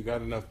peas. If you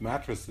got enough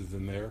mattresses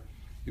in there,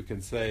 you can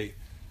say,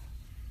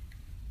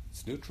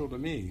 it's neutral to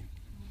me.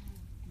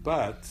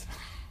 But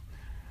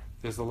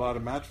there's a lot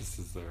of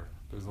mattresses there.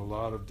 There's a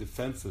lot of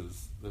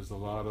defenses. There's a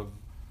lot of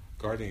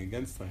guarding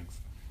against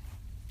things.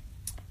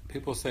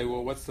 People say,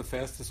 well, what's the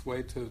fastest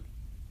way to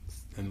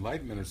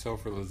enlightenment or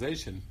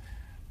self-realization?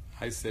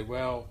 I say,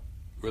 well,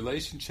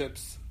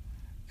 relationships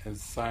and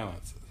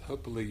silence.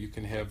 Hopefully you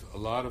can have a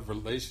lot of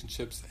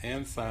relationships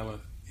and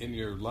silence in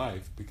your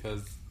life,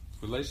 because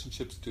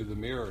relationships do the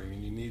mirroring,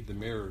 and you need the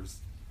mirrors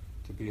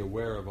to be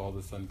aware of all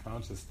this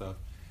unconscious stuff.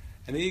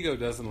 And the ego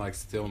doesn't like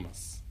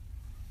stillness.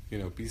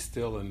 Be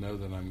still and know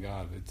that I'm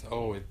God.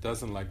 It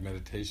doesn't like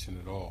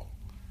meditation at all.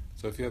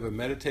 So if you have a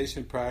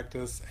meditation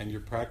practice and you're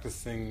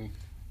practicing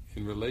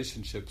in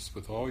relationships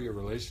with all your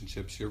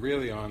relationships, you're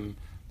really on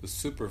the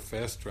super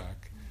fast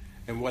track.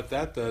 And what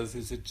that does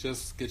is it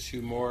just gets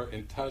you more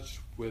in touch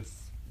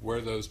with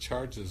where those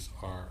charges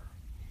are,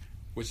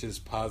 which is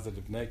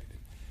positive, negative.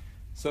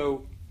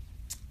 So,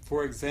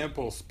 for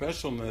example,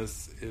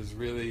 specialness is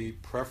really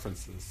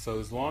preferences. So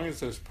as long as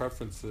there's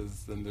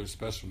preferences, then there's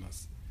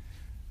specialness.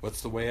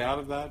 What's the way out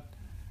of that?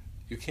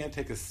 You can't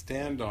take a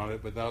stand on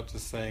it without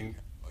just saying,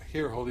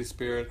 here, Holy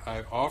Spirit,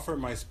 I offer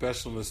my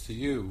specialness to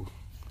you.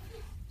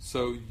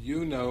 So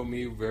you know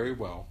me very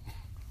well.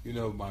 You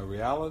know my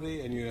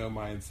reality and you know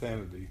my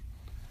insanity.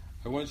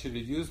 I want you to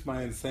use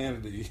my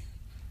insanity,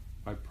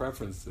 my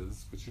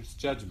preferences, which are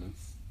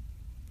judgments.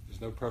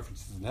 There's no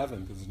preferences in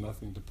heaven because there's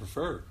nothing to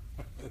prefer.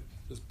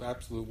 There's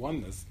absolute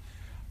oneness.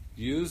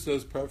 Use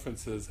those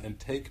preferences and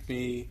take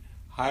me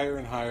higher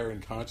and higher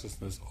in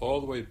consciousness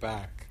all the way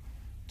back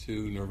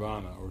to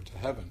nirvana or to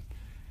heaven.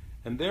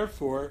 And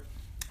therefore,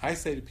 I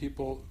say to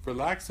people,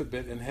 relax a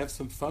bit and have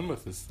some fun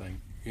with this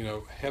thing.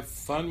 Have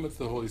fun with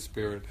the Holy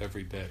Spirit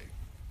every day.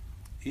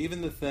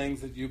 Even the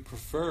things that you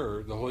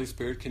prefer, the Holy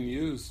Spirit can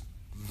use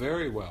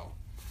very well.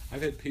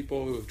 I've had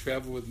people who have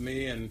traveled with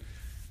me, and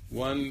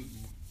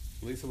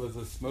Lisa was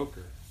a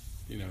smoker.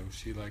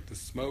 She liked to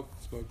smoke,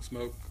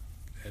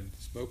 and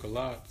smoke a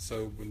lot.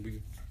 So when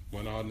we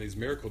went on these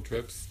miracle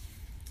trips,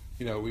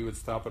 we would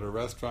stop at a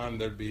restaurant,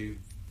 there'd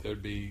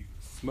be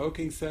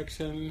smoking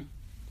section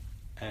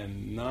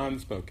and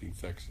non-smoking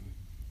section.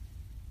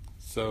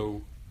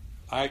 So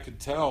I could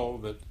tell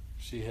that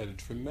she had a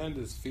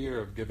tremendous fear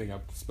of giving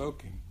up the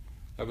smoking.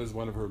 That was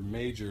one of her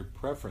major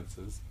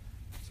preferences.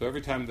 So every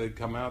time they'd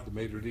come out, the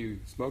maitre d'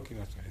 smoking,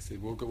 I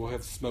said, we'll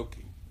have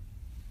smoking.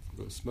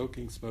 We'll go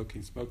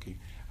smoking.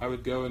 I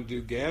would go and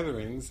do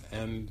gatherings,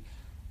 and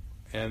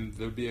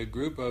there'd be a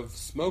group of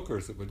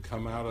smokers that would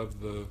come out of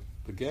the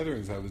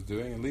gatherings I was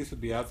doing, and Lisa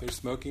would be out there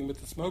smoking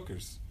with the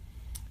smokers.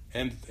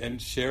 And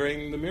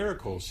sharing the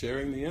miracle,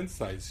 sharing the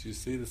insights. You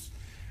see this.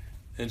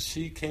 And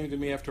she came to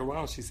me after a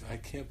while, she said, I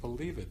can't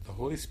believe it. The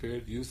Holy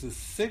Spirit uses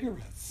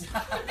cigarettes.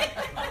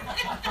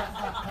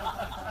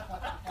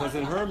 Because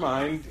in her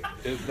mind,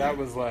 that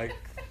was like,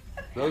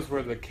 those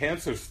were the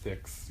cancer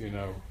sticks,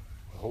 The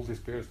Holy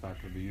Spirit's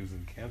not going to be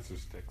using cancer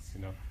sticks,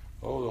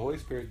 Oh, the Holy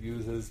Spirit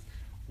uses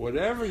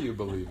whatever you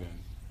believe in.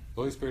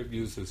 The Holy Spirit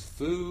uses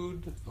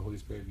food, the Holy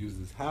Spirit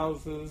uses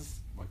houses,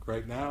 like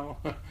right now,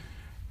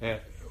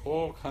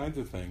 all kinds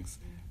of things.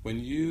 When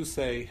you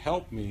say,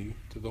 help me,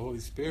 to the Holy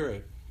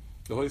Spirit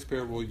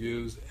will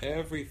use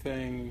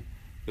everything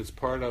that's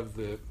part of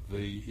the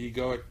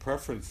egoic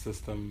preference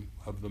system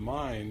of the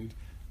mind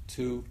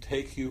to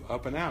take you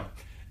up and out.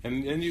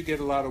 And then you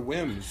get a lot of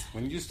whims.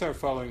 When you start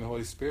following the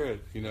Holy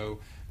Spirit,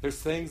 there's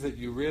things that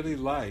you really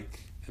like,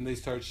 and they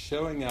start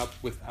showing up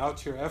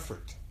without your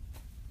effort,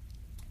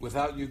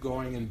 without you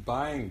going and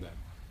buying them.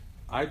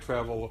 I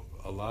travel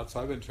a lot,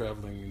 so I've been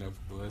traveling,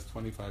 for the last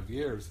 25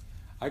 years.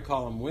 I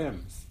call them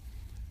whims.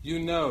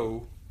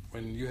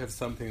 When you have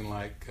something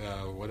like,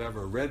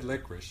 red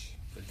licorice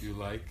that you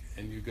like,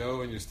 and you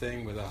go and you're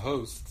staying with a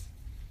host,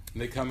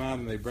 and they come out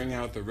and they bring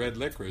out the red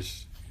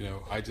licorice,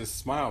 I just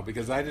smile,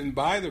 because I didn't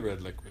buy the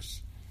red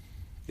licorice.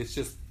 It's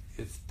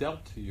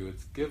dealt to you,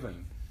 it's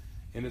given.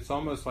 And it's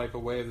almost like a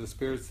way of the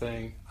Spirit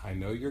saying, I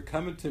know you're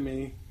coming to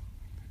me,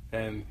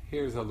 and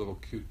here's a little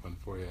cute one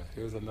for you.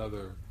 Here's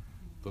another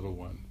little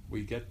one.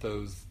 We get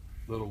those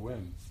little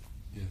whims.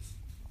 Yes?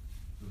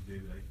 So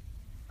David,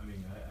 I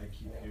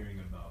keep hearing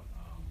about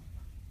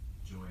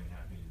joy and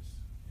happiness,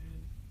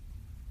 and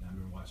I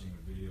remember watching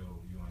a video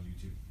of you on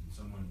YouTube, and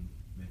someone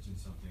mentioned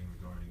something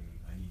regarding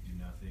I need do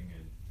nothing,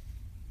 and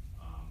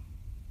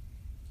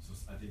so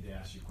I think they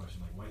asked you a question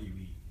like, why do you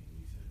eat? And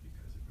you said,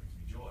 because it brings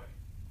me joy.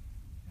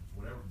 And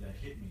for whatever, that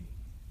hit me,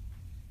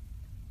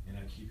 and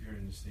I keep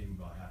hearing this thing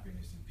about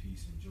happiness and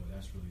peace and joy.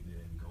 That's really the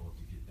end goal,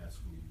 to get that's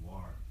who you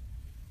are.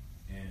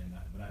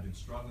 But I've been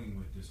struggling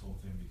with this whole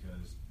thing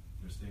because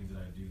there's things that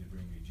I do that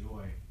bring me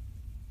joy,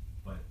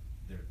 but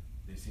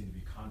they seem to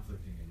be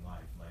conflicting in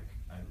life. Like,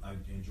 I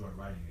enjoy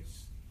writing.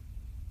 It's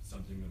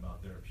something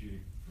about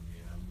therapeutic for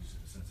me, and I lose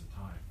a sense of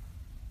time.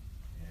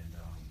 And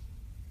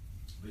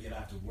but yet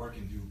I have to work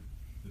and do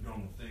the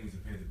normal things to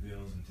pay the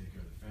bills and take care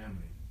of the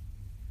family.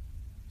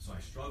 So I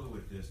struggle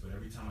with this, but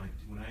every time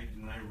when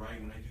I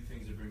write, when I do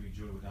things that bring me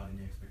joy without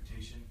any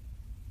expectation,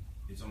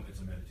 it's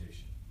a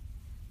meditation.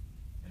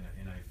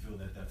 And I feel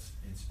that that's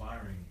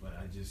inspiring, but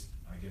I guess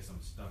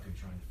I'm stuck in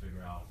trying to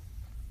figure out,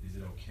 is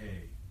it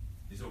okay?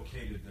 Is it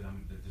okay that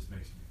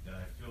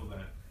I feel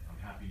that I'm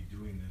happy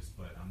doing this,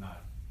 but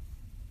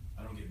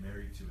I don't get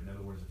married to it. In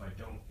other words, if I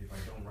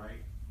don't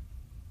write,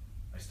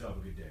 I still have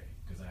a good day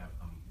because I have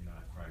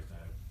Christ,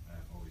 I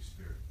have Holy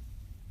Spirit.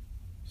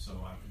 So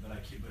tonight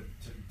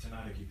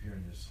I keep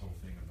hearing this whole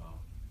thing about,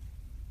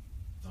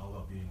 it's all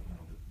about being,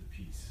 the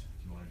peace.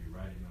 If you want to be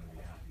right, if you want to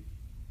be happy.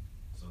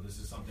 So this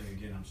is something,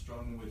 again, I'm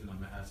struggling with, and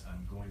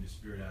I'm going to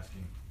Spirit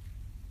asking,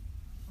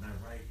 when I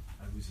write,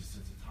 I lose a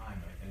sense of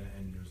time,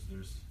 and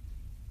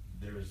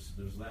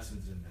there's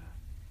lessons in that.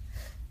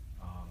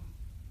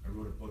 I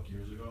wrote a book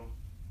years ago.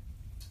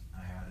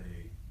 I had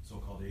a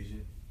so-called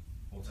agent,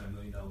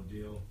 multi-million-dollar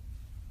deal.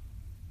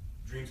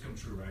 Dreams come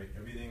true, right?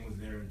 Everything was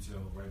there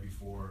until right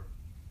before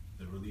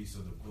the release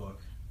of the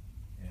book,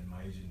 and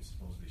my agent,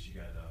 supposedly, she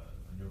got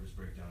a nervous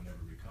breakdown,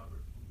 never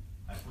recovered.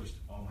 I pushed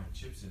all my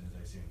chips in, as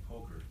I say in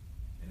poker,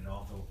 and it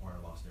all fell apart.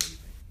 I lost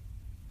everything.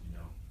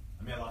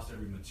 I lost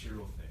every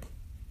material thing.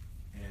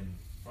 And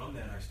from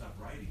that, I stopped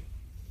writing.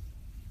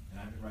 And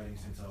I've been writing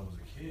since I was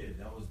a kid.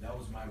 That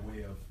was my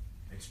way of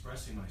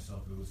expressing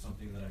myself. It was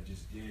something that I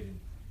just did, and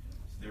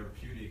it's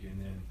therapeutic.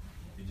 And then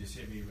it just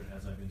hit me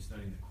as I've been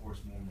studying the course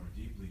more and more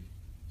deeply.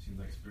 It seems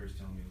like Spirit's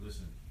telling me,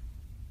 listen,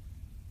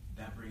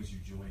 that brings you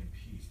joy and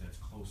peace. That's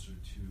closer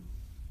to,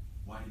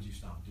 why did you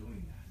stop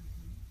doing that?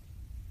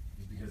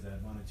 It's because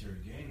that monetary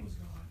gain was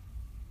gone,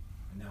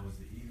 and that was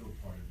the ego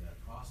part of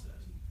that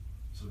process.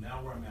 So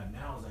now where I'm at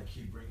now is I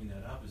keep bringing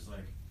that up. It's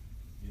like,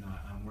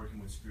 I'm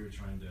working with Spirit,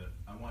 trying to.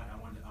 I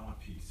want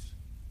peace,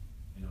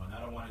 and I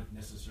don't want it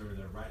necessarily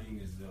that writing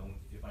is the.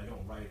 If I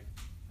don't write,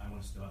 I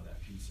want to still have that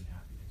peace and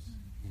happiness.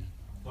 Mm-hmm.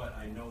 But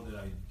I know that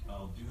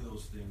I'll do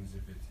those things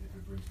if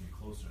it brings me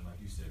closer. And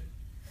like you said,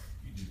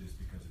 you do this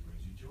because it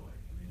brings you joy.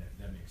 I mean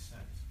that makes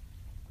sense.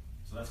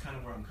 So that's kind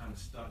of where I'm kind of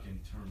stuck in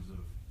terms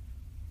of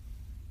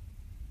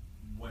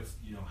what's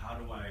how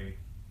do I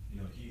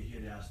he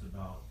had asked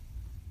about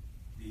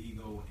the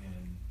ego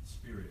and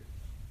spirit.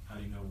 How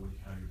do you know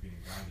how you're being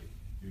guided?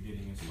 You're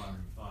getting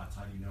inspiring thoughts.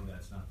 How do you know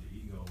that's not the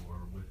ego, or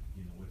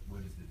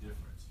what is the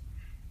difference?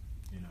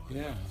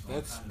 Yeah, so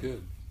that's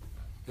good.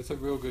 That's a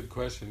real good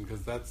question,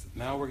 because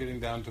now we're getting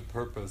down to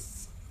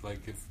purpose.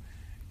 Like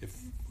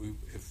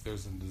if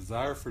there's a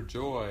desire for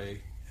joy,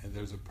 and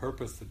there's a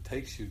purpose that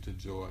takes you to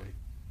joy,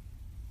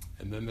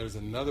 and then there's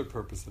another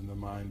purpose in the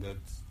mind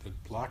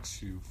that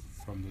blocks you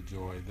from the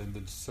joy, then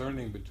the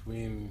discerning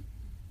between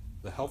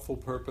the helpful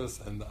purpose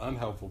and the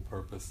unhelpful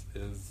purpose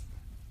is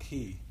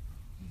key,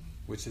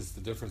 which is the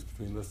difference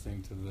between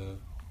listening to the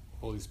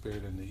Holy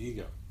Spirit and the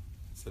ego.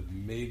 It's a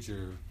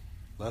major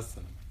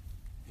lesson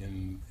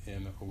in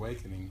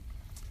awakening.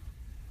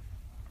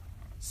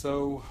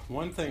 So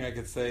one thing I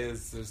could say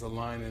is there's a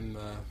line in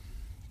the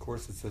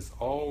Course that says,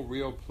 all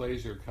real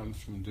pleasure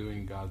comes from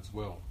doing God's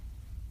will.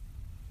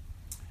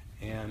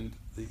 And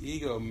the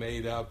ego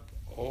made up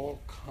all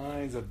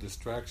kinds of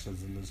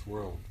distractions in this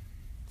world.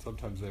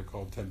 Sometimes they're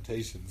called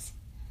temptations,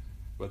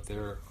 but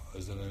there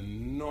is an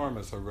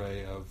enormous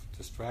array of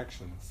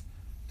distractions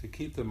to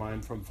keep the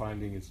mind from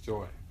finding its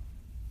joy.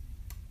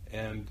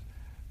 And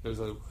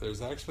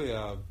there's actually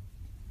a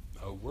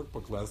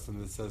workbook lesson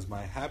that says,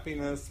 my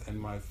happiness and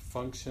my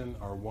function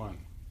are one.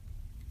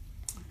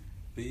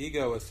 The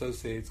ego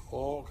associates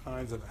all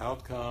kinds of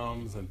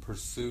outcomes and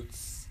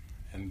pursuits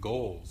and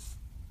goals.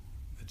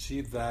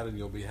 Achieve that and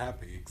you'll be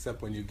happy,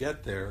 except when you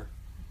get there,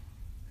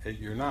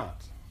 you're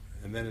not.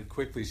 And then it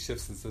quickly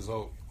shifts and says,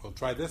 oh, well,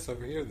 try this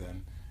over here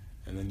then.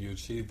 And then you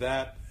achieve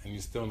that, and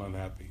you're still not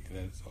happy. And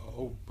then it's,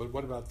 oh, but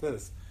what about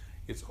this?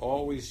 It's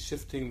always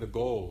shifting the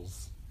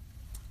goals.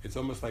 It's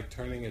almost like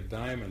turning a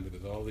diamond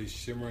with all these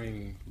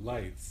shimmering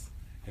lights,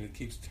 and it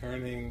keeps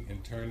turning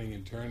and turning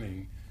and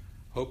turning,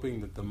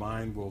 hoping that the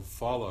mind will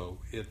follow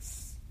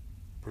its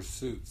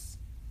pursuits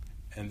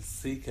and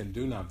seek and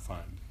do not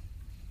find.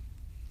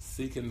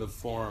 Seek in the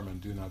form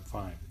and do not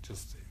find.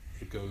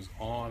 It goes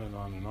on and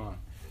on and on.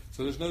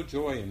 So there's no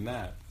joy in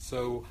that.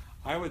 So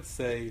I would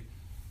say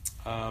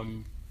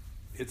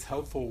it's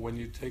helpful when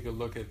you take a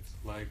look at,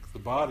 like, the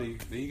body.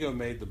 The ego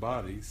made the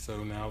body,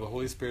 so now the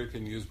Holy Spirit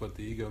can use what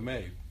the ego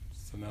made.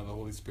 So now the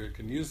Holy Spirit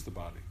can use the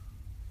body.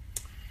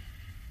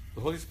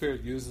 The Holy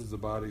Spirit uses the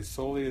body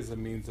solely as a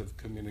means of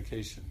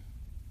communication.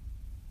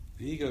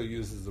 The ego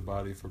uses the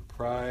body for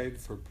pride,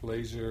 for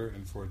pleasure,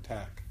 and for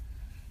attack.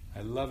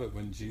 I love it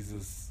when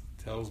Jesus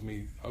tells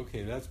me,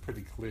 okay, that's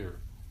pretty clear.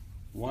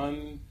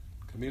 One,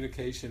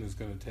 communication is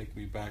going to take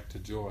me back to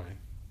joy.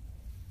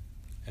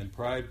 And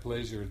pride,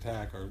 pleasure,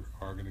 attack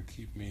are going to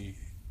keep me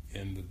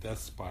in the death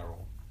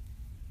spiral.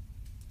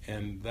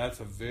 And that's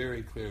a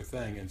very clear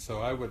thing. And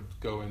so I would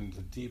go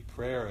into deep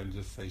prayer and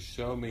just say,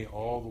 show me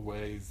all the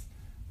ways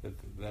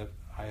that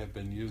I have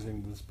been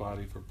using this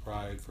body for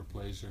pride, for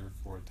pleasure,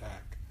 for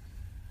attack.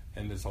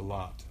 And there's a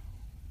lot.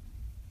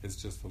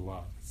 It's just a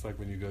lot. It's like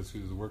when you go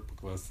through the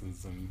workbook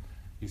lessons and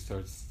he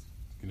starts,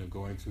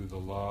 going through the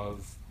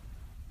laws.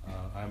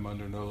 I'm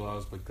under no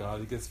laws but God.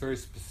 He gets very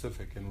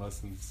specific in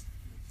lessons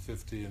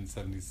 50 and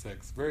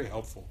 76. Very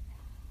helpful,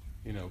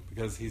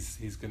 because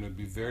he's going to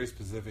be very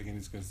specific, and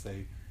he's going to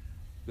say,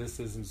 this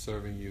isn't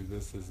serving you,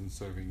 this isn't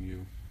serving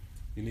you.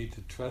 You need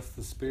to trust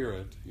the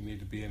Spirit. You need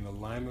to be in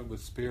alignment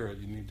with Spirit.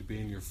 You need to be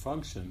in your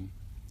function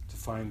to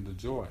find the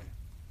joy.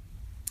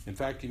 In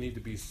fact, you need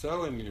to be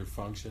so in your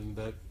function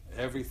that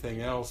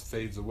everything else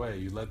fades away.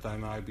 You let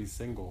thine eye be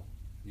single.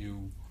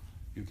 You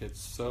get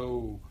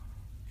so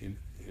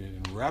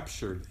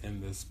enraptured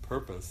in this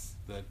purpose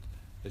that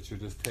you're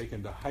just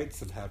taken to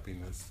heights of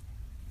happiness,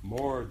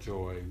 more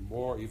joy,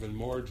 even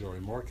more joy,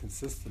 more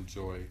consistent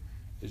joy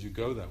as you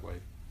go that way.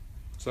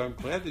 So I'm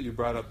glad that you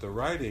brought up the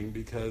writing,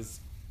 because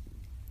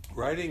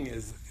writing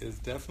is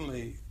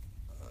definitely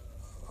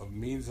a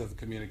means of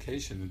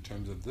communication in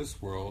terms of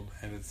this world,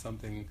 and it's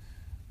something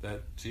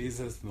that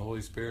Jesus and the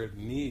Holy Spirit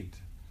need.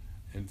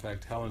 In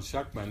fact, Helen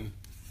Schuckman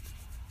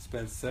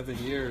spent 7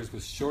 years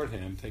with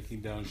shorthand,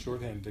 taking down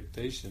shorthand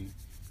dictation,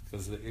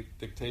 because the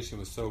dictation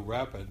was so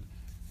rapid,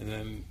 and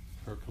then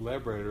her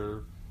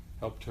collaborator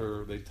helped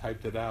her, they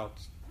typed it out,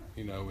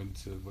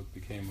 into what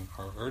became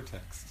our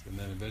text, and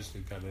then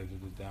eventually got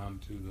edited down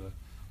to the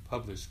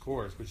published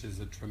course, which is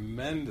a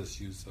tremendous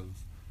use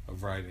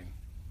of writing.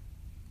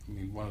 I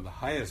mean, one of the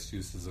highest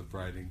uses of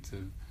writing,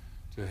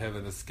 to have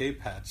an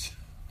escape hatch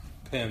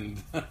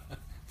penned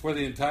for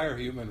the entire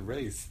human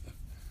race.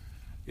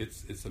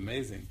 It's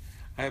amazing.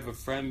 I have a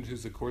friend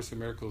who's a Course in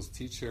Miracles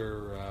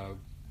teacher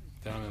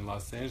down in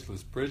Los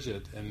Angeles,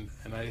 Bridget, and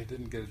I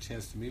didn't get a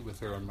chance to meet with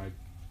her on my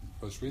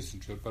most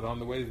recent trip, but on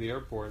the way to the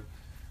airport,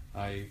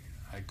 I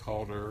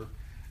called her,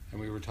 and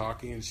we were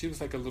talking, and she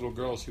was like a little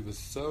girl. She was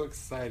so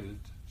excited.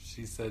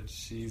 She said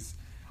she's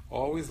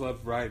always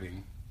loved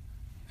writing,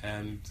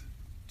 and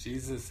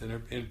Jesus,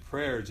 in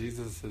prayer,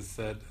 Jesus has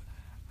said,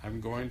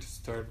 I'm going to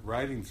start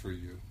writing through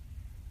you.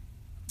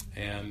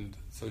 And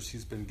so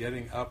she's been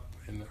getting up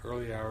in the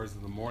early hours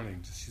of the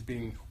morning. She's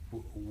being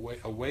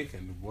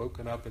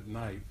woken up at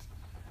night,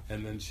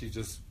 and then she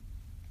just,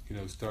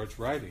 starts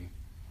writing.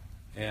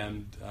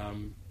 And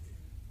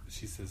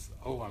she says,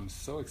 "Oh, I'm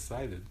so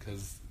excited,"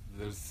 because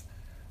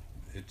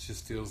it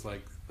just feels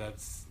like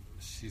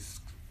she's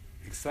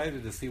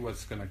excited to see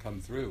what's going to come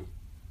through,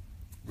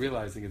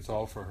 realizing it's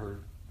all for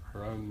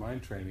her own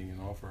mind training and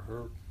all for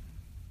her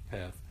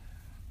path.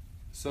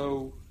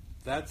 So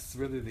that's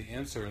really the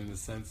answer, in the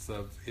sense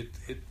of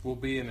it will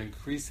be an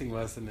increasing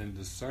lesson in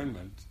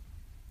discernment,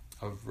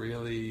 of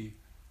really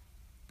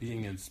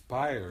being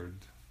inspired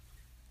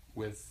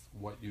with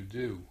what you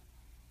do,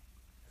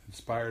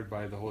 inspired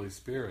by the Holy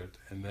Spirit,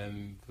 and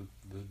then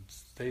the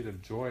state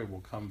of joy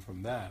will come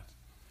from that.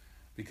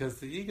 Because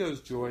the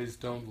ego's joys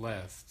don't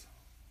last.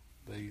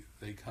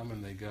 They come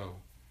and they go.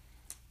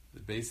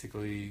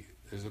 Basically,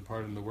 there's a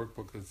part in the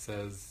workbook that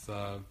says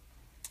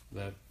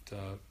that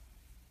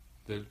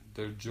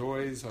their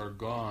joys are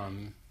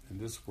gone in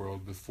this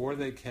world before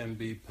they can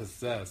be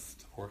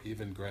possessed or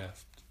even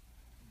grasped.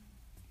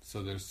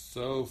 So they're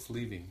so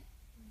fleeting.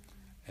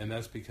 And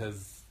that's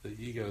because the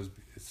ego is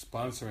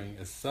sponsoring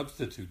a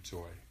substitute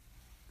joy.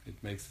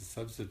 It makes a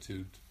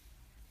substitute,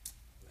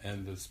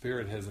 and the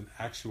Spirit has an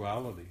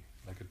actuality,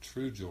 like a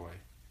true joy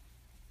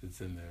that's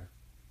in there.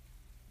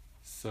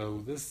 So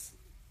this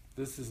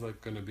is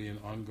like going to be an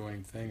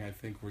ongoing thing, I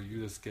think, where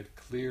you just get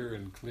clear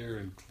and clear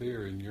and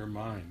clear in your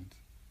mind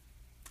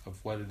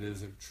of what it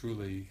is that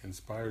truly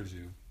inspires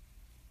you.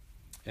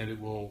 And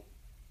it will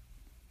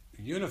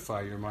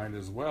unify your mind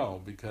as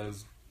well,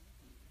 because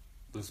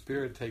the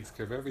Spirit takes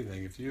care of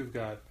everything. If you've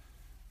got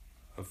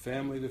a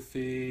family to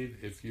feed,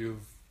 if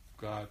you've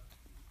got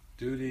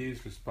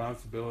duties,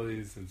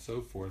 responsibilities, and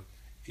so forth,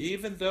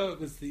 even though it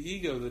was the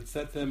ego that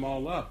set them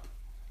all up,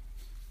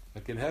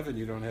 like in heaven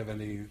you don't have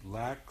any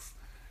lacks,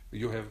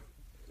 you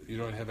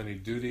don't have any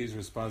duties,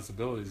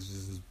 responsibilities,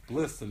 just this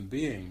bliss and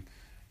being.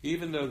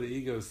 Even though the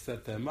ego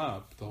set them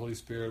up, the Holy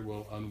Spirit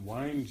will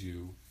unwind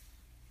you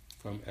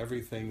from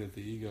everything that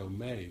the ego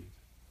made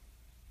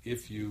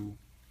if you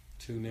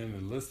tune in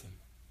and listen.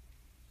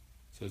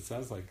 So it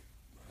sounds like,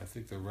 I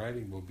think the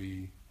writing will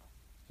be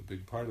a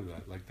big part of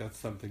that. Like, that's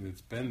something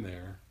that's been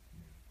there,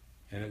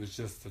 and it was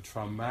just a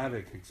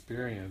traumatic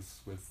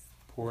experience with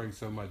pouring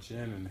so much in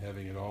and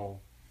having it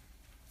all,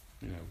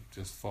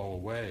 just fall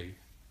away.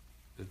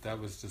 That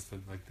was just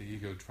like the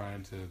ego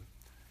trying to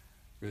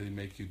really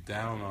make you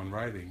down on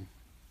writing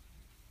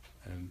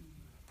and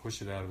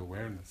push it out of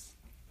awareness.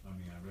 I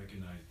mean, I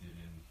recognized it,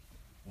 and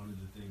one of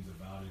the things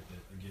about it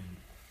that, again,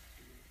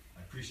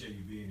 I appreciate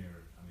you being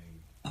here. I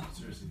mean,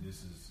 seriously,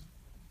 this is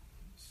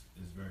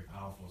very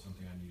powerful,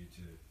 something I needed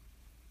to,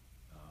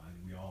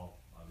 we all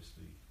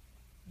obviously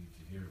need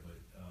to hear, but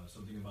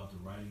something about the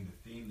writing,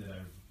 the theme that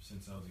I've,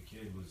 since I was a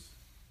kid, was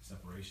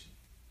separation.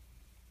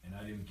 And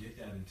I didn't get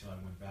that until I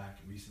went back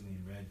recently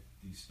and read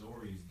these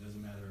stories. It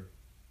doesn't matter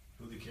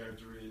who the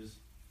character is,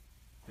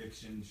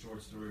 fiction,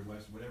 short story,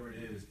 whatever it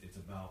is, it's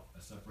about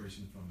a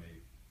separation from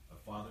a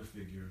father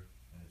figure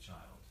and a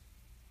child.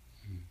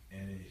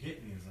 And it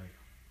hit me as like,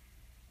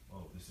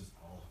 whoa, this is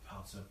all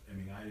about I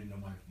mean, I didn't know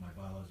my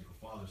biological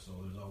father, so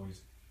there's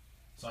always,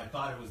 so I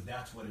thought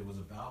that's what it was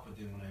about, but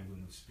then when I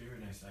went with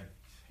Spirit, I said,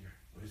 here,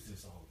 what is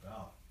this all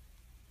about?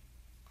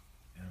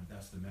 And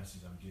that's the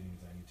message I'm getting,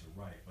 is I need to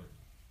write, but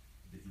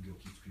the ego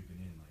keeps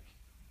creeping in, like,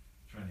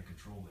 trying to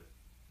control it.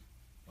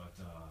 But,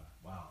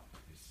 wow,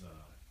 it's,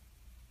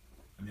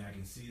 I mean, I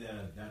can see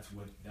that's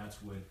what the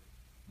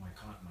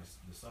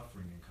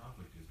suffering and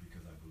conflict is,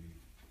 because I believe,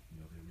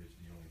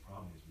 the only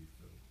problem is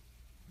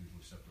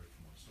we're separate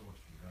from our source,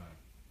 from God.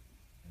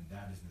 And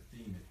that is the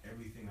theme of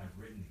everything I've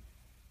written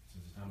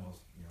since the time I was,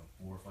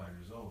 4 or 5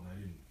 years old. And I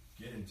didn't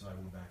get it until I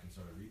went back and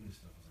started reading this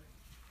stuff. I was like,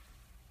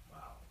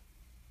 wow,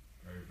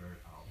 very, very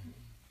powerful.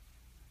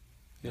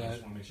 Yeah. I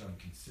just want to make sure I'm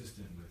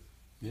consistent with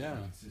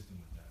that.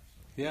 So.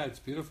 Yeah, it's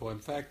beautiful. In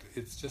fact,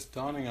 it's just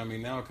dawning on me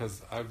now,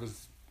 because I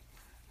was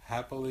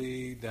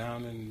happily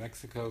down in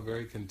Mexico,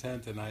 very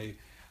content, and I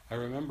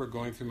remember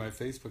going through my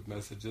Facebook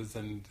messages,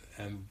 and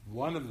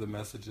one of the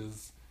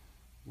messages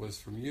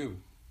was from you.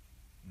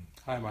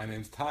 Hi, my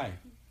name's Ty.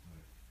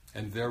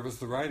 And there was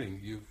the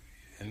writing.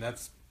 And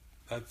that's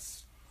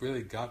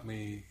really got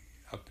me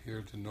up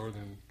here to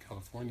Northern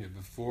California.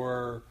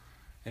 Before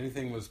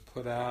anything was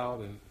put out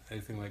and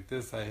anything like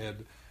this, I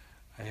had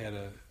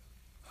a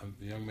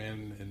young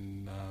man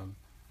in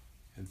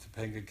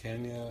Topanga,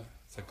 Kenya,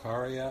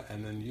 Zakaria,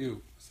 and then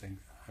you saying,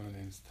 "Hi, my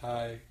name's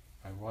Ty,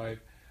 my wife,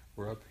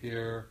 we're up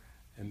here,"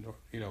 and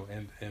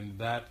and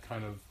that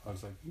kind of, I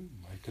was like,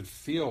 I could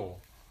feel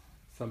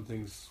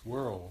something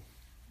swirl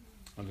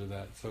under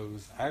that. So it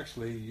was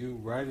actually you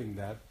writing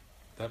that.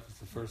 That was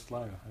the first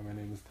line. "Hi, my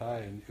name is Ty,"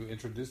 and you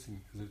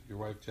introducing. Is it your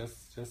wife,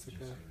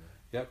 Jessica?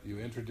 Yep. You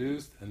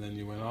introduced, and then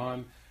you went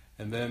on,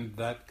 and then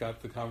that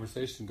got the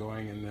conversation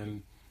going, and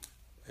then.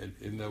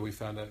 Even though we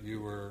found out you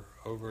were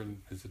over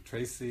in, is it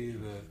Tracy,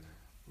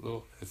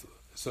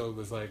 so it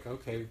was like,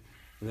 okay,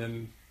 and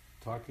then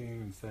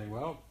talking and saying,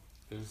 well,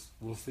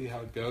 we'll see how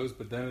it goes,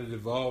 but then it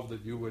evolved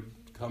that you would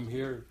come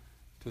here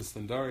to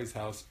Sundari's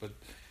house, but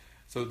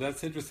so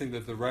that's interesting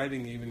that the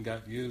writing even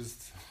got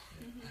used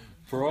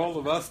for all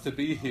of us to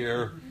be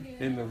here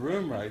in the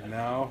room right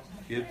now.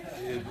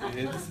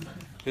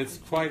 It's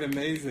quite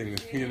amazing,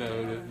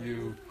 that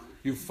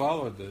you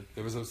followed it.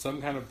 There was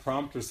some kind of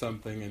prompt or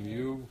something, and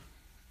you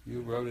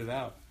wrote it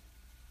out.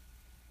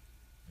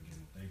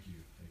 Again, thank you.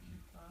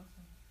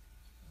 Awesome.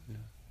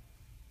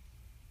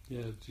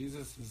 Yeah,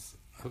 Jesus is,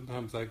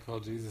 sometimes I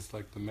call Jesus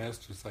like the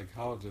master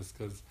psychologist,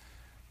 because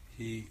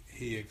he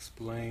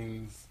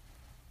explains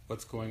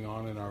what's going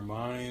on in our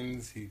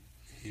minds, he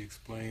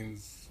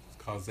explains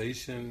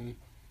causation,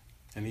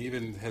 and he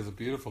even has a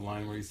beautiful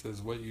line where he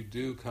says, what you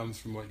do comes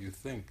from what you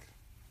think.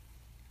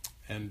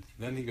 And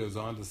then he goes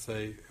on to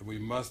say, we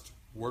must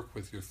work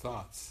with your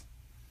thoughts,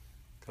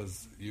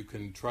 because you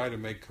can try to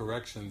make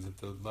corrections at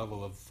the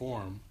level of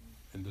form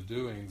in the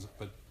doings,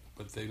 but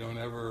they don't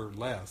ever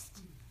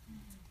last,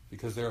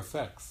 because they're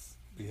effects.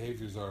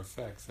 Behaviors are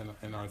effects,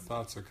 and our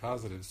thoughts are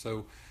causative.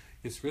 So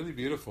it's really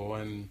beautiful,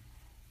 and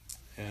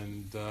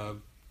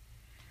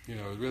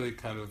really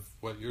kind of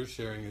what you're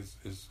sharing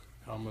is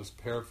almost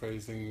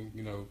paraphrasing,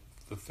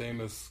 the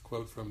famous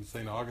quote from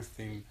St.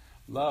 Augustine,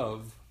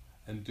 love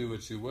and do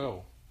what you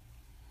will.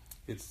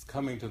 It's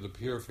coming to the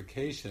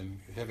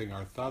purification, having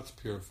our thoughts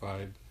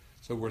purified,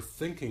 so we're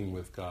thinking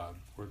with God.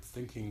 We're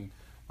thinking,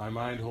 my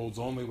mind holds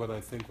only what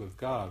I think with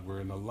God. We're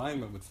in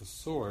alignment with the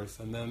source,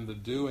 and then the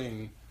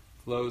doing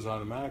flows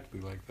automatically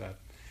like that.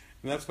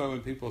 And that's why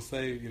when people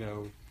say,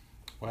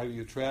 why do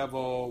you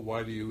travel,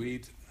 why do you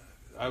eat?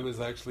 I was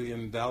actually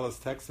in Dallas,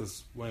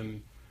 Texas,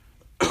 when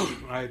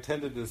I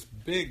attended this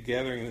big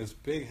gathering in this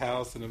big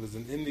house, and it was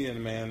an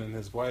Indian man and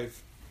his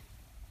wife,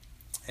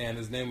 and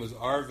his name was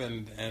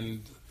Arvind,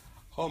 and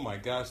oh my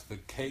gosh, the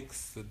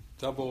cakes, the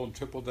double and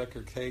triple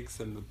decker cakes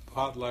and the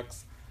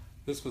potlucks,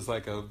 this was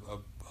like a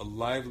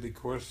lively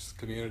course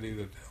community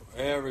that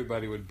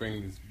everybody would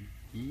bring this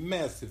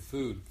massive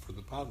food for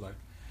the potluck.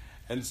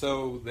 And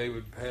so they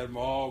would have them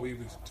all,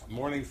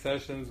 morning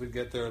sessions, we'd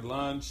get there at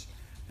lunch,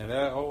 and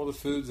all the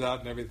food's out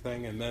and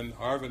everything, and then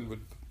Arvind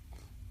would,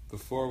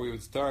 before we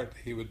would start,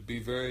 he would be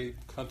very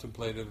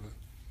contemplative.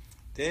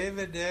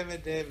 David,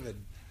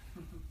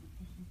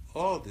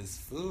 all this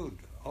food,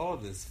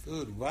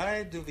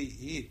 why do we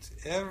eat?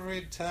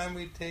 Every time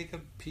we take a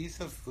piece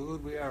of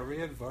food, we are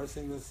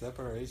reinforcing the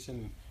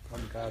separation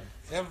from God.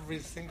 Every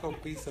single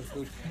piece of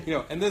food.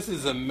 And this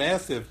is a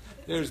massive,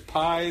 there's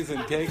pies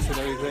and cakes and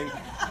everything,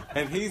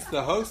 and he's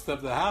the host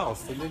of the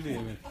house, an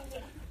Indian.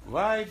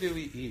 Why do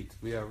we eat?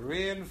 We are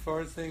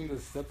reinforcing the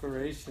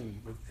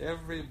separation with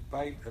every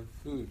bite of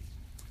food.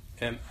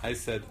 And I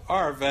said,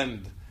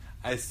 Arvind,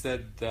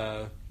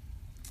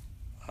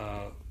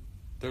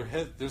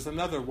 there's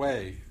another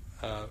way.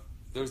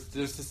 There's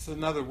just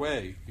another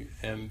way.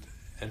 And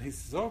he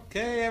says,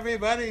 okay,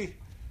 everybody,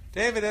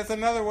 David, that's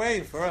another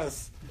way for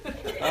us.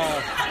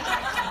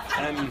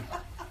 And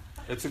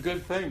it's a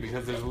good thing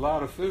because there's a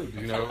lot of food,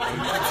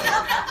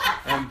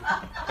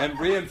 and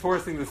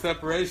reinforcing the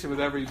separation with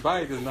every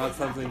bite is not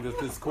something that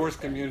this course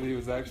community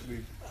was actually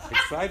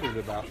excited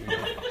about.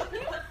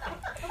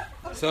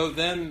 So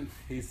then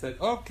he said,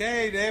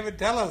 "Okay, David,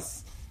 tell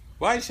us,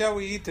 why shall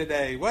we eat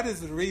today? What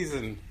is the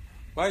reason?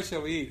 Why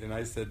shall we eat?" And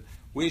I said,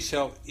 "We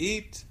shall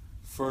eat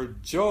for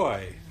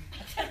joy."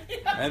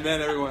 And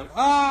then everyone,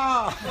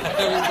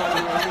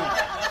 everybody went in.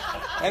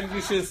 And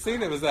you should have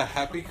seen it was a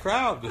happy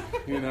crowd,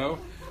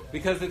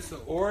 because it's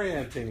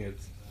orienting it.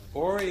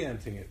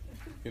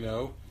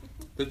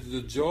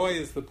 The joy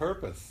is the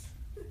purpose.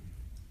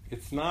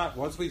 It's not,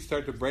 once we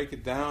start to break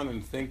it down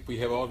and think we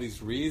have all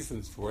these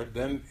reasons for it,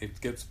 then it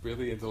gets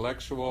really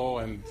intellectual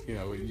and,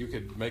 you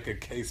could make a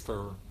case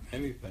for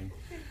anything.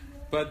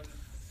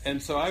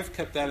 And so I've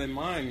kept that in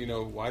mind,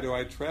 why do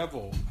I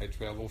travel? I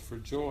travel for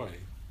joy.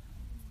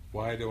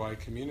 Why do I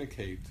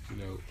communicate?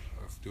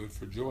 Do it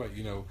for joy.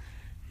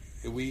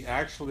 We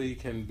actually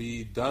can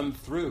be done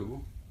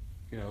through,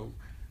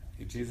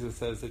 Jesus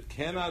says it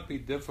cannot be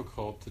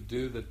difficult to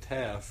do the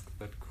task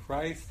that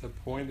Christ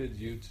appointed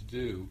you to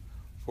do,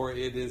 for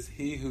it is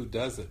He who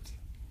does it.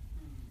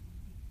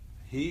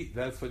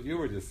 That's what you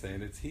were just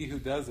saying, it's He who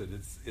does it.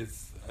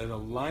 It's an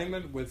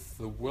alignment with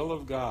the will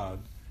of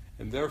God,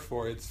 and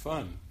therefore it's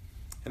fun.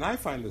 And I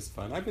find this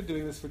fun. I've been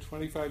doing this for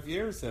 25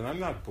 years and I'm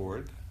not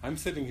bored. I'm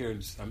sitting here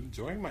and I'm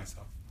enjoying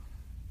myself.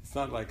 It's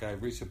not like I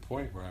reach a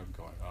point where I'm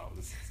going, oh,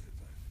 this is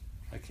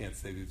it. I can't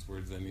say these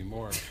words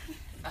anymore.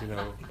 And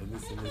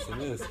this and this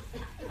and this.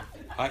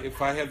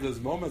 If I have those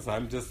moments,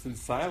 I'm just in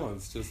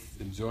silence, just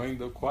enjoying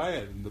the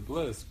quiet and the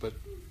bliss, but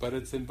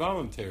it's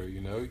involuntary,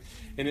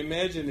 And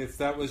imagine if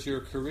that was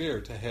your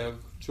career, to have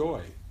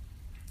joy.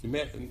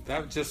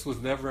 That just was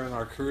never in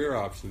our career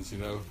options,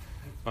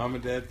 Mom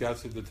and Dad got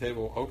to the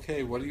table,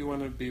 okay, what do you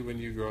want to be when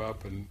you grow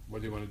up, and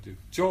what do you want to do?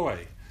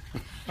 Joy!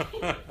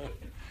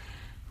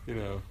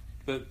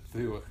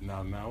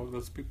 Now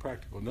let's be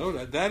practical. No,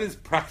 that is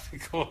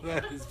practical.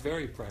 That is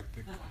very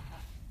practical.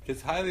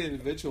 It's highly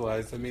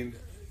individualized. I mean,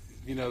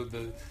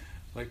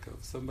 like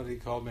somebody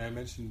called me, I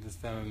mentioned this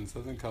down in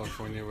Southern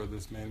California where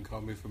this man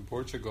called me from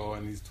Portugal,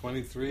 and he's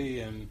 23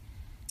 and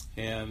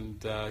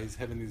he's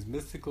having these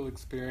mystical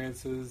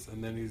experiences,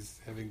 and then he's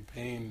having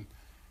pain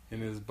in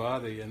his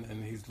body,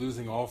 and he's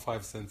losing all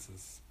 5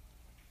 senses.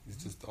 He's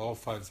just, all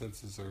 5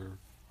 senses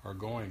are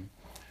going.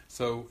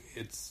 So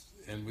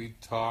and we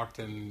talked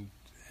and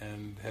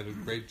had a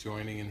great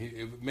joining,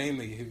 and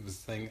mainly he was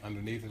saying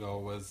underneath it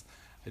all was,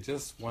 I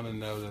just want to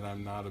know that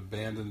I'm not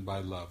abandoned by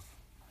love.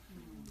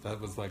 That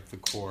was like the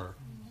core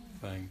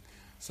thing.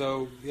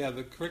 So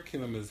the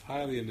curriculum is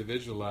highly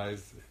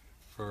individualized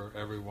for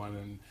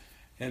everyone,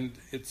 and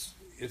it's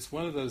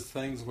one of those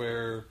things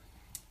where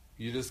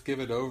you just give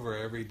it over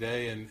every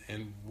day,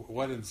 and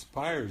what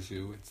inspires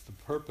you, it's the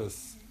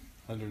purpose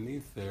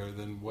underneath there.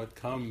 Then what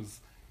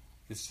comes,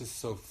 it's just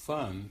so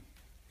fun,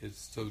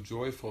 it's so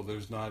joyful.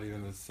 There's not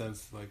even a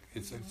sense like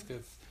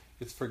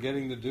it's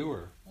forgetting the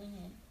doer.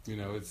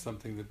 It's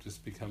something that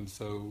just becomes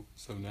so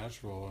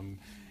natural, and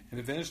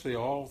eventually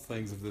all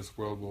things of this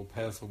world will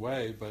pass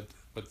away, but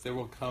there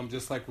will come,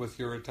 just like with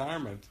your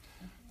retirement,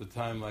 the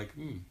time like,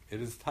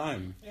 it is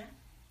time. Yeah.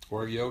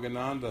 Or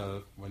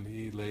Yogananda, when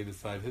he laid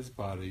aside his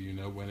body,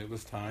 when it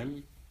was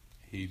time,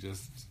 he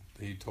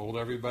told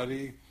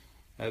everybody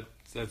at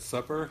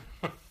supper,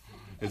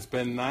 it's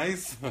been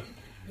nice,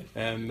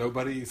 and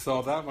nobody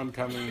saw that one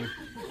coming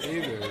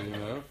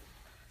either,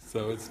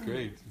 So it's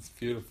great. It's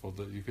beautiful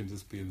that you can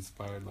just be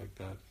inspired like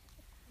that.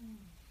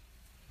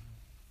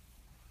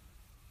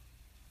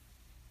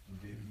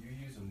 David, you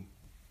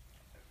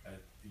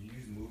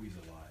use movies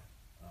a lot.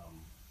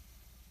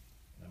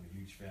 I'm a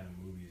huge fan of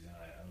movies, and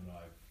I don't know,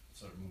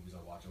 certain movies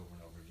I watch over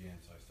and over again,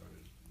 so I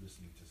started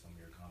listening to some of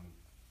your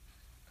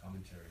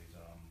commentaries.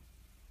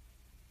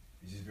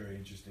 It's just very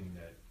interesting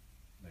that,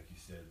 like you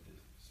said, the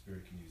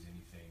Spirit can use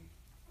anything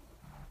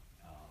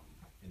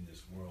in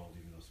this world,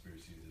 even though Spirit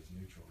sees it as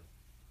neutral,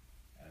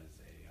 as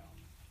a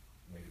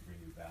way to bring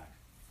you back,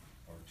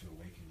 or to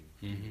awaken you,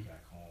 bring you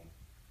back home.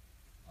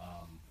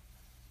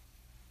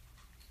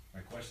 My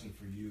question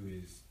for you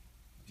is,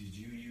 did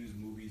you use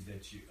movies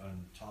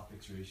on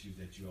topics or issues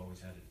that you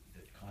always had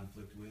a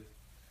conflict with,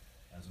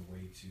 as a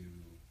way to,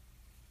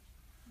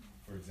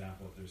 for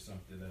example, if there's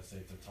something, let's say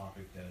it's a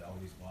topic that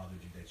always bothered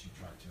you that you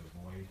tried to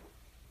avoid,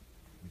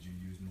 would you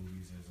use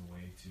movies as a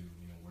way to,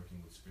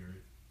 working with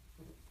Spirit?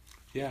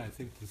 Yeah, I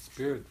think the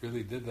Spirit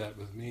really did that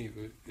with me.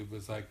 It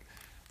was like,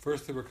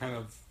 first they were kind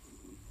of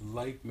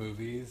light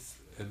movies,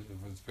 and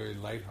it was very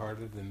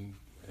lighthearted and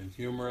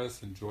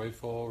humorous and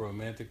joyful,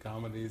 romantic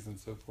comedies and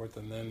so forth,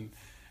 and then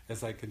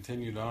as I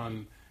continued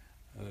on,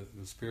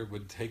 the Spirit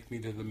would take me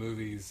to the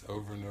movies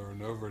over and over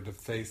and over to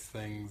face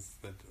things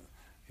that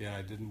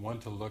I didn't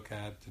want to look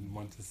at, didn't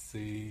want to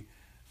see,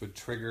 would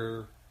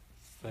trigger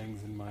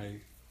things in my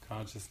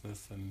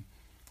consciousness and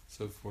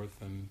so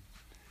forth. And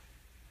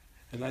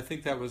I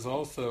think that was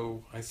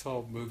also, I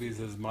saw movies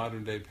as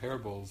modern day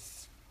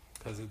parables,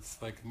 because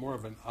it's like more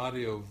of an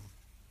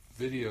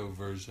audio-video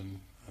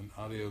version, an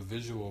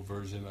audio-visual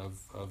version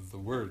of the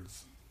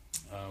words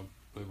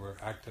that were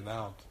acted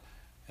out.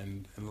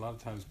 And a lot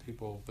of times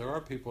there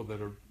are people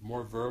that are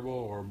more verbal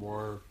or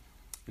more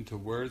into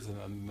words,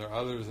 and there are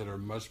others that are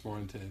much more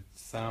into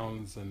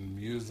sounds and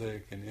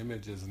music and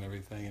images and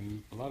everything.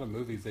 And a lot of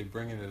movies, they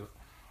bring in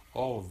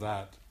all of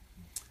that.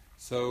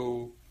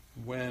 So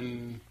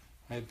when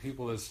I had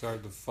people that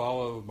started to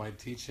follow my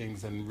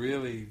teachings and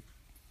really,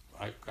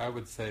 I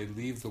would say,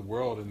 leave the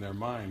world in their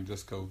mind,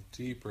 just go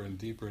deeper and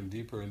deeper and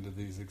deeper into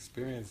these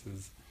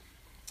experiences,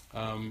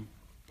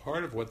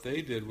 part of what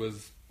they did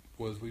was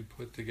we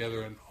put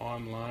together an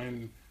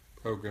online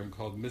program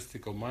called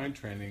Mystical Mind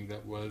Training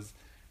that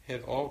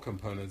had all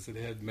components. It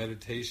had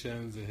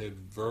meditations, it had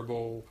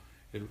verbal,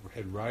 it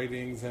had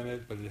writings in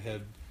it, but it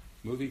had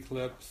movie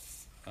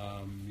clips,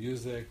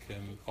 music,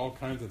 and all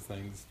kinds of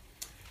things.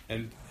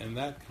 And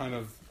that kind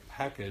of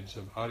package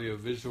of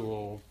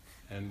audio-visual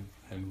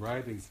and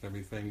writings and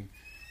everything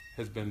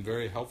has been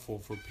very helpful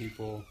for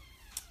people.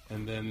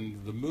 And then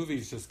the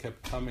movies just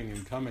kept coming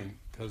and coming,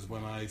 because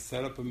when I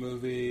set up a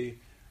movie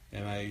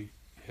and I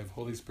have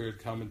Holy Spirit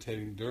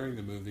commentating during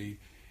the movie,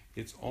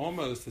 it's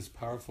almost as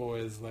powerful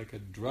as like a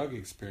drug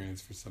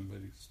experience for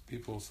somebody.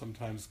 People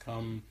sometimes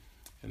come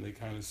and they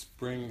kind of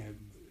spring,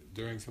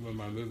 during some of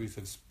my movies,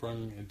 have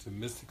sprung into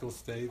mystical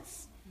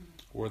states,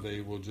 or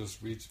they will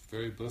just reach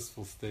very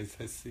blissful states.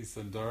 I see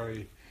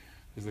Sundari,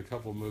 there's a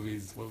couple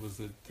movies, what was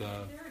it,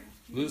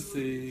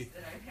 Lucy,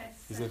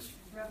 is it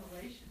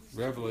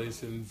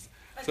Revelations.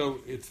 So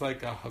it's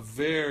like a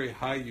very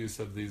high use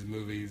of these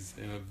movies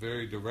in a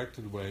very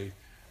directed way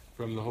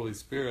from the Holy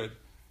Spirit.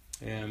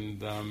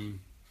 And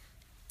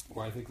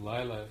where I think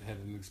Lila had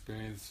an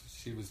experience,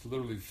 she was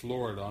literally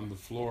floored on the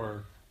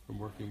floor from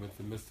working with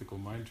the Mystical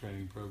Mind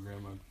Training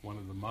program on one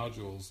of the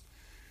modules.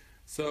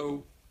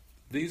 So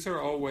these are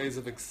all ways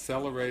of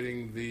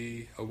accelerating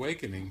the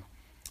awakening.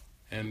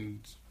 And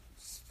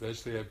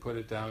especially I put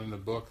it down in the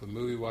book, The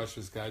Movie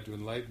Watcher's Guide to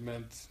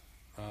Enlightenment.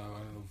 I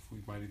don't know if we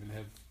might even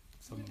have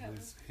some of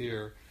this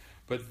here.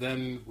 But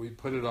then we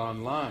put it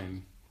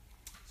online.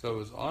 So it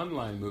was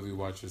online Movie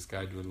Watcher's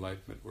Guide to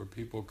Enlightenment, where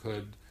people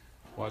could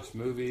watch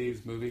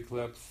movies, movie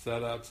clips,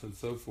 setups, and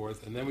so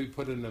forth. And then we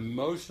put an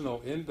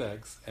emotional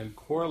index and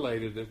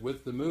correlated it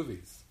with the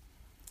movies.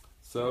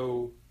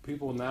 So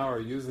people now are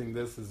using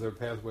this as their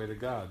pathway to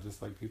God,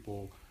 just like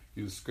people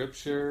use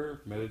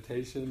scripture,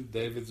 meditation,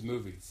 David's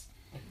movies.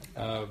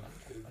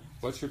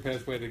 What's your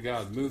pathway to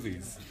God?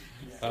 Movies.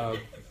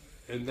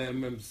 And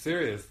then I'm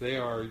serious, they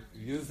are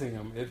using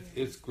them.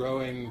 It's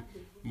growing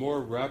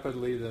more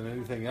rapidly than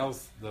anything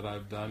else that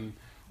I've done,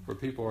 where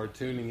people are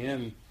tuning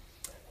in.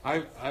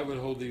 I would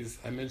hold these,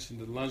 I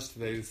mentioned at lunch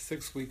today,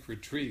 6-week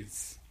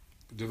retreats,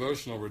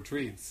 devotional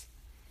retreats.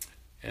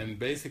 And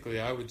basically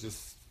I would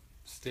just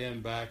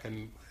stand back,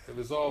 and it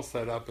was all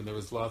set up, and there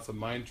was lots of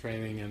mind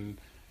training and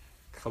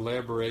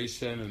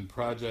collaboration and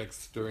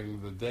projects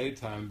during the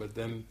daytime. But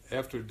then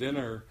after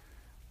dinner,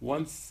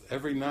 once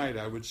every night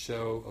I would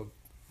show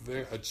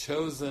a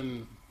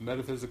chosen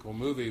metaphysical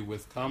movie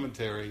with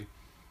commentary.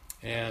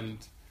 And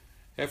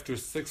after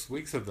 6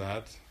 weeks of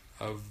that,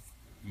 of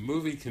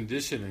movie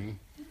conditioning,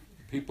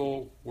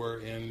 people were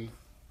in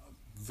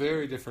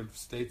very different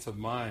states of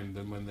mind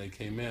than when they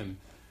came in.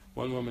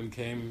 One woman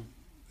came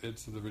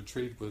into the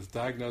retreat, was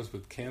diagnosed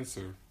with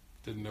cancer,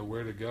 didn't know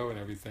where to go and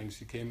everything.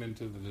 She came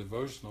into the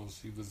devotional,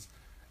 she was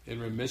in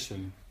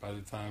remission by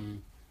the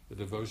time the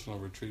devotional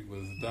retreat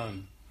was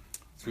done,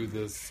 through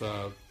this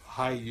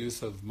high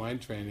use of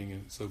mind training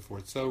and so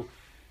forth. So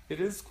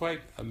it is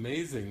quite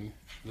amazing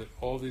that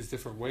all these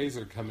different ways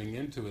are coming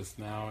into us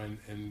now,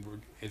 and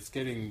it's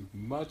getting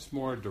much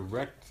more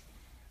direct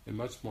and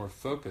much more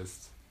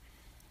focused.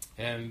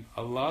 And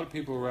a lot of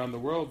people around the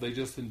world, they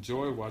just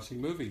enjoy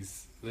watching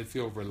movies. They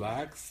feel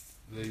relaxed.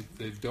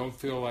 They don't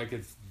feel like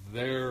it's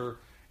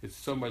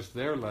so much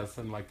their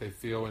lesson, like they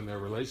feel in their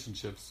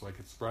relationships, like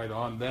it's right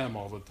on them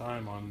all the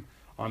time,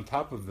 on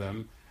top of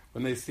them.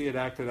 When they see it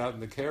acted out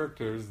in the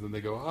characters, then they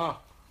go, oh,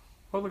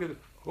 look at it.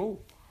 Oh,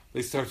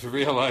 they start to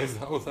realize,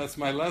 oh, that's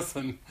my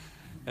lesson.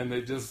 And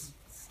they just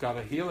got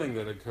a healing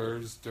that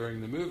occurs during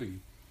the movie.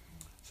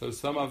 So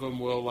some of them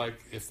will, like,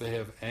 if they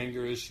have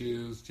anger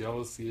issues,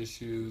 jealousy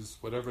issues,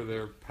 whatever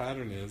their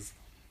pattern is,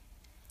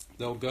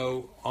 they'll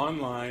go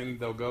online,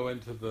 they'll go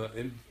into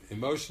the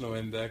emotional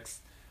index,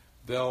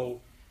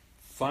 they'll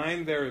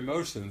find their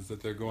emotions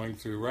that they're going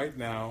through right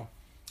now,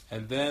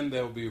 and then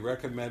there'll be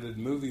recommended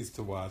movies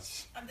to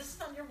watch. And this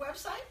is on your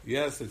website?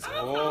 Yes, it's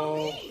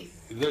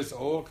there's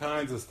all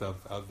kinds of stuff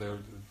out there.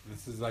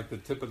 This is like the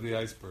tip of the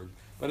iceberg.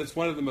 But it's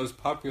one of the most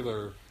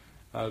popular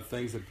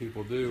things that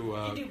people do.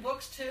 You do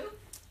books too?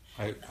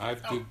 I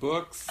do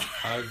books.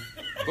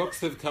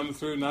 Books have come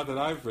through, not that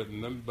I've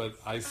written them, but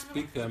I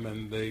speak them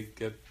and they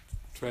get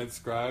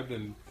transcribed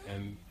and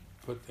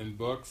put in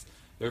books.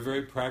 They're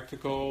very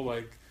practical.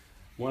 Like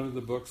one of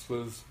the books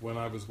was when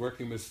I was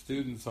working with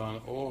students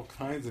on all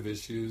kinds of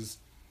issues,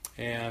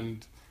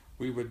 and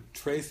we would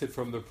trace it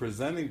from the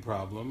presenting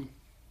problem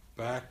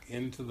back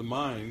into the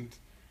mind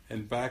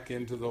and back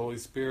into the Holy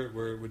Spirit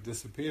where it would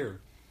disappear.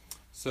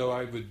 So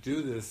I would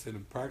do this in a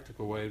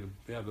practical way.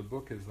 The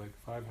book is like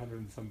 500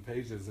 and some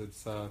pages.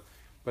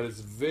 But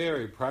it's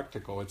very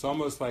practical. It's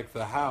almost like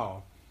the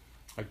how.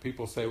 Like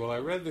people say, well, I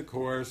read the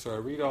Course, or I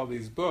read all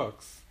these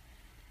books,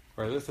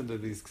 or I listen to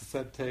these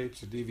cassette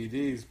tapes or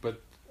DVDs,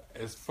 but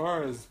as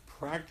far as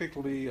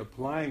practically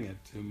applying it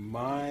to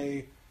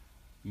my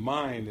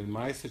mind and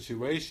my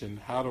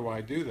situation, how do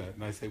I do that?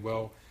 And I say,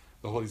 well,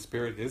 the Holy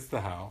Spirit is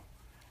the how.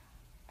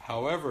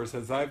 However,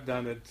 since I've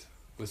done it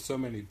with so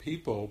many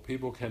people,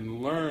 people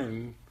can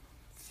learn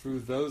through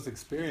those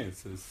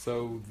experiences.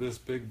 So this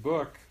big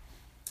book,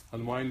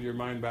 Unwind Your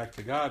Mind Back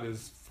to God,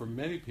 is, for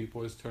many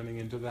people, is turning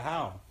into the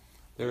how.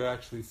 They're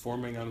actually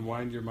forming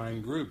Unwind Your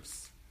Mind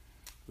groups.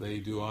 They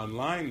do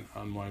online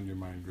Unwind Your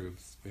Mind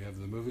groups. We have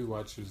the Movie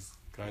Watcher's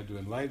Guide to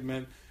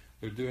Enlightenment.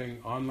 They're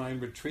doing online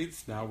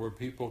retreats now where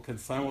people can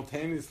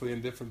simultaneously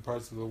in different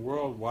parts of the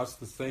world watch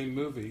the same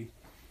movie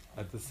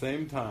at the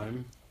same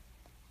time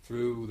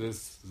through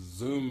this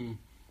Zoom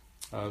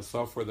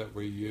software that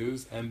we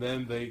use, and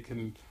then they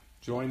can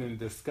join in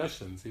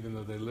discussions even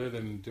though they live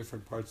in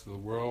different parts of the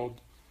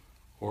world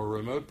or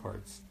remote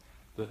parts.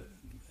 The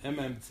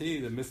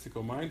MMT, the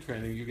mystical mind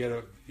training, you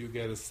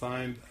get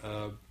assigned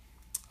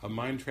a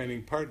mind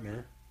training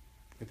partner.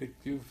 I think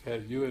you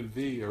and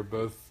V are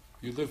both,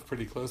 you live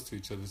pretty close to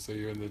each other, so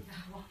you're in the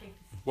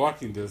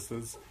walking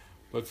distance.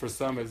 But for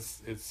some,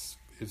 it's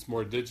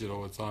more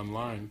digital. It's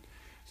online.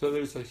 So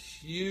there's a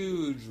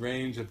huge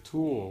range of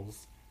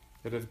tools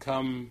that have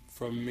come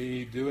from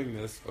me doing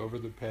this over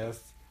the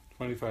past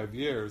 25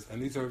 years,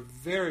 and these are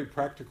very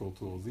practical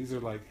tools. These are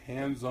like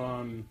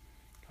hands-on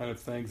kind of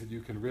things that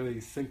you can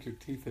really sink your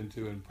teeth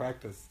into and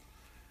practice.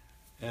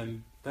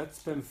 And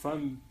that's been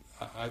fun.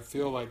 I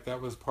feel like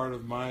that was part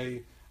of my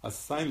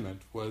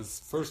assignment,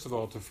 was first of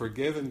all to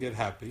forgive and get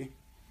happy,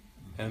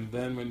 and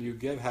then when you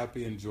get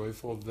happy and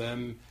joyful,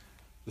 then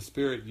the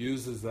Spirit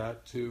uses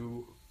that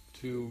to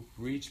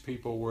reach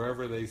people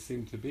wherever they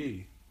seem to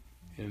be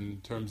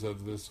in terms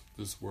of this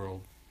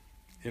world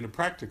in a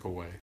practical way.